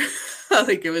later.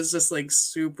 Like it was just like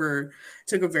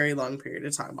took a very long period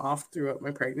of time off throughout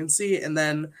my pregnancy, and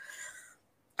then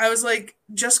I was like,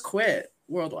 just quit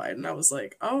Worldwide, and I was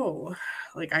like, oh,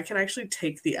 like I can actually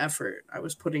take the effort I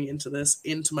was putting into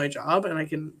my job, and I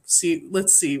can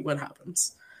let's see what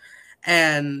happens.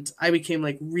 And I became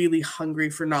like really hungry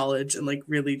for knowledge and like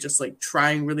really just like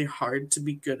trying really hard to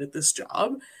be good at this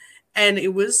job. And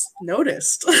it was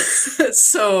noticed.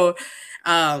 So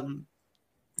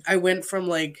I went from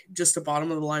like just a bottom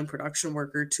of the line production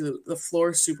worker to the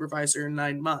floor supervisor in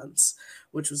 9 months,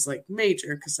 which was like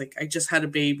major because like I just had a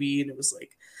baby and it was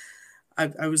like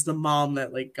I was the mom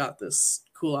that like got this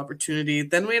cool opportunity.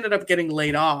 Then we ended up getting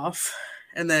laid off.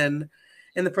 And then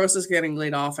in the process of getting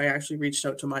laid off, I actually reached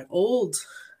out to my old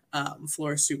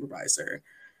floor supervisor.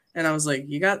 And I was like,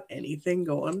 you got anything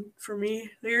going for me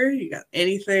there? You got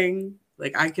anything?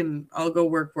 Like I'll go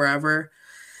work wherever.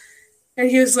 And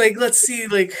he was like, let's see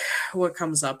like what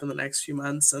comes up in the next few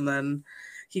months. And then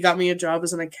he got me a job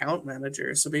as an account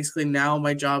manager. So basically now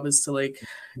my job is to like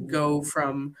go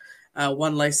from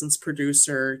one licensed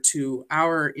producer to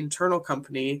our internal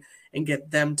company and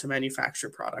get them to manufacture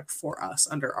product for us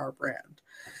under our brand.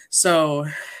 So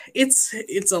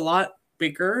it's a lot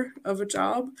bigger of a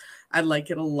job. I like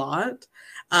it a lot.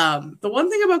 The one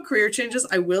thing about career changes,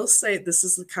 I will say this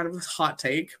is kind of a hot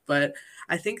take, but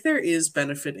I think there is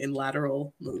benefit in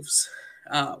lateral moves.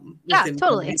 Yeah,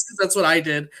 totally. That's what I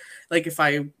did. Like if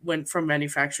I went from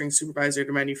manufacturing supervisor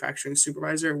to manufacturing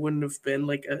supervisor, it wouldn't have been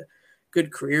like a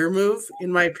good career move,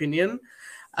 in my opinion.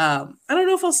 I don't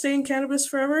know if I'll stay in cannabis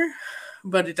forever,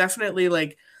 but it definitely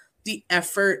like the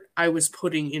effort I was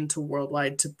putting into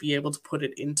Worldwide to be able to put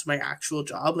it into my actual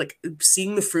job, like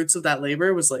seeing the fruits of that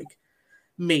labor was like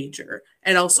major.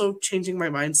 And also changing my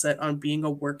mindset on being a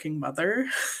working mother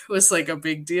was like a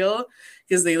big deal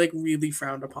because they like really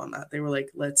frowned upon that. They were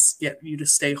like, let's get you to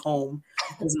stay home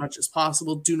as much as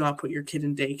possible. Do not put your kid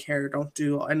in daycare. Don't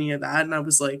do any of that. And I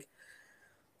was like,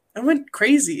 I went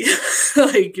crazy,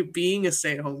 like being a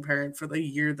stay-at-home parent for the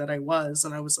year that I was.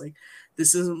 And I was like,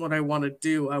 this isn't what I want to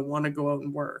do. I want to go out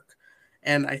and work.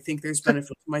 And I think there's benefit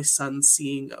to my son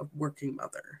seeing a working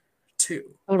mother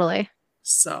too. Totally.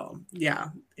 So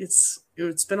yeah, it's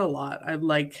been a lot. I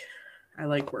like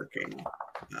working.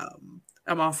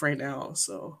 I'm off right now,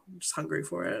 so I'm just hungry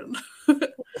for it.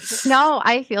 No,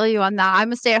 I feel you on that.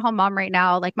 I'm a stay-at-home mom right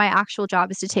now. Like my actual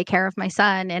job is to take care of my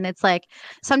son. And it's like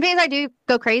some days I do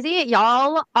go crazy.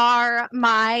 Y'all are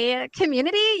my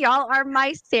community. Y'all are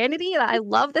my sanity. I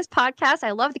love this podcast.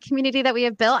 I love the community that we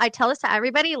have built. I tell this to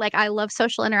everybody. Like I love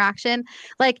social interaction.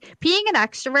 Like being an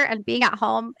extrovert and being at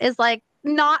home is like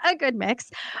not a good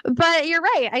mix. But you're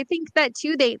right. I think that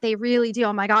too, they really do.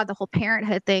 Oh my God, the whole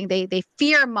parenthood thing, they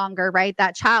fear monger, right?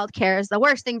 That childcare is the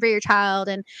worst thing for your child.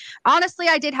 And honestly,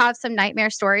 I did have some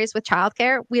nightmare stories with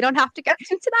childcare. We don't have to go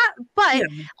into that, but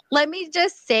let me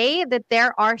just say that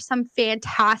there are some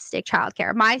fantastic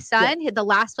childcare. My son, the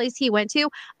last place he went to,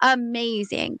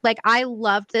 amazing. Like I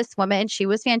loved this woman. She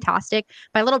was fantastic.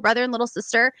 My little brother and little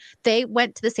sister, they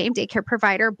went to the same daycare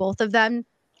provider, both of them.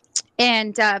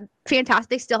 And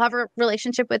fantastic, still have a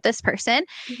relationship with this person.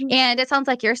 Mm-hmm. And it sounds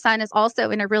like your son is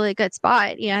also in a really good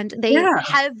spot. And they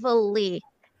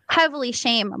heavily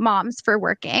shame moms for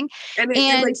working. And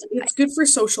it's good for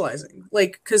socializing.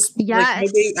 Like, because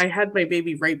I had my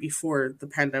baby right before the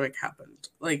pandemic happened,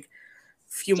 like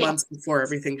a few months before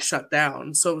everything shut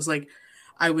down. So it was like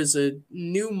I was a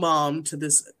new mom to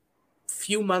this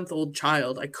few-month-old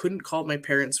child. I couldn't call my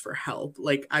parents for help.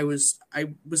 Like I was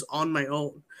on my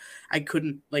own. I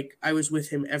couldn't, like, I was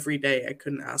with him every day. I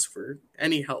couldn't ask for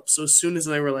any help. So as soon as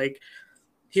they were like,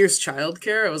 here's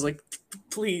childcare, I was like,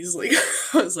 please, like,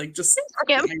 I was like, just,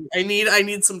 I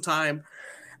need some time.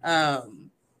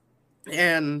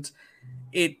 And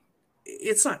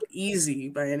it's not easy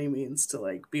by any means to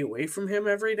like be away from him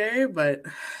every day, but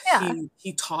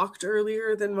he talked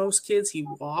earlier than most kids. He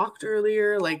walked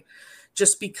earlier, like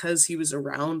just because he was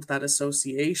around that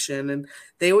association. And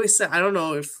they always said, I don't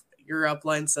know if your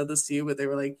upline said this to you, but they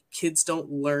were like, kids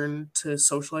don't learn to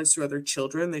socialize through other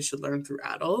children. They should learn through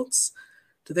adults.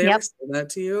 Did they ever say that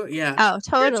to you? Yeah. Oh,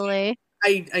 totally.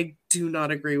 I do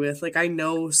not agree with. Like, I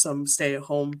know some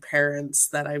stay-at-home parents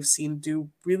that I've seen do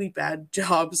really bad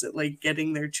jobs at like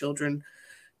getting their children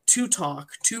to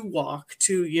talk, to walk,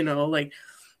 to, you know, like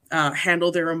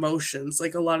handle their emotions.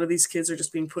 Like a lot of these kids are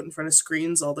just being put in front of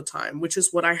screens all the time, which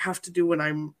is what I have to do when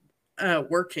I'm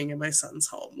working in my son's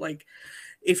home. Like,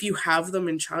 if you have them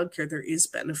in childcare, there is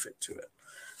benefit to it,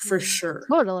 for sure.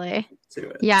 Totally. To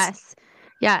it. Yes.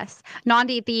 Yes.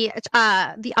 Nandi, the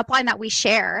upline that we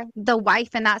share, the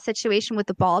wife in that situation with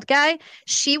the bald guy,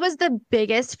 she was the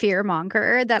biggest fear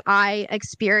monger that I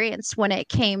experienced when it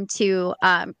came to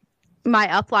my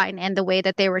upline and the way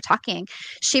that they were talking.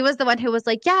 She was the one who was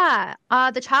like, yeah,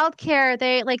 the childcare,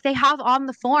 they have on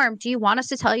the form. Do you want us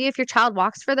to tell you if your child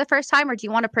walks for the first time, or do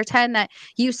you want to pretend that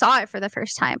you saw it for the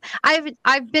first time?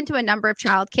 I've been to a number of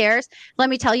childcares. Let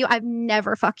me tell you, I've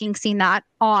never fucking seen that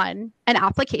on an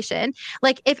application.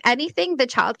 Like, if anything, the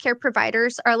childcare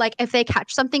providers are like, if they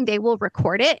catch something, they will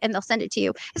record it and they'll send it to you.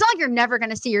 It's not like you're never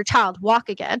going to see your child walk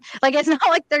again. Like, it's not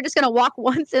like they're just going to walk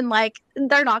once and like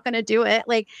they're not going to do it.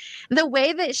 Like, the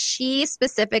way that she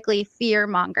specifically fear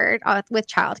mongered with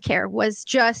childcare was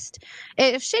just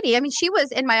shitty. I mean, she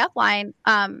was in my upline,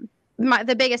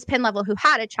 the biggest pin level who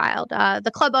had a child.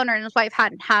 The club owner and his wife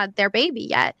hadn't had their baby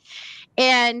yet.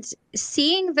 And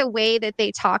seeing the way that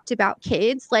they talked about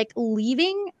kids, like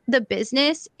leaving the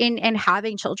business and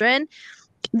having children,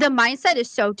 the mindset is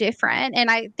so different.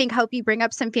 And I think Hope you bring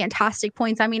up some fantastic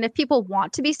points. I mean, if people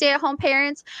want to be stay-at-home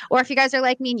parents, or if you guys are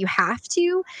like me and you have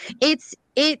to, it's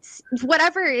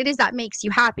whatever it is that makes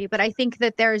you happy. But I think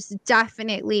that there's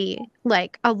definitely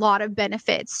like a lot of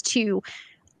benefits to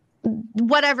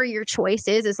whatever your choice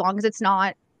is, as long as it's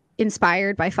not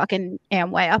inspired by fucking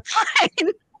Amway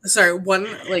upline. Sorry, one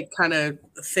like kind of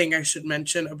thing I should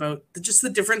mention about just the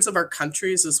difference of our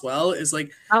countries as well is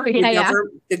like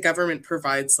the government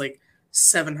provides like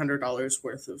 $700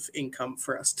 worth of income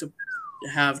for us to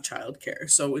have childcare.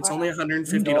 So it's only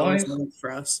 $150 a month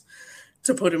for us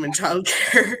to put him in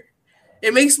childcare.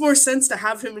 It makes more sense to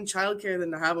have him in childcare than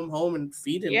to have him home and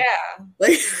feed him. Yeah.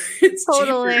 Like, it's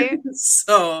totally cheaper.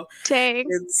 So dang.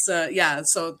 It's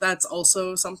so that's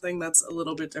also something that's a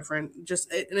little bit different.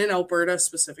 Just in Alberta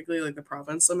specifically, like the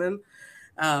province I'm in,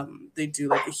 they do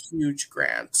like a huge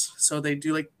grant. So they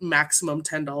do like maximum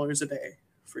 $10 a day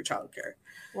for childcare.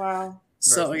 Wow.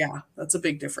 So yeah, that's a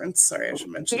big difference. Sorry, I should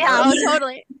mention that. Oh,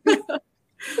 totally. No,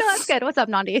 that's good. What's up,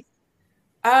 Nandi?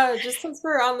 Just since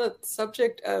we're on the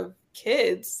subject of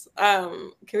kids,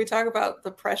 can we talk about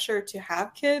the pressure to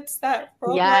have kids that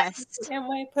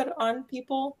Amway put on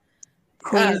people?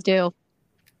 Please do.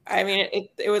 I mean,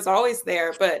 it was always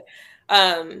there, but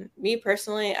me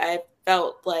personally, I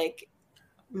felt like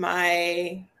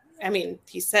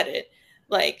he said it,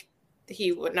 like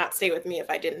he would not stay with me if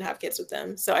I didn't have kids with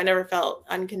them. So I never felt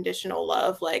unconditional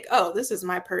love, like, oh, this is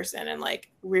my person, and like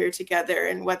we're together,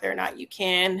 and whether or not you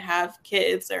can have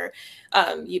kids or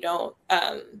you don't,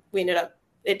 we ended up,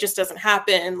 it just doesn't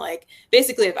happen. Like,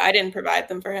 basically, if I didn't provide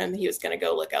them for him, he was going to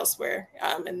go look elsewhere,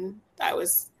 and I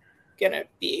was going to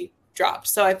be dropped.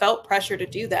 So I felt pressure to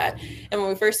do that. And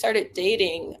when we first started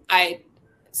dating,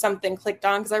 something clicked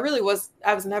on, because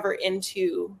I was never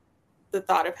into the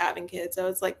thought of having kids. I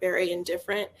was like very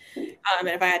indifferent. And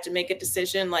if I had to make a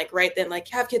decision, like right then, like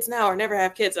have kids now or never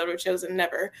have kids, I would have chosen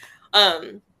never.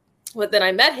 But then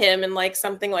I met him and like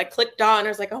something like clicked on. I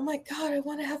was like, oh my God, I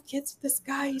want to have kids with this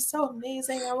guy. He's so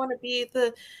amazing. I want to be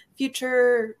the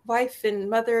future wife and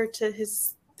mother to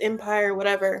his empire,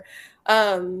 whatever.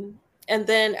 And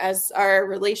then as our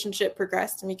relationship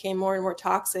progressed and became more and more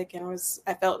toxic, and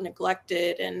I felt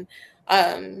neglected, and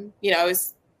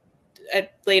I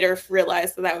later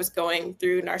realized that I was going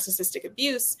through narcissistic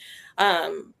abuse.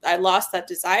 I lost that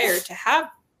desire to have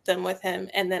them with him.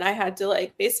 And then I had to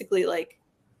basically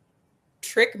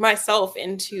trick myself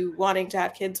into wanting to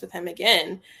have kids with him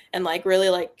again, and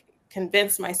really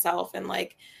convince myself and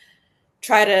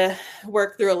try to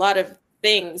work through a lot of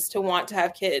things to want to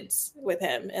have kids with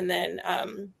him. And then,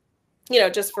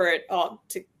 just for it all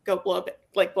to go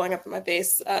blowing up in my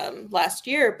face last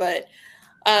year. But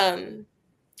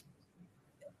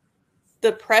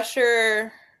the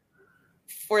pressure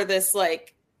for this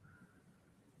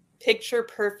picture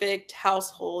perfect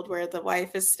household where the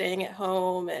wife is staying at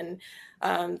home and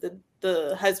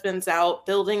the husband's out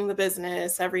building the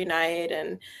business every night,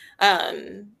 and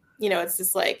it's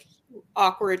this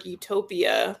awkward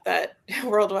utopia that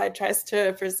Worldwide tries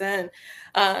to present.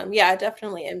 It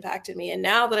definitely impacted me. And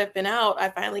now that I've been out, I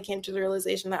finally came to the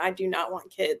realization that I do not want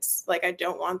kids. I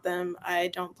don't want them. I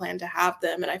don't plan to have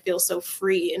them. And I feel so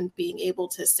free in being able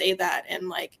to say that and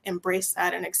embrace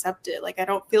that and accept it. I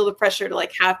don't feel the pressure to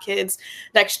have kids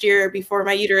next year before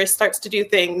my uterus starts to do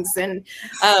things. And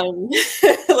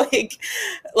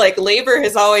labor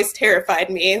has always terrified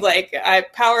me. I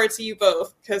power to you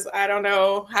both, because I don't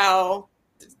know how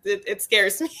it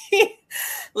scares me.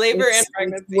 Labor and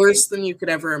pregnancy. It's worse than you could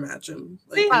ever imagine.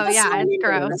 Oh yeah, it's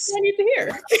gross. That's what I need to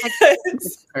hear.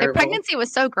 Like, pregnancy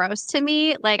was so gross to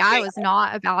me. Like, I was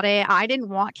not about it. I didn't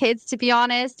want kids, to be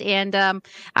honest, and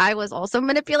I was also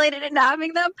manipulated into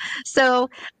having them. So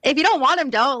if you don't want them,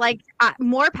 don't. Like,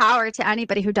 more power to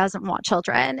anybody who doesn't want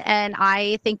children. And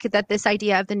I think that this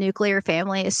idea of the nuclear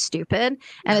family is stupid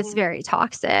and it's very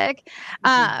toxic.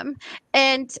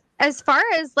 And as far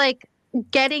as like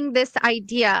getting this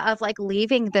idea of like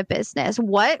leaving the business,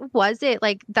 what was it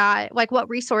like that, like what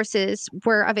resources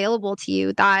were available to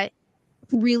you that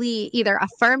really either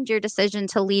affirmed your decision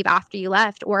to leave after you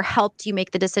left or helped you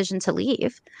make the decision to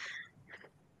leave?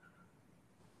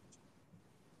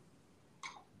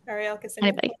 Ariel, Ksenija?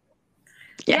 Anybody?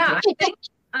 Yeah, I think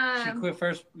She quit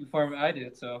first before I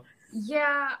did, so.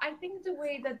 yeah, I think the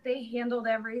way that they handled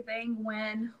everything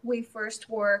when we first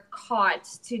were caught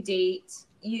to date,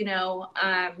 you know,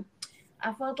 I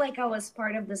felt like I was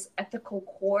part of this ethical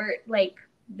court, like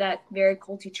that very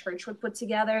culty church would put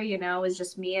together, you know. It's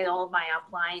just me and all of my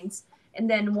uplines. And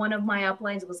then one of my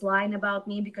uplines was lying about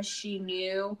me because she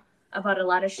knew about a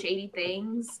lot of shady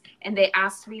things. And they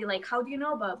asked me, like, how do you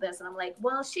know about this? And I'm like,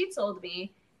 well, she told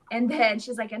me. And then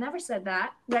she's like, I never said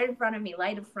that. Right in front of me,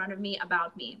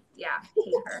 about me. Yeah,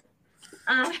 hate her.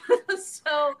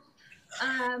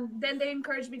 Then they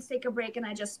encouraged me to take a break and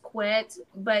I just quit.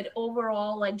 But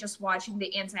overall, like just watching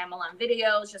the anti-MLM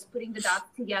videos, just putting the dots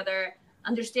together,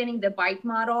 understanding the bite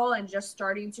model and just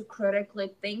starting to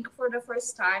critically think for the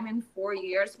first time in 4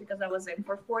 years, because I was in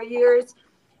for 4 years,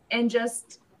 and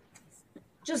just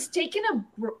taking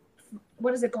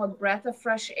what is it called? Breath of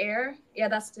fresh air. Yeah,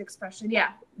 that's the expression.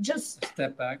 Yeah. Just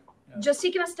step back. Yeah. Just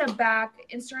taking a step back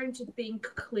and starting to think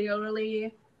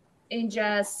clearly and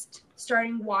just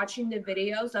starting watching the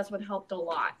videos. That's what helped a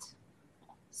lot.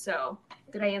 So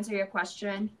did I answer your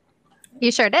question?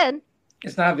 You sure did.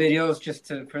 It's not videos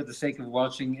just for the sake of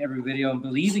watching every video and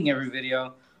believing every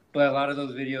video, but a lot of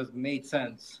those videos made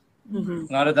sense. A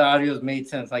lot of the audios made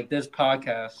sense, like this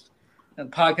podcast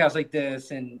and podcasts like this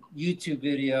and YouTube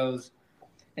videos.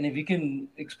 And if you can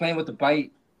explain what the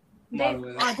bite model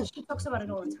is. She talks about it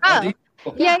all the time.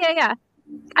 Yeah.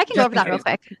 I can go over that real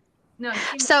quick. No.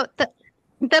 So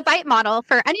the bite model,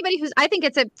 for anybody who's, I think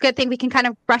it's a good thing we can kind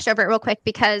of brush over it real quick,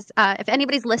 because if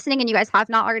anybody's listening and you guys have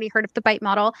not already heard of the bite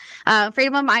model,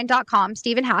 freedomofmind.com,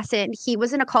 Stephen Hassett, he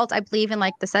was in a cult, I believe in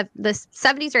like the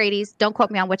 70s or 80s. Don't quote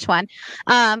me on which one.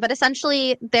 But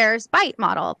essentially there's bite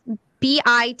model.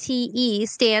 BITE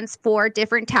stands for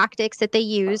different tactics that they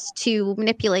use to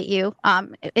manipulate you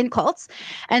in cults.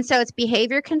 And so it's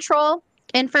behavior control,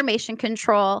 information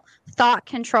control, thought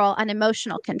control, and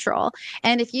emotional control.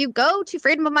 And if you go to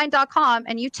freedomofmind.com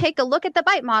and you take a look at the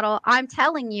bite model, I'm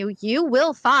telling you, you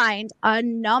will find a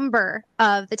number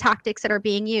of the tactics that are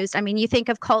being used. I mean, you think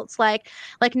of cults like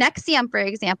NXIVM, for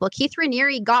example. Keith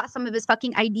Raniere got some of his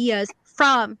fucking ideas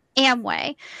from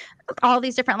Amway. All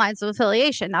these different lines of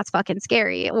affiliation. That's fucking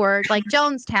scary. Or like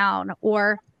Jonestown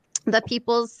or the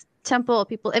People's Temple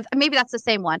people. Maybe that's the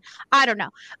same one. I don't know.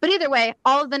 But either way,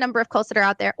 all of the number of cults that are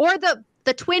out there, or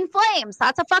the Twin Flames.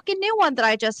 That's a fucking new one that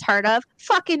I just heard of.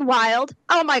 Fucking wild.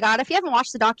 Oh my God. If you haven't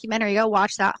watched the documentary, go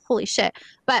watch that. Holy shit.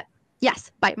 But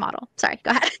yes, bite model. Sorry,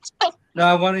 go ahead. No,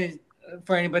 I wanted,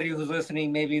 for anybody who's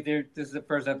listening, maybe this is the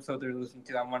first episode they're listening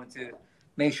to, I wanted to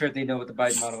make sure they know what the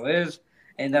bite model is.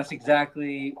 And that's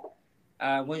exactly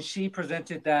when she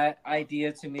presented that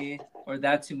idea to me, or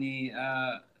that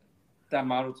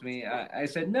model to me, I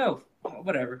said, no,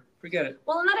 whatever, forget it.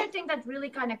 Well, another thing that really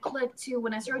kind of clicked too,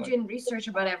 when I started doing research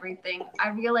about everything, I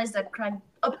realized that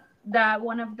that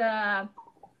one of the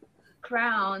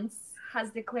crowns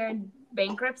has declared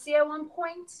bankruptcy at one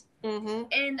point.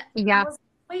 And I was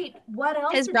like, wait, what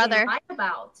else his did brother they lie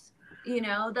about? You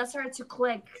know, that started to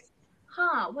click.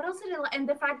 What else did it? And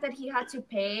the fact that he had to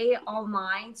pay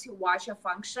online to watch a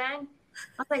function,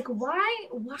 I was like, why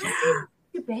did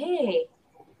you pay?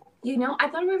 You know, I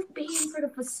thought we were paying for the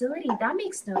facility. That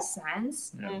makes no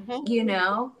sense. You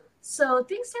know, so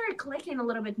things started clicking a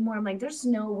little bit more. I'm like, there's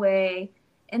no way.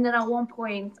 And then at one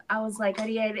point, I was like,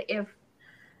 Ariel, if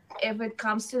it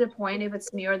comes to the point, if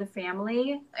it's me or the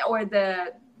family or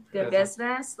the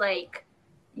business, like,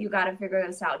 you got to figure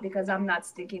this out, because I'm not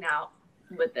sticking out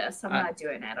with this. I'm not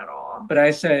doing it at all. But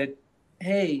I said,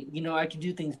 hey, you know, I can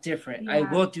do things different. Yeah. I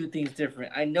will do things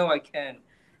different. I know I can.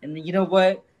 And you know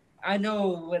what? I know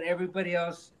what everybody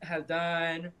else has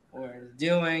done or is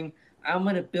doing. I'm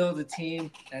going to build a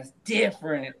team that's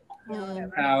different.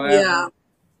 However,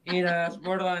 you know, it's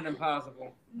borderline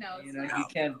impossible. No, you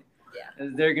can't. Yeah.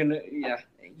 They're going to,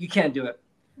 you can't do it.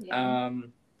 Yeah.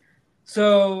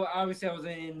 So obviously I was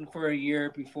in for a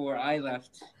year before I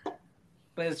left,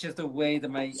 but it's just the way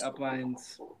that my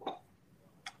uplines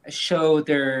show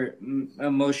their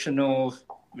emotional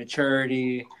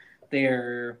maturity,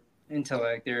 their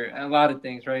intellect, their a lot of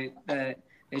things, right? That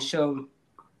it showed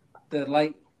the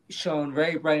light shone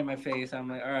very bright in my face. I'm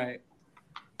like, all right,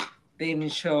 they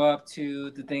didn't show up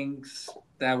to the things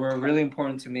that were really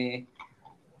important to me,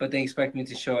 but they expect me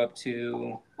to show up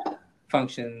to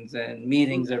functions and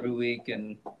meetings every week.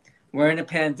 And we're in a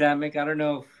pandemic. I don't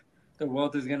know if the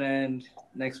world is gonna end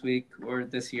next week or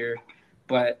this year,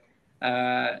 but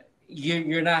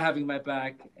you're not having my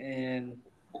back, and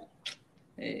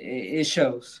it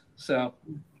shows. So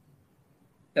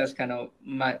that's kind of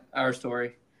our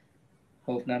story.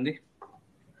 Hope, Nandi.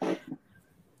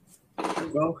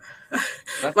 Well,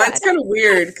 mine's kind of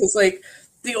weird because like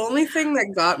the only thing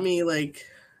that got me like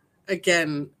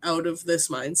again out of this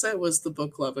mindset was the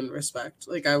book Love and Respect.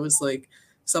 Like I was like,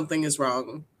 something is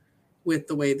wrong with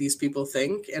the way these people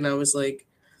think, and I was like,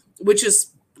 which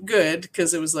is good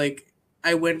because it was like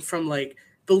I went from like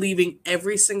believing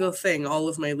every single thing all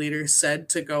of my leaders said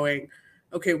to going,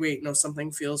 okay, wait, no,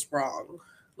 something feels wrong.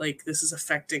 Like this is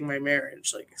affecting my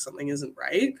marriage. Like something isn't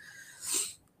right.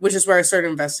 Which is where I started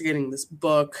investigating this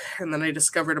book. And then I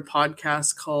discovered a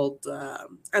podcast called,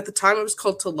 at the time it was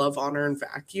called To Love, Honor, and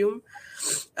Vacuum.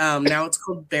 Now it's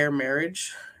called Bare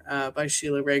Marriage by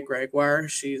Sheila Ray Gregoire.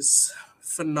 She's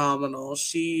phenomenal.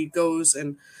 She goes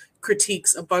and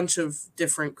critiques a bunch of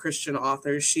different Christian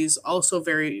authors. She's also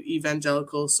very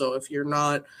evangelical. So if you're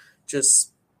not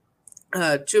just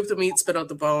chew up the meat, spit out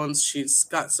the bones, she's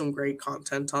got some great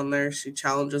content on there. She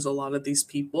challenges a lot of these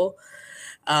people.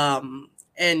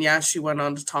 And yeah, she went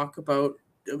on to talk about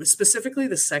specifically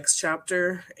the sex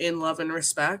chapter in Love and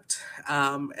Respect.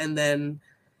 And then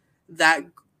that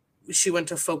she went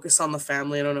to focus on the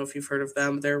family. I don't know if you've heard of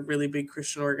them. They're a really big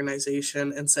Christian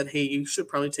organization, and said, hey, you should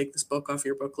probably take this book off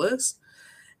your book list.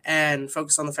 And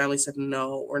Focus on the Family said,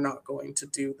 no, we're not going to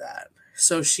do that.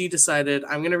 So she decided,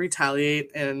 I'm going to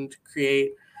retaliate and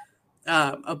create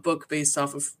a book based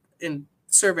off of a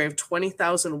survey of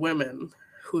 20,000 women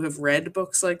who have read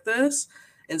books like this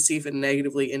and see if it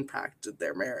negatively impacted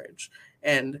their marriage.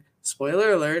 And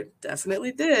spoiler alert,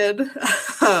 definitely did.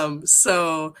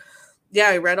 So yeah,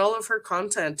 I read all of her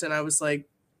content, and I was like,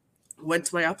 went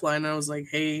to my upline and I was like,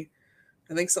 hey,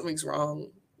 I think something's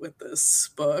wrong with this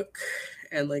book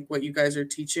and like what you guys are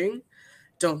teaching.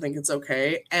 Don't think it's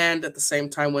okay. And at the same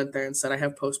time went there and said, I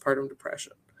have postpartum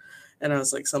depression. And I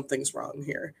was like, something's wrong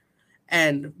here.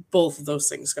 And both of those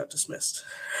things got dismissed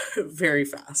very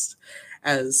fast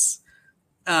as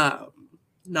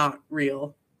not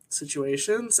real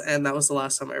situations. And that was the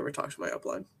last time I ever talked to my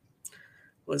upline,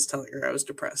 was telling her I was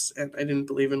depressed and I didn't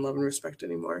believe in love and respect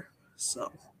anymore.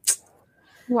 So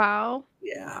wow.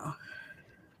 Yeah.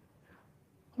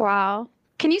 Wow.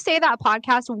 Can you say that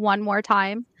podcast one more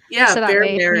time? Yeah, so that Bare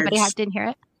way Marriage. if anybody didn't hear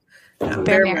it. Yeah,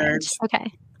 Bare Marriage.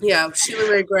 Okay. Yeah, Sheila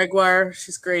Ray Gregoire.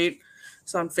 She's great.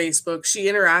 It's on Facebook. She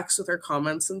interacts with her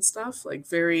comments and stuff. Like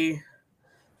very,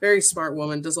 very smart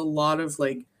woman. Does a lot of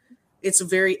like, it's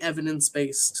very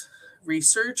evidence-based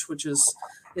research, which is,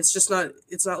 it's not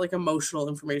like emotional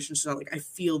information. She's not like, I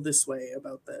feel this way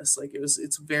about this. Like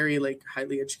it's very like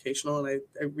highly educational, and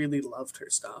I really loved her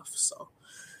stuff. So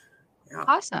yeah.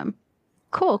 Awesome.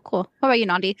 Cool. What about you,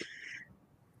 Nandi?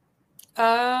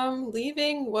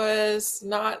 Leaving was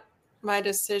not my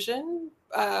decision.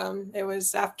 It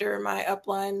was after my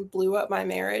upline blew up my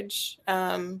marriage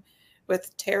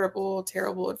with terrible,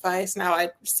 terrible advice. Now I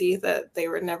see that they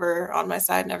were never on my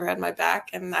side, never had my back,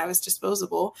 and I was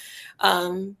disposable.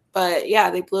 But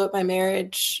yeah, they blew up my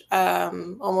marriage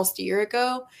almost a year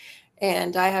ago,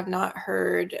 and I have not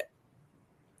heard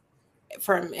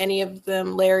from any of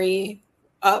them, Larry,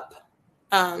 up.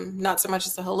 Not so much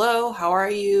as a hello, how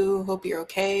are you? Hope you're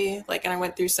okay. Like, and I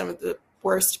went through some of the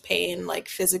worst pain, like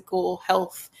physical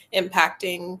health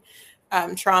impacting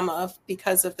trauma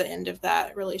because of the end of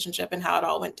that relationship and how it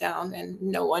all went down. And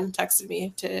no one texted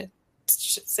me to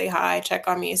say hi, check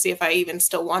on me, see if I even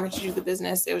still wanted to do the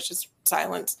business. It was just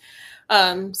silence.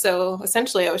 So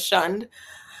essentially I was shunned.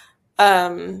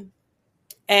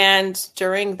 And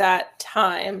during that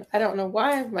time, I don't know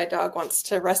why my dog wants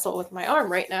to wrestle with my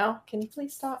arm right now. Can you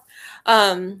please stop?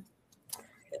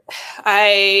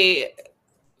 I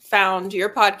found your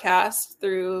podcast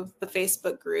through the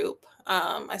Facebook group.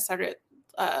 I started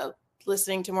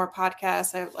listening to more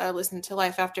podcasts. I listened to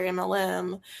Life After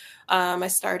MLM. I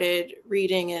started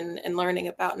reading and learning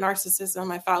about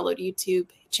narcissism. I followed YouTube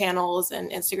channels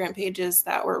and Instagram pages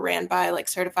that were ran by like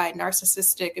certified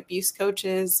narcissistic abuse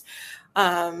coaches,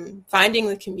 finding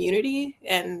the community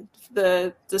and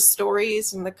the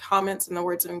stories and the comments and the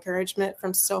words of encouragement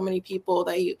from so many people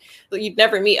that you'd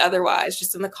never meet otherwise,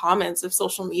 just in the comments of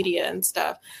social media and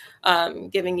stuff,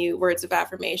 giving you words of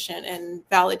affirmation and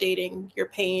validating your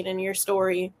pain and your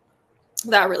story.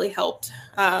 That really helped.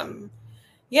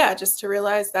 Just to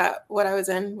realize that what I was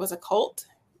in was a cult,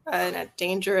 and a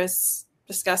dangerous,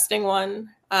 disgusting one.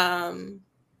 Those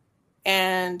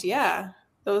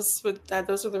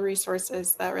are the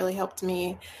resources that really helped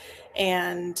me,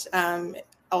 and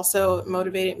also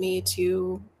motivated me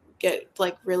to get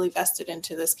like really vested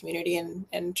into this community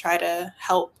and try to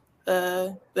help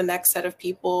the next set of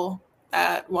people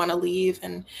that want to leave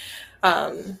and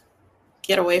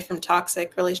get away from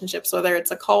toxic relationships, whether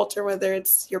it's a cult or whether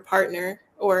it's your partner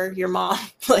or your mom.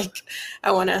 Like,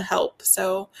 I want to help.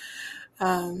 So,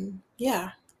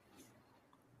 yeah.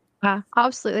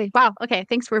 Absolutely. Wow. Okay.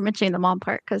 Thanks for mentioning the mom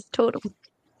part, because totally.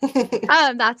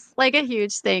 That's like a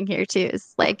huge thing here too.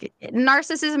 Is like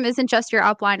narcissism isn't just your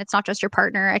upline. It's not just your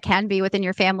partner. It can be within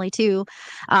your family too,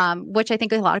 which I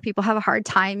think a lot of people have a hard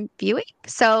time viewing.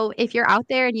 So if you're out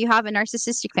there and you have a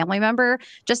narcissistic family member,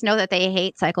 just know that they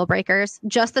hate cycle breakers,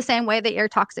 just the same way that your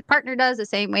toxic partner does, the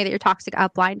same way that your toxic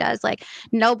upline does. Like,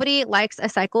 nobody likes a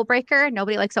cycle breaker.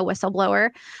 Nobody likes a whistleblower.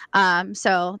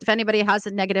 So if anybody has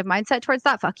a negative mindset towards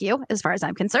that, fuck you, as far as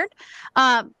I'm concerned.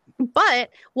 But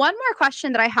one more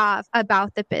question that I have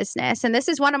about the business, and this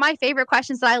is one of my favorite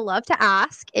questions that I love to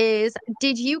ask, is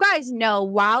did you guys know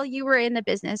while you were in the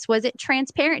business, was it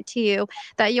transparent to you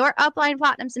that your upline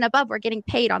platinums and above were getting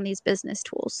paid on these business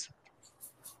tools?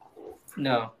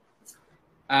 No.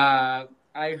 I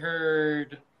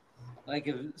heard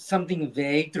like something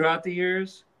vague throughout the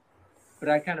years, but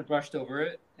I kind of brushed over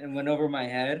it and went over my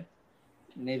head,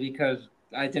 maybe because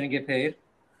I didn't get paid.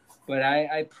 But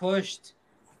I pushed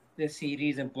the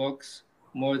CDs and books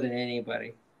more than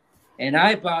anybody. And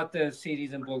I bought the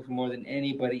CDs and books more than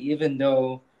anybody, even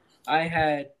though I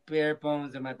had bare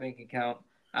bones in my bank account.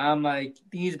 I'm like,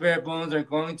 these bare bones are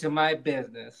going to my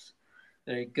business.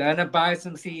 They're going to buy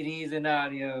some CDs and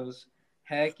audios.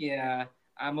 Heck yeah,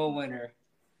 I'm a winner.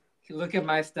 Look at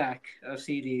my stack of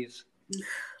CDs.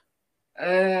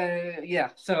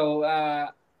 So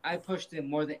I pushed it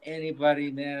more than anybody,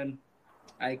 man.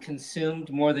 I consumed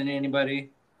more than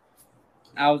anybody.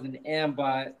 I was an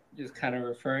ambot, just kind of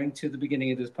referring to the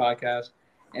beginning of this podcast.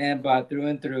 Ambot through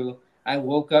and through. I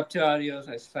woke up to audios.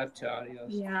 I slept to audios.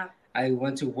 Yeah. I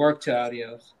went to work to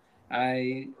audios.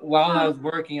 While I was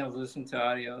working, I was listening to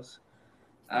audios.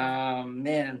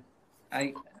 Man,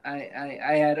 I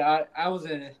was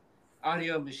an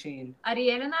audio machine.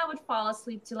 Ariel and I would fall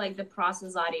asleep to like the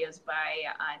process audios by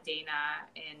Dana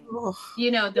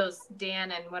and those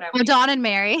Dan and whatever. Dawn and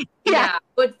Mary. Yeah,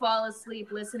 would fall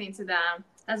asleep listening to them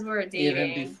as we were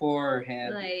dating. Even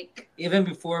beforehand. Even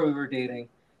before we were dating.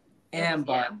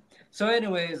 Yeah. So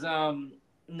anyways, no,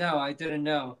 I didn't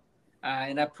know.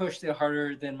 And I pushed it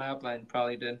harder than my upline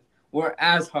probably did. Or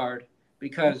as hard,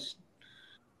 because,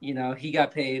 he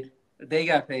got paid. They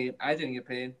got paid. I didn't get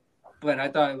paid. But I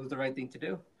thought it was the right thing to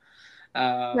do.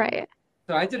 Right.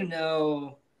 So I didn't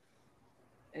know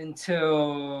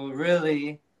until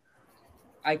really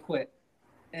I quit.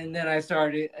 And then I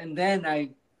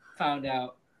found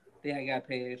out that I got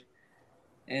paid.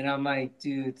 And I'm like,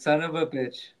 dude, son of a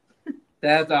bitch.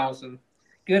 That's awesome.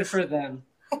 Good for them.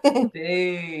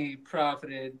 They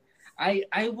profited.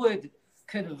 I would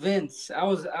convince. I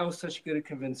was such a good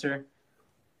convincer.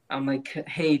 I'm like,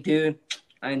 hey, dude,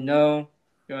 I know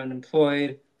you're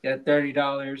unemployed. You got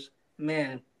 $30.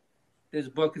 Man, this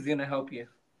book is going to help you.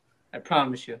 I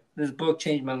promise you. This book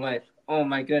changed my life. Oh,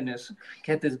 my goodness.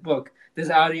 Get this book. This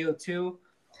audio, too.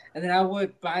 And then I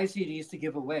would buy CDs to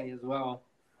give away as well.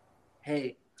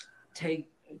 Hey, take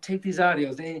these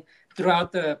audios. And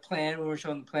throughout the plan, when we were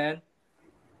showing the plan,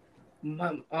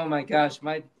 oh, my gosh,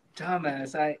 my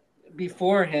dumbass.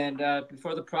 Before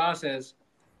the process,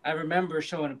 I remember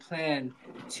showing a plan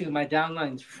to my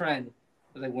downline's friend. It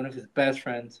was like one of his best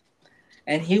friends.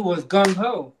 And he was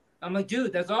gung-ho. I'm like,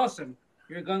 dude, that's awesome.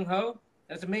 You're gung-ho?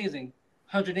 That's amazing.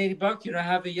 $180, you don't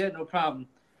have it yet? No problem.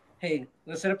 Hey,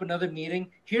 let's set up another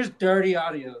meeting. Here's dirty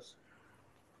audios.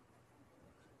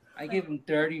 I gave him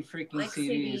dirty freaking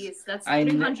CDs. That's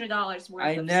 $300 worth.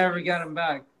 I never got them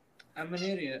back. I'm an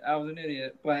idiot. I was an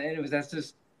idiot. But anyways, that's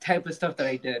just type of stuff that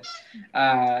I did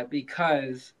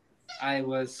because I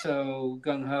was so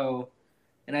gung-ho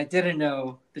and I didn't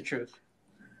know the truth.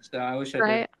 So I wish I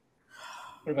did.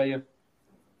 What about you?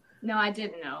 No, I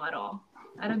didn't know at all.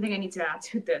 I don't think I need to add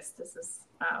to this. This is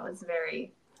was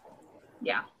very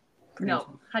Yeah.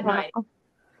 No. Had no idea.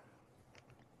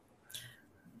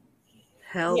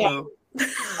 Hell no.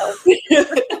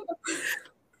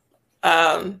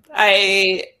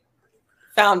 I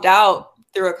found out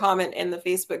through a comment in the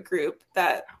Facebook group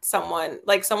that someone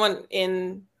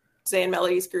in Zay and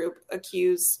Melody's group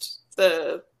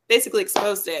basically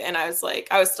exposed it. And I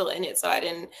was still in it. So I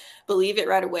didn't believe it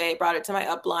right away, brought it to my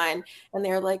upline, and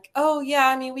they're like, oh yeah,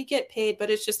 I mean, we get paid, but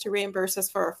it's just to reimburse us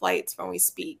for our flights when we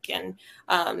speak. And,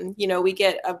 we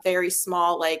get a very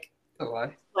small, like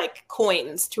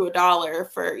coins to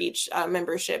 $1 for each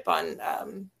membership on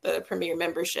the Premier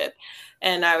membership.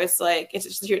 And I was like,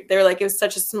 they're like, it was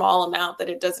such a small amount that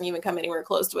it doesn't even come anywhere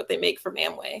close to what they make from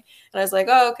Amway. And I was like,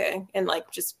 oh, okay. And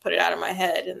like, just put it out of my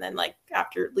head. And then like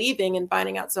after leaving and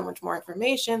finding out so much more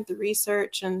information through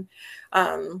research and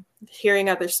hearing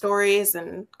other stories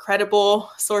and credible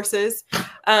sources,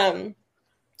 do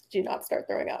not start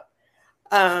throwing up.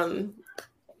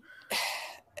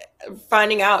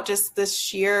 Finding out just the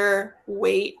sheer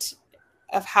weight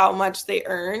of how much they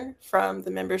earn from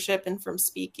the membership and from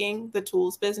speaking the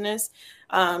tools business,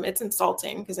 it's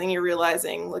insulting, because then you're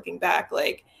realizing, looking back,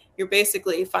 like you're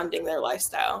basically funding their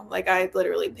lifestyle. Like I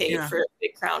literally paid for a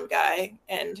big crown guy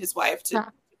and his wife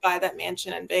to buy that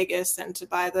mansion in Vegas and to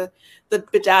buy the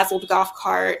bedazzled golf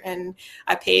cart, and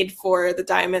I paid for the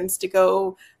diamonds to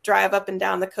go drive up and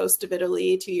down the coast of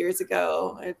Italy 2 years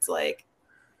ago. It's like,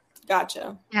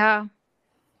 gotcha.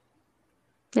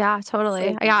 Yeah,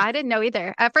 totally. Yeah, I didn't know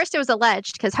either. At first it was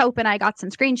alleged, because Hope and I got some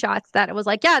screenshots that it was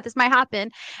like, yeah, this might happen,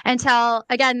 until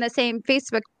again, the same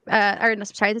Facebook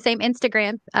the same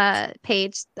Instagram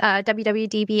page,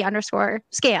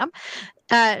 www.db_scam.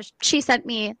 She sent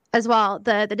me as well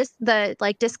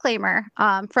the disclaimer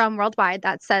from Worldwide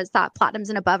that says that platinums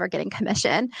and above are getting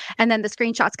commission, and then the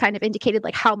screenshots kind of indicated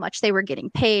like how much they were getting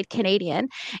paid Canadian,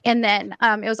 and then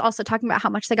it was also talking about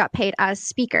how much they got paid as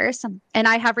speakers. And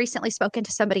I have recently spoken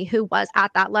to somebody who was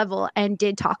at that level and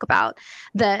did talk about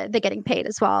the getting paid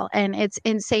as well, and it's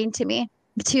insane to me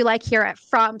to like hear it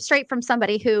straight from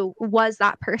somebody who was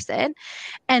that person.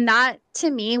 And that to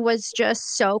me was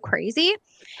just so crazy.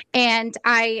 And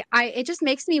it just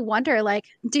makes me wonder, like,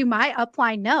 do my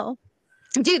upline know?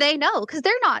 Do they know? Because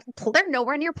they're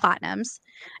nowhere near platinums,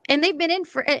 and they've been in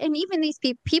for, and even these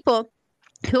people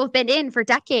who have been in for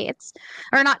decades,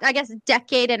 or not, I guess,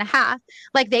 decade and a half,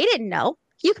 like they didn't know.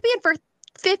 You could be in for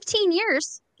 15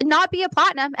 years, not be a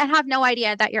platinum, and have no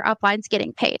idea that your upline's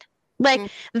getting paid.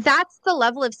 Like, that's the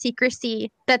level of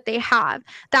secrecy that they have.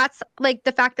 That's like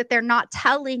the fact that they're not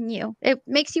telling you. It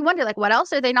makes you wonder, like, what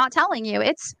else are they not telling you?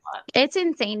 It's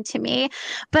insane to me.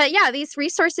 But yeah, these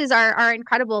resources are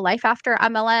incredible. Life After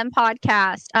MLM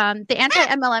podcast. The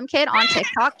anti-MLM kid on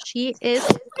TikTok, she is,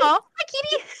 oh, hi,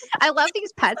 Kitty. I love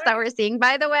these pets that we're seeing,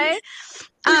 by the way.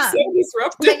 So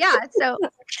disruptive. But yeah, so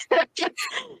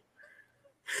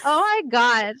oh my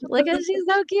God, look at, she's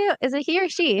so cute. Is it he or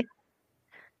she?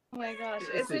 Oh my gosh,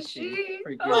 is it she?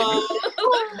 Look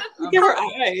at her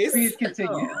eyes. Please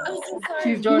continue.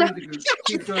 She's joining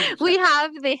the group. We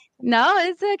have no,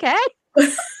 it's okay.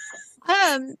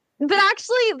 But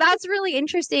actually, that's really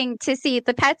interesting to see.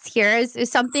 The pets here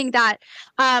is something that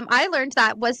I learned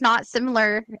that was not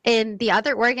similar in the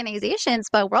other organizations,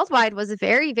 but Worldwide was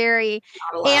very, very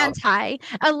anti.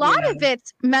 A lot of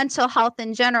it's mental health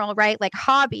in general, right? Like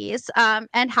hobbies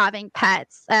and having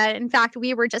pets. In fact,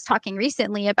 we were just talking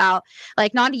recently about,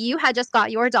 like, Nandi, you had just got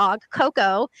your dog,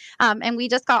 Coco, and we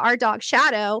just got our dog,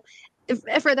 Shadow,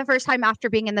 for the first time after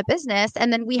being in the business.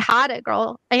 And then we had a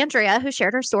girl, Andrea, who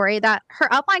shared her story that her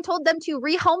upline told them to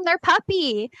rehome their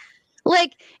puppy.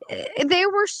 Like, they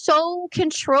were so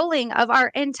controlling of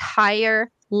our entire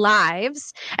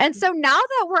lives. And so now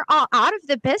that we're all out of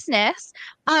the business,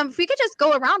 if we could just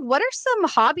go around, what are some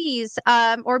hobbies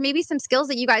or maybe some skills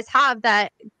that you guys have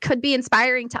that could be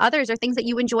inspiring to others, or things that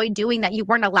you enjoy doing that you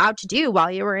weren't allowed to do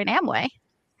while you were in Amway?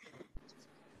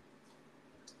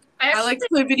 I like to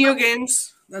play video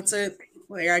games. That's it.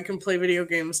 Like, I can play video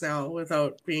games now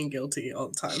without being guilty all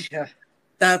the time. Yeah.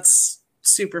 That's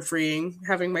super freeing.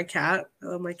 Having my cat. I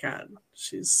love my cat.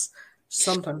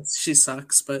 Sometimes she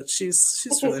sucks, but she's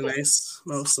really nice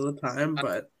most of the time.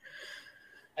 But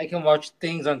I can watch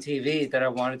things on TV that I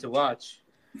wanted to watch.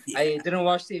 I didn't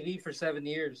watch TV for 7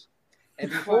 years. And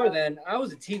before then, I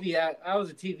was a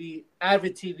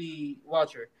avid TV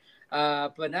watcher.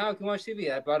 But now I can watch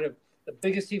TV. I bought the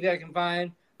biggest TV I can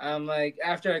find. I'm like,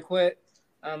 after I quit,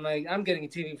 I'm like, I'm getting a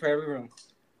TV for every room.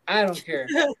 I don't care.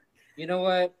 You know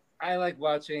what? I like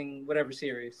watching whatever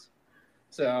series.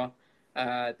 So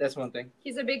that's one thing.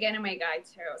 He's a big anime guy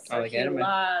too. So I like anime.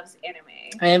 Loves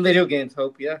anime. I am video games,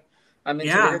 Hope. Yeah, I'm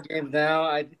into video games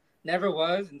now. never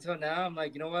was until now. I'm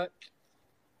like, you know what?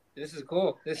 This is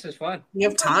cool. This is fun. You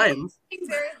have time. It's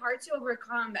very hard to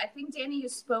overcome. I think, Danny, you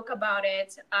spoke about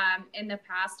it in the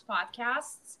past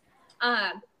podcasts.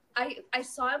 I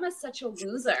saw him as such a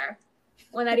loser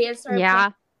when Ariel started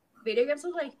playing video games. I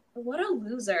was like, what a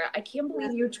loser. I can't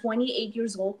believe you're 28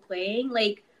 years old playing.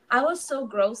 Like, I was so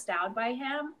grossed out by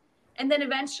him. And then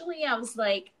eventually I was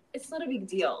like, it's not a big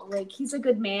deal. Like, he's a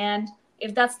good man.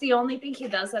 If that's the only thing he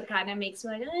does that kind of makes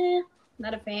me like,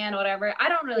 not a fan, whatever. I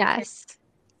don't really care.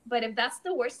 But if that's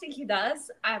the worst thing he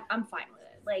does, I'm fine with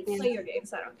it. Like, play your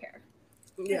games. I don't care.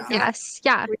 Yeah. Yes.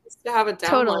 Yeah. We used to have a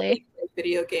download of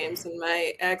video games, and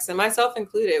my ex and myself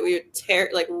included, we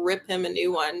would rip him a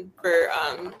new one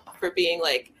for being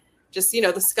like, just, you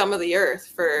know, the scum of the earth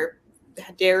for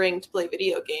daring to play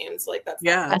video games. Like,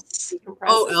 that's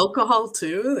alcohol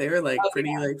too. They were like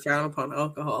pretty like frown upon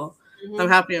alcohol. I'm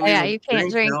happy I'm able you to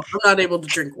can't drink. now. I'm not able to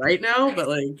drink right now, but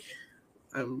like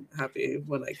I'm happy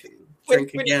when I can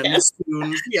drink again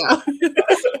soon. Yeah.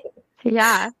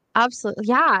 Yeah, absolutely.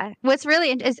 Yeah. What's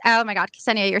really is, oh my God,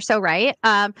 Ksenija, you're so right.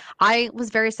 I was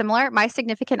very similar. My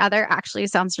significant other actually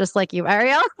sounds just like you,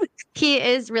 Ariel. He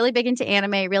is really big into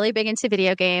anime, really big into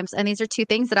video games. And these are two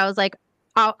things that I was like,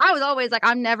 I was always like,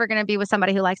 I'm never going to be with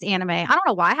somebody who likes anime. I don't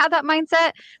know why I had that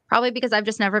mindset. Probably because I've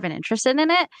just never been interested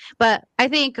in it. But I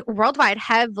think Worldwide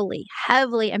heavily,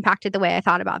 heavily impacted the way I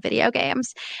thought about video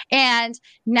games. And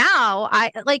now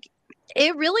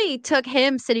it really took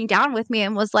him sitting down with me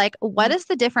and was like, what is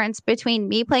the difference between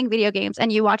me playing video games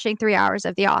and you watching 3 hours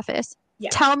of The Office? Yeah.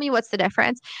 Tell me what's the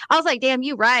difference. I was like, damn,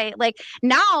 you right. Like,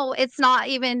 now it's not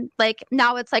even like,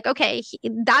 now it's like, okay,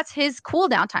 that's his cool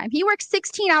down time. He works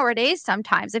 16-hour days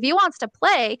sometimes. If he wants to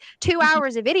play 2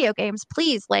 hours of video games,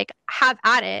 please, like, have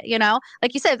at it, you know?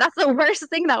 Like you said, if that's the worst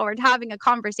thing that we're having a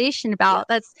conversation about,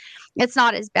 it's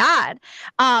not as bad.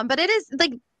 But it is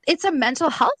like, it's a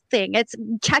mental health thing. It's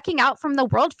checking out from the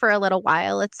world for a little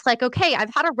while. It's like, okay,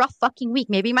 I've had a rough fucking week.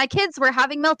 Maybe my kids were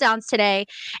having meltdowns today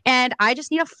and I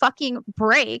just need a fucking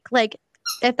break. Like,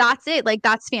 if that's it, like,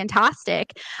 that's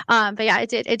fantastic. But yeah,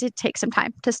 it did take some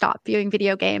time to stop viewing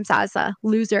video games as a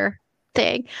loser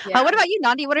thing. Yeah. What about you,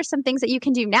 Nandi? What are some things that you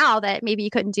can do now that maybe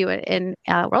you couldn't do it in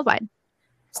Worldwide?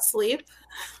 Sleep.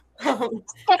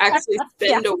 Actually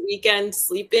spend a weekend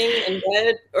sleeping in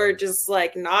bed, or just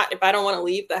like not, if I don't want to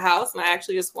leave the house and I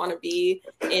actually just want to be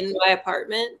in my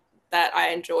apartment that I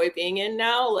enjoy being in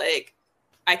now, like,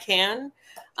 I can.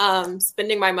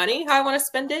 Spending my money how I want to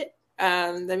spend it.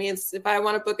 That means if I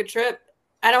want to book a trip,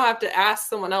 I don't have to ask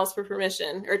someone else for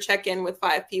permission or check in with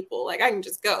 5 people. Like, I can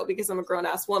just go because I'm a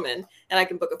grown-ass woman and I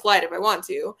can book a flight if I want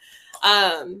to.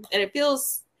 And it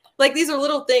feels like these are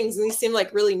little things, and these seem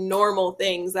like really normal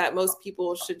things that most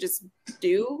people should just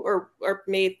do or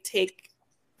may take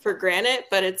for granted.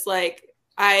 But it's like,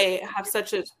 I have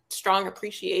such a strong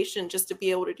appreciation just to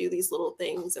be able to do these little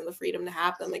things and the freedom to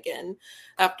have them again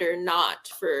after not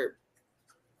for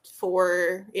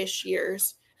 4-ish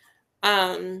years.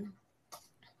 Going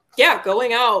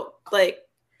out like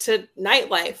to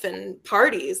nightlife and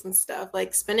parties and stuff,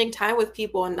 like spending time with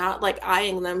people and not like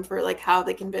eyeing them for like how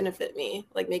they can benefit me,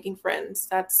 like making friends.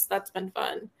 That's been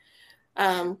fun.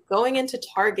 Going into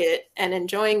Target and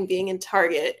enjoying being in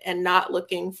Target and not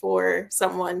looking for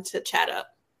someone to chat up.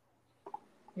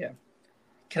 Yeah.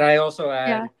 Can I also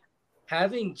add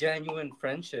having genuine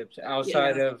friendships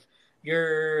outside of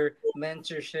your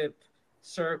mentorship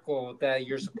circle that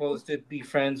you're supposed to be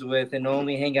friends with and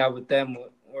only hang out with them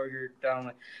or you're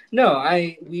down. No,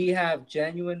 we have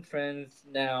genuine friends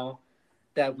now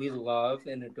that we love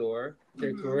and adore.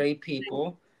 They're great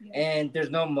people, and there's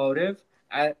no motive.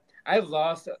 I've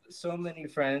lost so many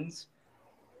friends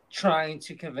trying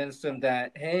to convince them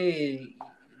that, hey,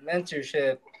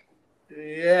 mentorship,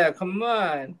 come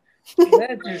on,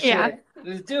 mentorship,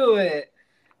 let's do it.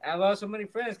 I lost so many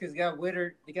friends because they got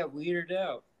weirded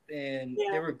out, and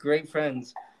they were great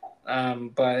friends.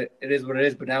 But it is what it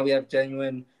is. But now we have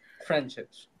genuine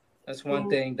friendships. That's one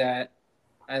thing that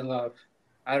I love.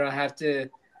 I don't have to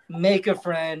make a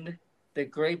friend, the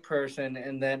great person,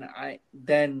 and then I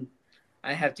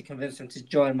have to convince them to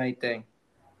join my thing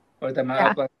or that my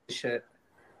upline is shit.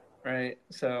 Right?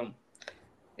 So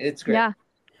it's great.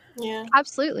 Yeah,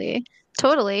 absolutely.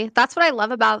 Totally. That's what I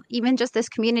love about even just this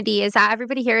community is that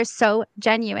everybody here is so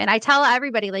genuine. I tell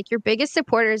everybody, like, your biggest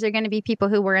supporters are going to be people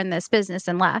who were in this business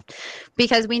and left,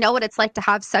 because we know what it's like to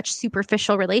have such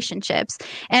superficial relationships.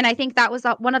 And I think that was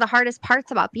one of the hardest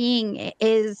parts about being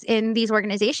is in these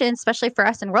organizations, especially for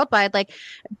us in Worldwide, like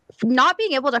not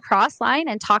being able to cross line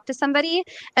and talk to somebody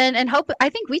and hope. I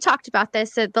think we talked about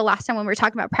this the last time when we were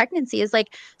talking about pregnancy is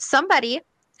like somebody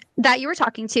that you were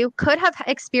talking to could have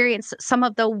experienced some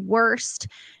of the worst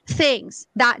things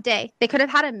that day. They could have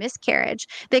had a miscarriage.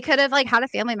 They could have like had a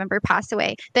family member pass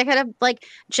away. They could have like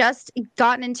just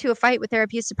gotten into a fight with their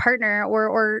abusive partner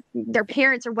or their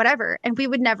parents or whatever. And we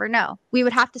would never know. We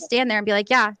would have to stand there and be like,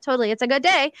 yeah, totally. It's a good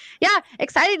day. Yeah.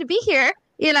 Excited to be here,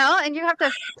 you know, and you have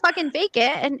to fucking fake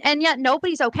it. And yet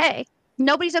nobody's okay.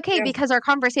 Nobody's okay Yeah. because our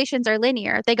conversations are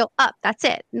linear. They go up. That's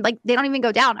it. Like they don't even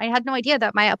go down. I had no idea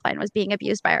that my upline was being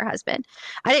abused by her husband.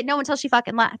 I didn't know until she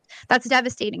fucking left. That's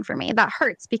devastating for me. That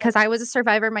hurts because I was a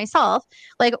survivor myself.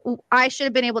 Like I should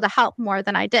have been able to help more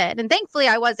than I did. And thankfully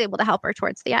I was able to help her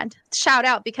towards the end. Shout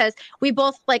out because we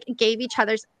both like gave each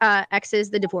other's exes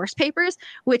the divorce papers,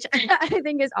 which I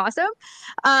think is awesome.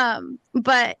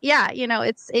 But yeah, you know,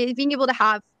 it's being able to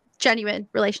have genuine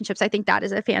relationships. I think that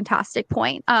is a fantastic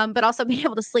point. But also being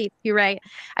able to sleep. You're right.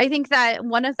 I think that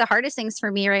one of the hardest things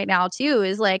for me right now too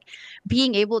is like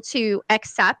being able to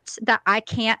accept that I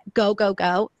can't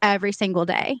go every single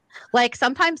day. Like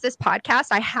sometimes this podcast,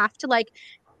 I have to like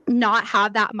not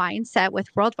have that mindset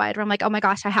with Worldwide where I'm like, oh my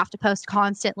gosh, I have to post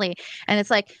constantly. And it's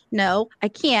like, no, I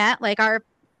can't. Like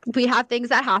we have things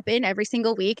that happen every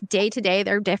single week, day to day,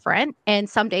 they're different. And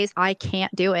some days I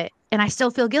can't do it and I still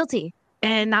feel guilty.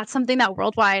 And that's something that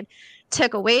Worldwide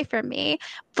took away from me.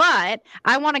 But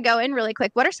I want to go in really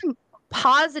quick. What are some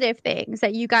positive things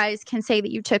that you guys can say that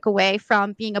you took away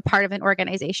from being a part of an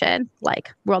organization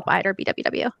like Worldwide or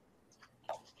BWW?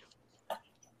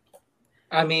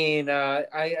 I mean,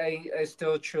 I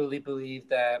still truly believe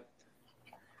that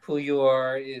who you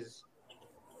are is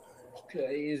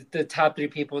the top 3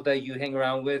 people that you hang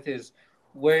around with is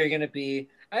where you're gonna be.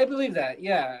 I believe that.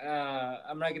 Yeah,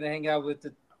 I'm not gonna hang out with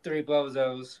the 3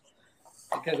 bozos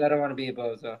because I don't want to be a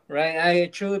bozo, right? I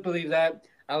truly believe that.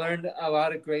 I learned a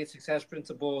lot of great success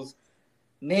principles,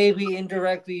 maybe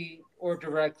indirectly or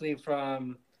directly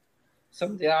from some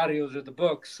of the audios or the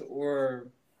books or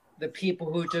the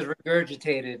people who just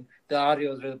regurgitated the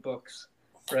audios or the books,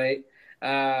 right?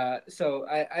 So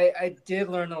I did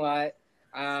learn a lot.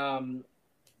 I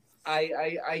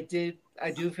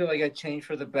do feel like I changed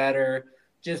for the better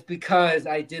just because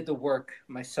I did the work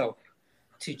myself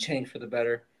to change for the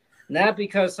better, not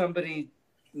because somebody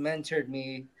mentored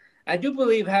me. I do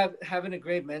believe having a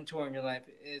great mentor in your life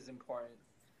is important,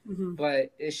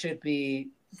 but it should be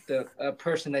a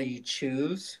person that you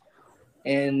choose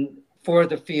and for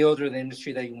the field or the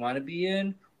industry that you want to be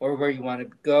in or where you want to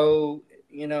go,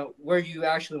 you know, where you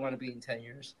actually want to be in 10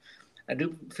 years. I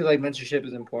do feel like mentorship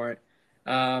is important.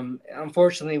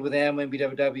 Unfortunately, with Amway and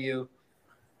BWW,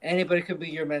 anybody could be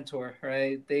your mentor,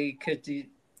 right? They could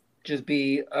just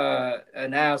be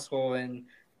an asshole and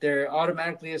they're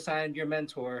automatically assigned your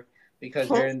mentor because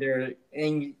they're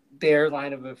in their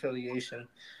line of affiliation.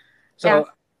 So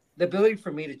the ability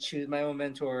for me to choose my own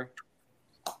mentor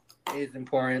is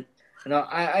important. You know,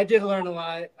 I did learn a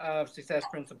lot of success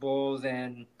principles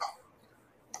and,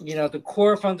 you know, the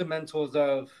core fundamentals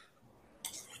of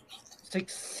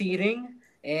succeeding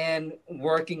and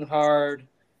working hard,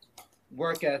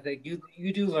 work ethic.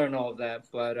 You do learn all of that,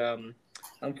 but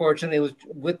unfortunately, it was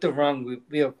with the wrong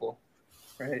vehicle,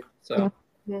 right? So,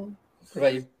 what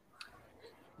about you?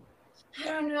 I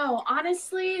don't know.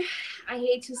 Honestly, I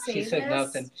hate to say She said this.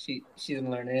 nothing. She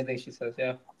didn't learn anything. She says,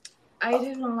 yeah. I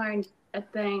didn't learn a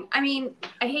thing. I mean,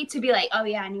 I hate to be like, oh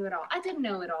yeah, I knew it all. I didn't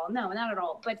know it all. No, not at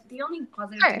all. But the only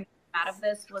positive thing out of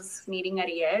this was meeting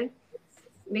Ariel,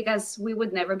 because we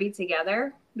would never be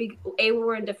together. We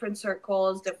were in different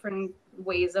circles, different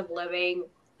ways of living,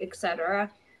 etc.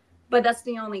 But that's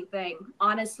the only thing.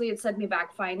 Honestly, it set me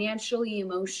back financially,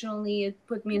 emotionally. It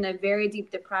put me in a very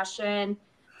deep depression.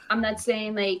 I'm not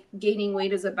saying like gaining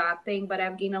weight is a bad thing, but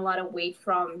I've gained a lot of weight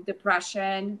from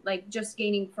depression, like just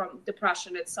gaining from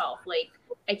depression itself. Like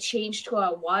I changed who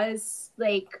I was.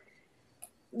 Like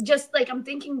just like I'm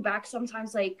thinking back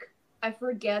sometimes, like I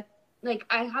forget. Like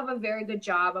I have a very good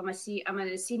job. I'm in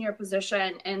a senior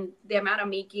position, and the amount I'm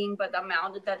making, but the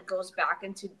amount that goes back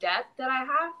into debt that I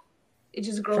have, it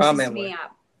just grosses me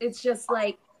up. It's just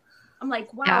like I'm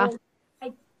like, wow,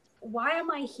 why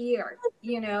am I here?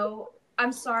 You know.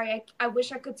 I'm sorry. I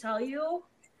wish I could tell you,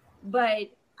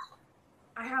 but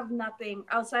I have nothing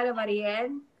outside of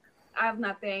Ariel. I have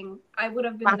nothing. I would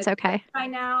have been okay by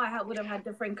now. I would have had a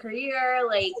different career.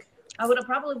 Like I would have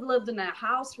probably lived in a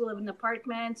house. We live in an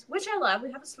apartment, which I love.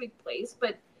 We have a sweet place,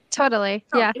 but totally,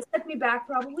 yeah, it set me back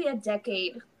probably a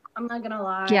decade. I'm not gonna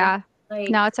lie. Yeah, like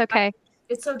no, it's okay.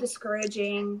 It's so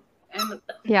discouraging, and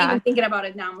even thinking about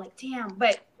it now, I'm like, damn.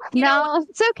 But you know,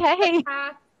 it's okay.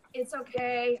 It's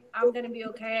okay. I'm gonna be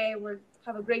okay. We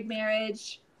have a great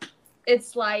marriage.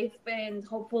 it's life, and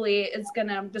hopefully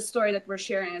the story that we're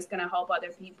sharing is gonna help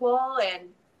other people. And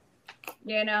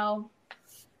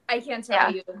I can't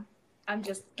tell you, I'm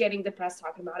just getting depressed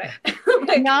talking about it.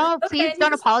 Like, no, please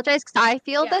don't apologize, because I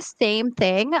feel the same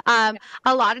thing. A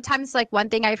lot of times, like, one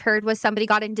thing I've heard was somebody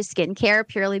got into skincare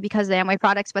purely because of the Amway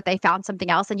products, but they found something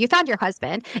else, and you found your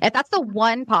husband. If that's the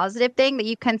one positive thing that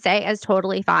you can say, is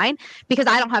totally fine, because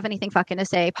I don't have anything fucking to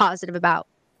say positive about.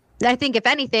 I think if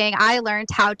anything, I learned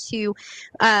how to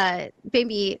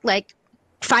maybe like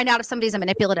find out if somebody's a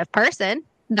manipulative person.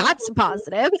 That's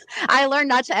positive. I learned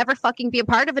not to ever fucking be a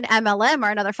part of an MLM or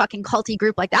another fucking culty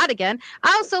group like that again.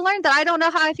 I also learned that I don't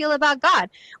know how I feel about God,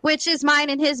 which is mine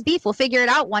and his beef. We'll figure it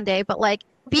out one day. But like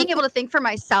being able to think for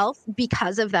myself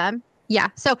because of them. Yeah.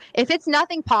 So if it's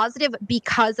nothing positive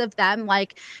because of them,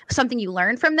 like something you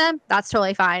learned from them, that's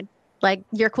totally fine. Like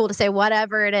you're cool to say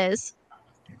whatever it is.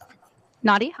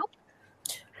 Nandi?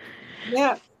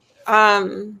 Yeah.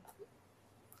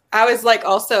 I was like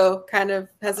also kind of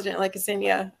hesitant, like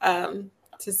Ksenija,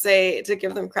 to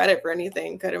give them credit for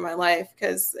anything good in my life,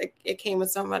 because it came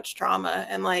with so much trauma.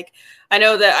 And like, I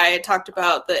know that I had talked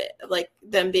about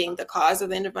them being the cause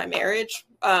of the end of my marriage,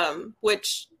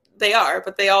 which they are,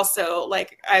 but they also,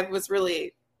 like, I was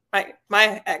really,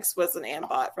 my ex was an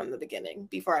ambot from the beginning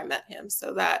before I met him.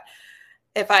 So that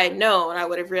if I had known, I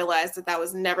would have realized that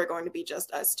was never going to be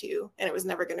just us two, and it was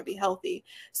never going to be healthy.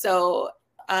 So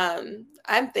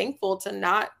I'm thankful to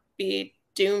not be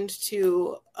doomed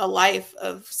to a life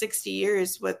of 60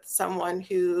 years with someone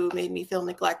who made me feel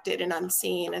neglected and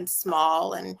unseen and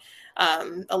small and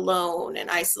alone and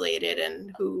isolated,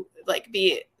 and who like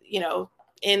be,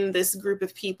 in this group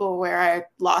of people where I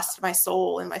lost my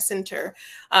soul and my center.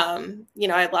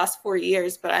 I lost 4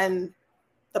 years, but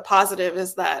the positive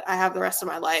is that I have the rest of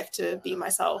my life to be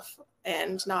myself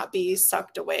and not be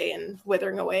sucked away and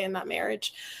withering away in that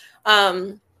marriage.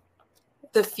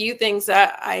 The few things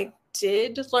that I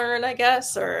did learn, I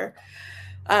guess, or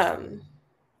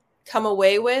come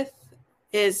away with,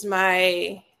 is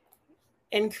my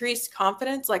increased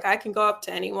confidence. Like, I can go up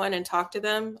to anyone and talk to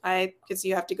them. Because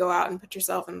you have to go out and put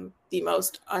yourself in the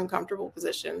most uncomfortable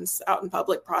positions out in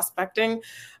public prospecting.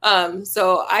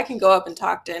 So I can go up and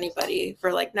talk to anybody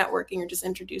for like networking or just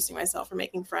introducing myself or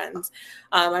making friends.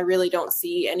 I really don't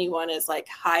see anyone as like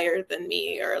higher than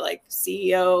me or like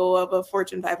CEO of a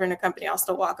Fortune 500 company. I'll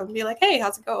still walk up and be like, hey,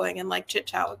 how's it going? And like chit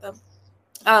chat with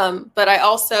them. But I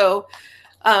also,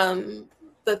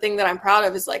 the thing that I'm proud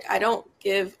of is like, I don't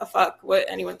give a fuck what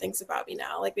anyone thinks about me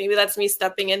now. Like, maybe that's me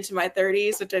stepping into my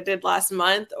 30s, which I did last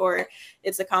month, or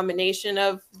it's a combination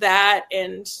of that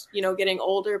and, getting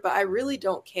older, but I really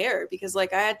don't care, because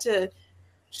like I had to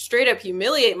straight up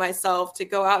humiliate myself to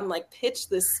go out and like pitch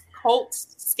this cult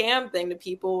scam thing to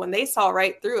people when they saw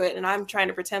right through it. And I'm trying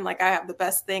to pretend like I have the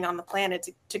best thing on the planet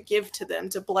to give to them,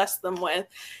 to bless them with.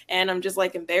 And I'm just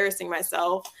like embarrassing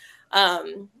myself,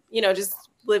 just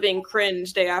living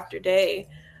cringe day after day.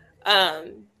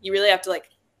 You really have to like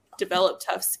develop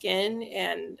tough skin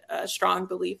and a strong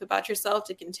belief about yourself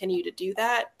to continue to do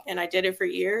that. And I did it for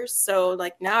years. So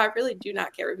like now I really do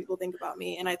not care what people think about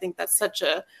me. And I think that's such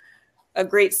a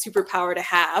great superpower to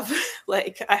have.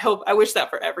 Like, I wish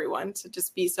that for everyone, to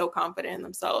just be so confident in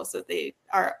themselves that they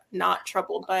are not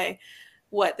troubled by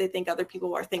what they think other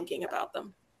people are thinking about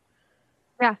them.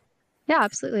 Yeah. Yeah,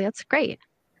 absolutely. That's great.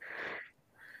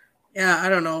 Yeah, I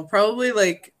don't know. Probably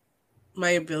like my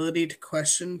ability to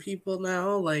question people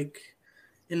now, like,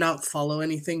 and not follow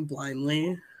anything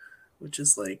blindly, which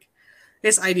is like,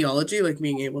 it's ideology, like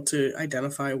being able to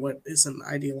identify what is an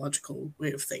ideological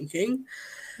way of thinking.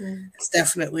 It's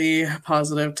definitely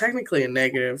positive, technically a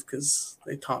negative, because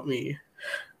they taught me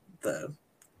to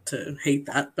hate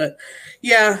that. But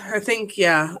yeah, I think,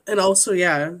 yeah. And also,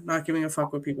 yeah, not giving a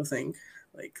fuck what people think.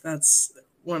 Like, that's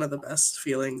one of the best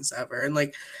feelings ever. And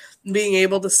like being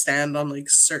able to stand on like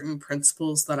certain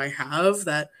principles that I have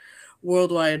that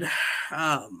worldwide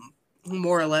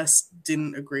more or less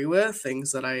didn't agree with,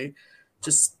 things that I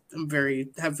just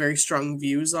have very strong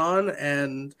views on,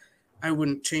 and I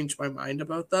wouldn't change my mind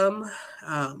about them.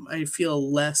 I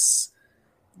feel less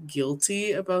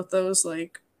guilty about those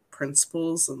like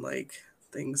principles and like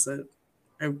things that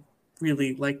I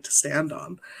really like to stand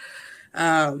on.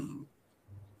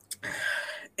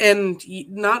 And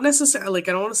not necessarily, like,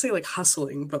 I don't want to say like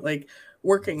hustling, but like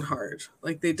working hard.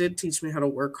 Like, they did teach me how to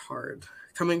work hard.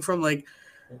 Coming from like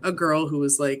a girl who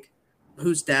was like,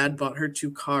 whose dad bought her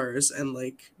 2 cars, and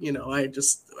like, I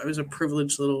was a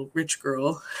privileged little rich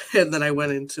girl, and then I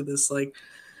went into this like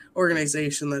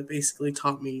organization that basically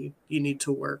taught me you need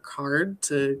to work hard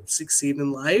to succeed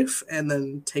in life, and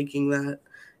then taking that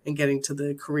and getting to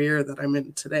the career that I'm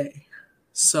in today.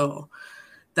 So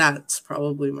that's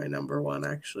probably my number one,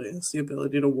 actually. It's the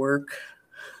ability to work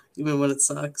even when it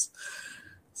sucks.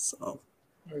 So,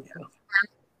 yeah.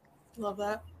 Love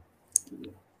that.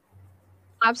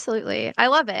 Absolutely. I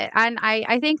love it. And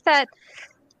I think that,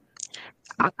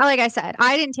 like I said,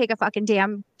 I didn't take a fucking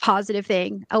damn positive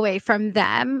thing away from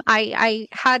them. I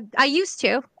used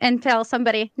to, until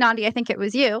somebody, Nandi, I think it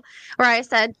was you, where I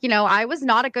said, I was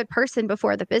not a good person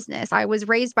before the business. I was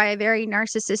raised by a very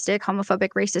narcissistic, homophobic,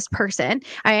 racist person.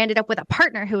 I ended up with a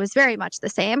partner who was very much the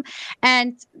same.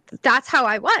 And that's how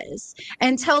I was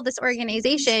until this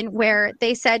organization where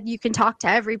they said you can talk to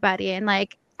everybody. And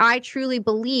like, I truly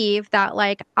believe that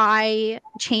like I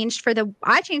changed for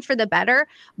the better,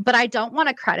 but I don't want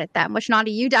to credit them, which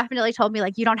Nandi, you definitely told me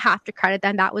like, you don't have to credit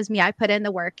them. That was me. I put in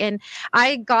the work, and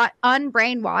I got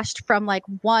unbrainwashed from like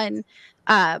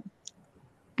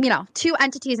two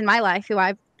entities in my life who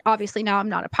I've obviously now I'm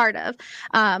not a part of,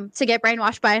 to get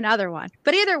brainwashed by another one.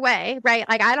 But either way, right?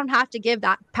 Like I don't have to give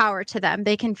that power to them.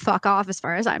 They can fuck off as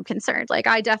far as I'm concerned. Like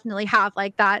I definitely have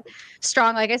like that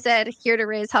strong, like I said, here to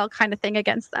raise hell kind of thing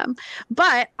against them.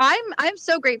 But I'm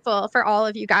so grateful for all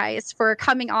of you guys for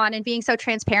coming on and being so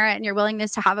transparent and your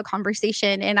willingness to have a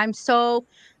conversation. And I'm so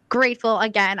grateful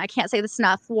again, I can't say this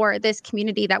enough, for this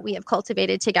community that we have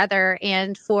cultivated together,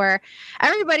 and for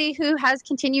everybody who has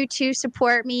continued to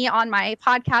support me on my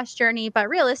podcast journey. But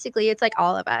realistically, it's like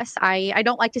all of us. I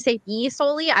don't like to say me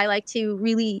solely. I like to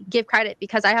really give credit,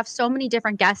 because I have so many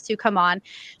different guests who come on,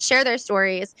 share their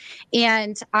stories,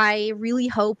 and I really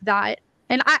hope that,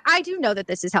 and I do know that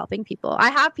this is helping people. I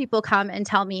have people come and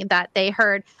tell me that they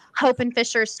heard Hope and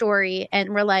Fisher's story and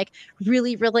were like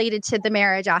really related to the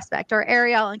marriage aspect, or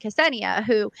Ariel and Ksenija,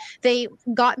 who they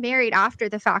got married after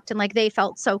the fact and like they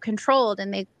felt so controlled,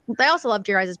 and they also loved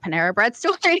your guys' Panera Bread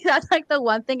story. That's like the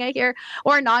one thing I hear.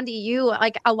 Or Nandi, you,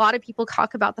 like a lot of people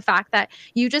talk about the fact that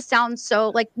you just sound so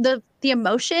like the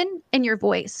emotion in your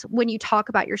voice when you talk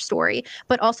about your story,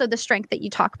 but also the strength that you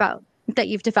talk about that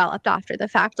you've developed after the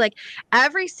fact. Like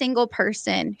every single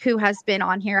person who has been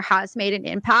on here has made an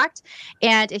impact.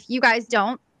 And if you guys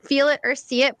don't feel it or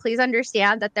see it, please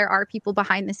understand that there are people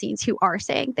behind the scenes who are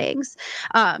saying things.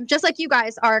 Just like you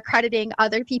guys are crediting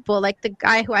other people, like the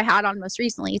guy who I had on most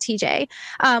recently, TJ.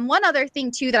 One other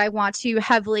thing too that I want to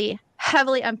heavily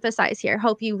emphasize here,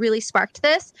 hope you really sparked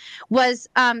this, was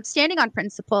standing on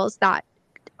principles that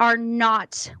are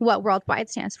not what Worldwide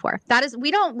stands for. That is,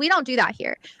 we don't do that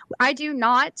here. I do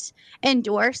not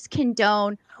endorse,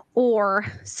 condone, or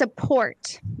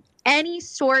support any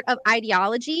sort of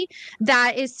ideology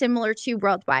that is similar to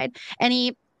Worldwide.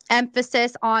 Any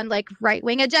emphasis on like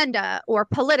right-wing agenda or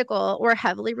political or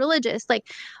heavily religious,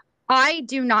 like I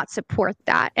do not support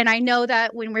that. And I know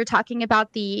that when we're talking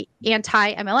about the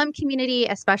anti-MLM community,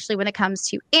 especially when it comes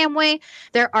to Amway,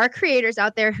 there are creators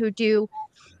out there who do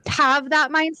have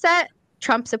that mindset,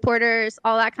 Trump supporters,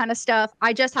 all that kind of stuff.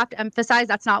 I just have to emphasize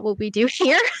that's not what we do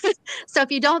here. So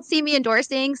if you don't see me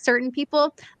endorsing certain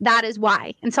people, that is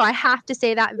why. And so I have to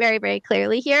say that very, very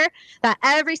clearly here, that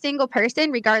every single person,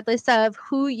 regardless of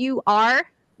who you are,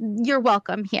 you're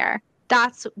welcome here.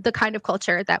 That's the kind of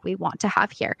culture that we want to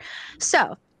have here.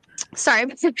 So sorry,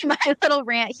 my little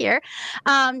rant here.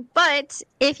 But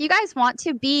if you guys want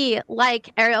to be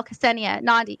like Ariel, Ksenija,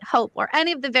 Nandi, Hope, or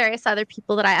any of the various other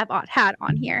people that I have had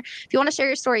on here, if you want to share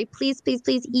your story, please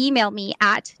email me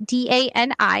at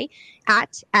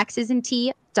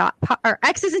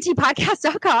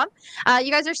xsandtpodcast.com.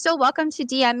 You guys are still welcome to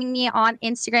DMing me on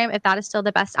Instagram if that is still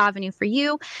the best avenue for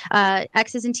you.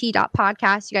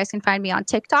 xsandt.podcast. You guys can find me on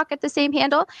TikTok at the same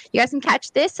handle. You guys can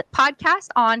catch this podcast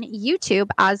on YouTube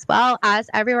as well as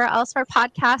everywhere else where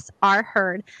podcasts are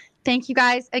heard. Thank you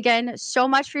guys again so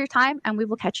much for your time, and we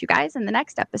will catch you guys in the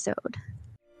next episode.